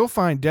 You'll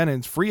find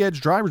Denon's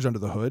free-edge drivers under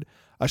the hood,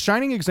 a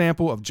shining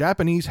example of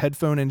Japanese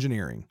headphone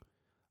engineering.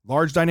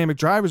 Large dynamic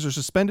drivers are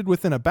suspended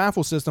within a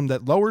baffle system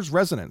that lowers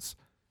resonance.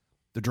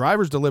 The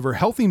drivers deliver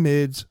healthy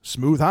mids,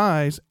 smooth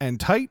highs, and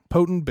tight,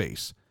 potent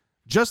bass.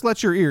 Just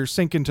let your ears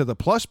sink into the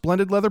plush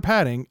blended leather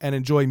padding and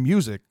enjoy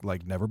music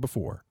like never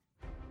before.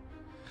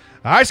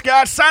 All right,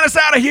 Scott, sign us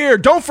out of here.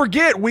 Don't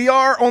forget, we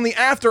are on the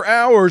after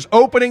hours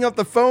opening up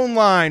the phone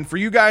line for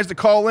you guys to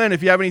call in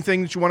if you have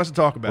anything that you want us to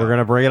talk about. We're going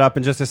to bring it up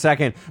in just a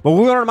second. But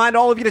we want to remind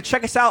all of you to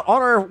check us out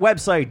on our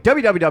website,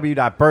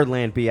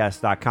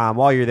 www.birdlandbs.com.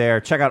 While you're there,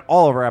 check out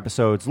all of our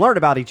episodes, learn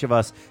about each of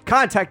us,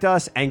 contact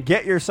us, and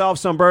get yourself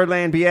some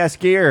Birdland BS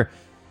gear.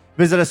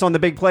 Visit us on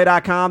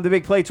thebigplay.com, the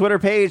Big Play Twitter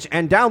page,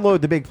 and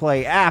download the Big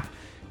Play app.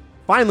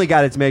 Finally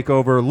got its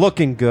makeover,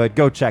 looking good.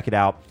 Go check it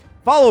out.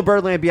 Follow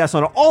Birdland BS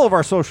on all of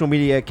our social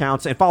media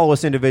accounts and follow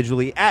us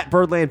individually at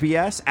Birdland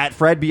BS, at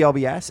Fred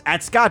BLBS,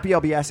 at Scott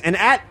BLBS, and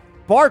at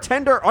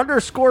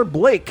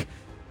bartender_Blake.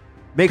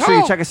 Make sure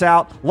you check us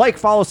out. Like,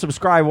 follow,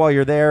 subscribe while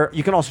you're there.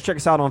 You can also check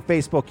us out on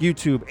Facebook,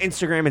 YouTube,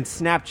 Instagram, and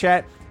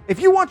Snapchat. If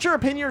you want your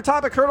opinion or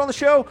topic heard on the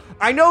show,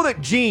 I know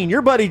that Gene,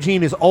 your buddy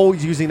Gene, is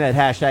always using that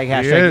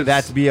hashtag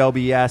that's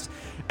BLBS.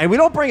 And we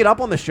don't bring it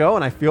up on the show,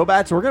 and I feel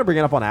bad, so we're going to bring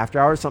it up on After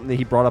Hours, something that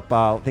he brought up,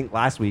 I think,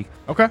 last week.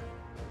 Okay.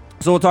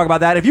 So we'll talk about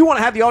that. If you want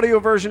to have the audio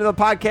version of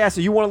the podcast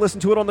or you want to listen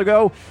to it on the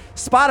go,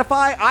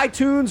 Spotify,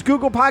 iTunes,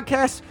 Google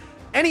Podcasts,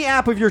 any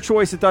app of your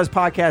choice that does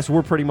podcasts,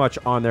 we're pretty much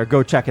on there.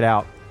 Go check it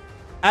out.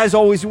 As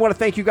always, we want to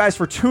thank you guys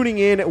for tuning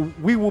in.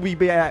 We will be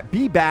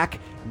back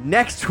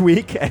next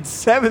week at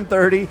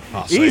 7:30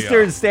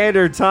 Eastern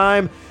Standard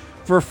Time.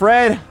 For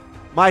Fred,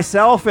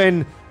 myself,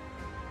 and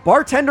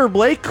bartender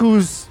Blake,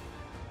 who's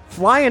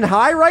flying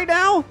high right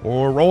now?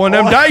 Or rolling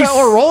them dice.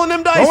 Or rolling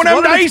them dice. Rolling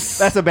them dice.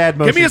 That's a bad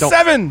motion. Give me a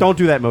 7. Don't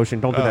do that motion.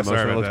 Don't do that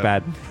motion. It looks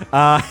bad.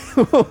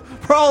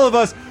 For all of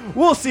us,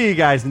 we'll see you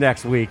guys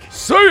next week.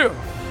 See ya.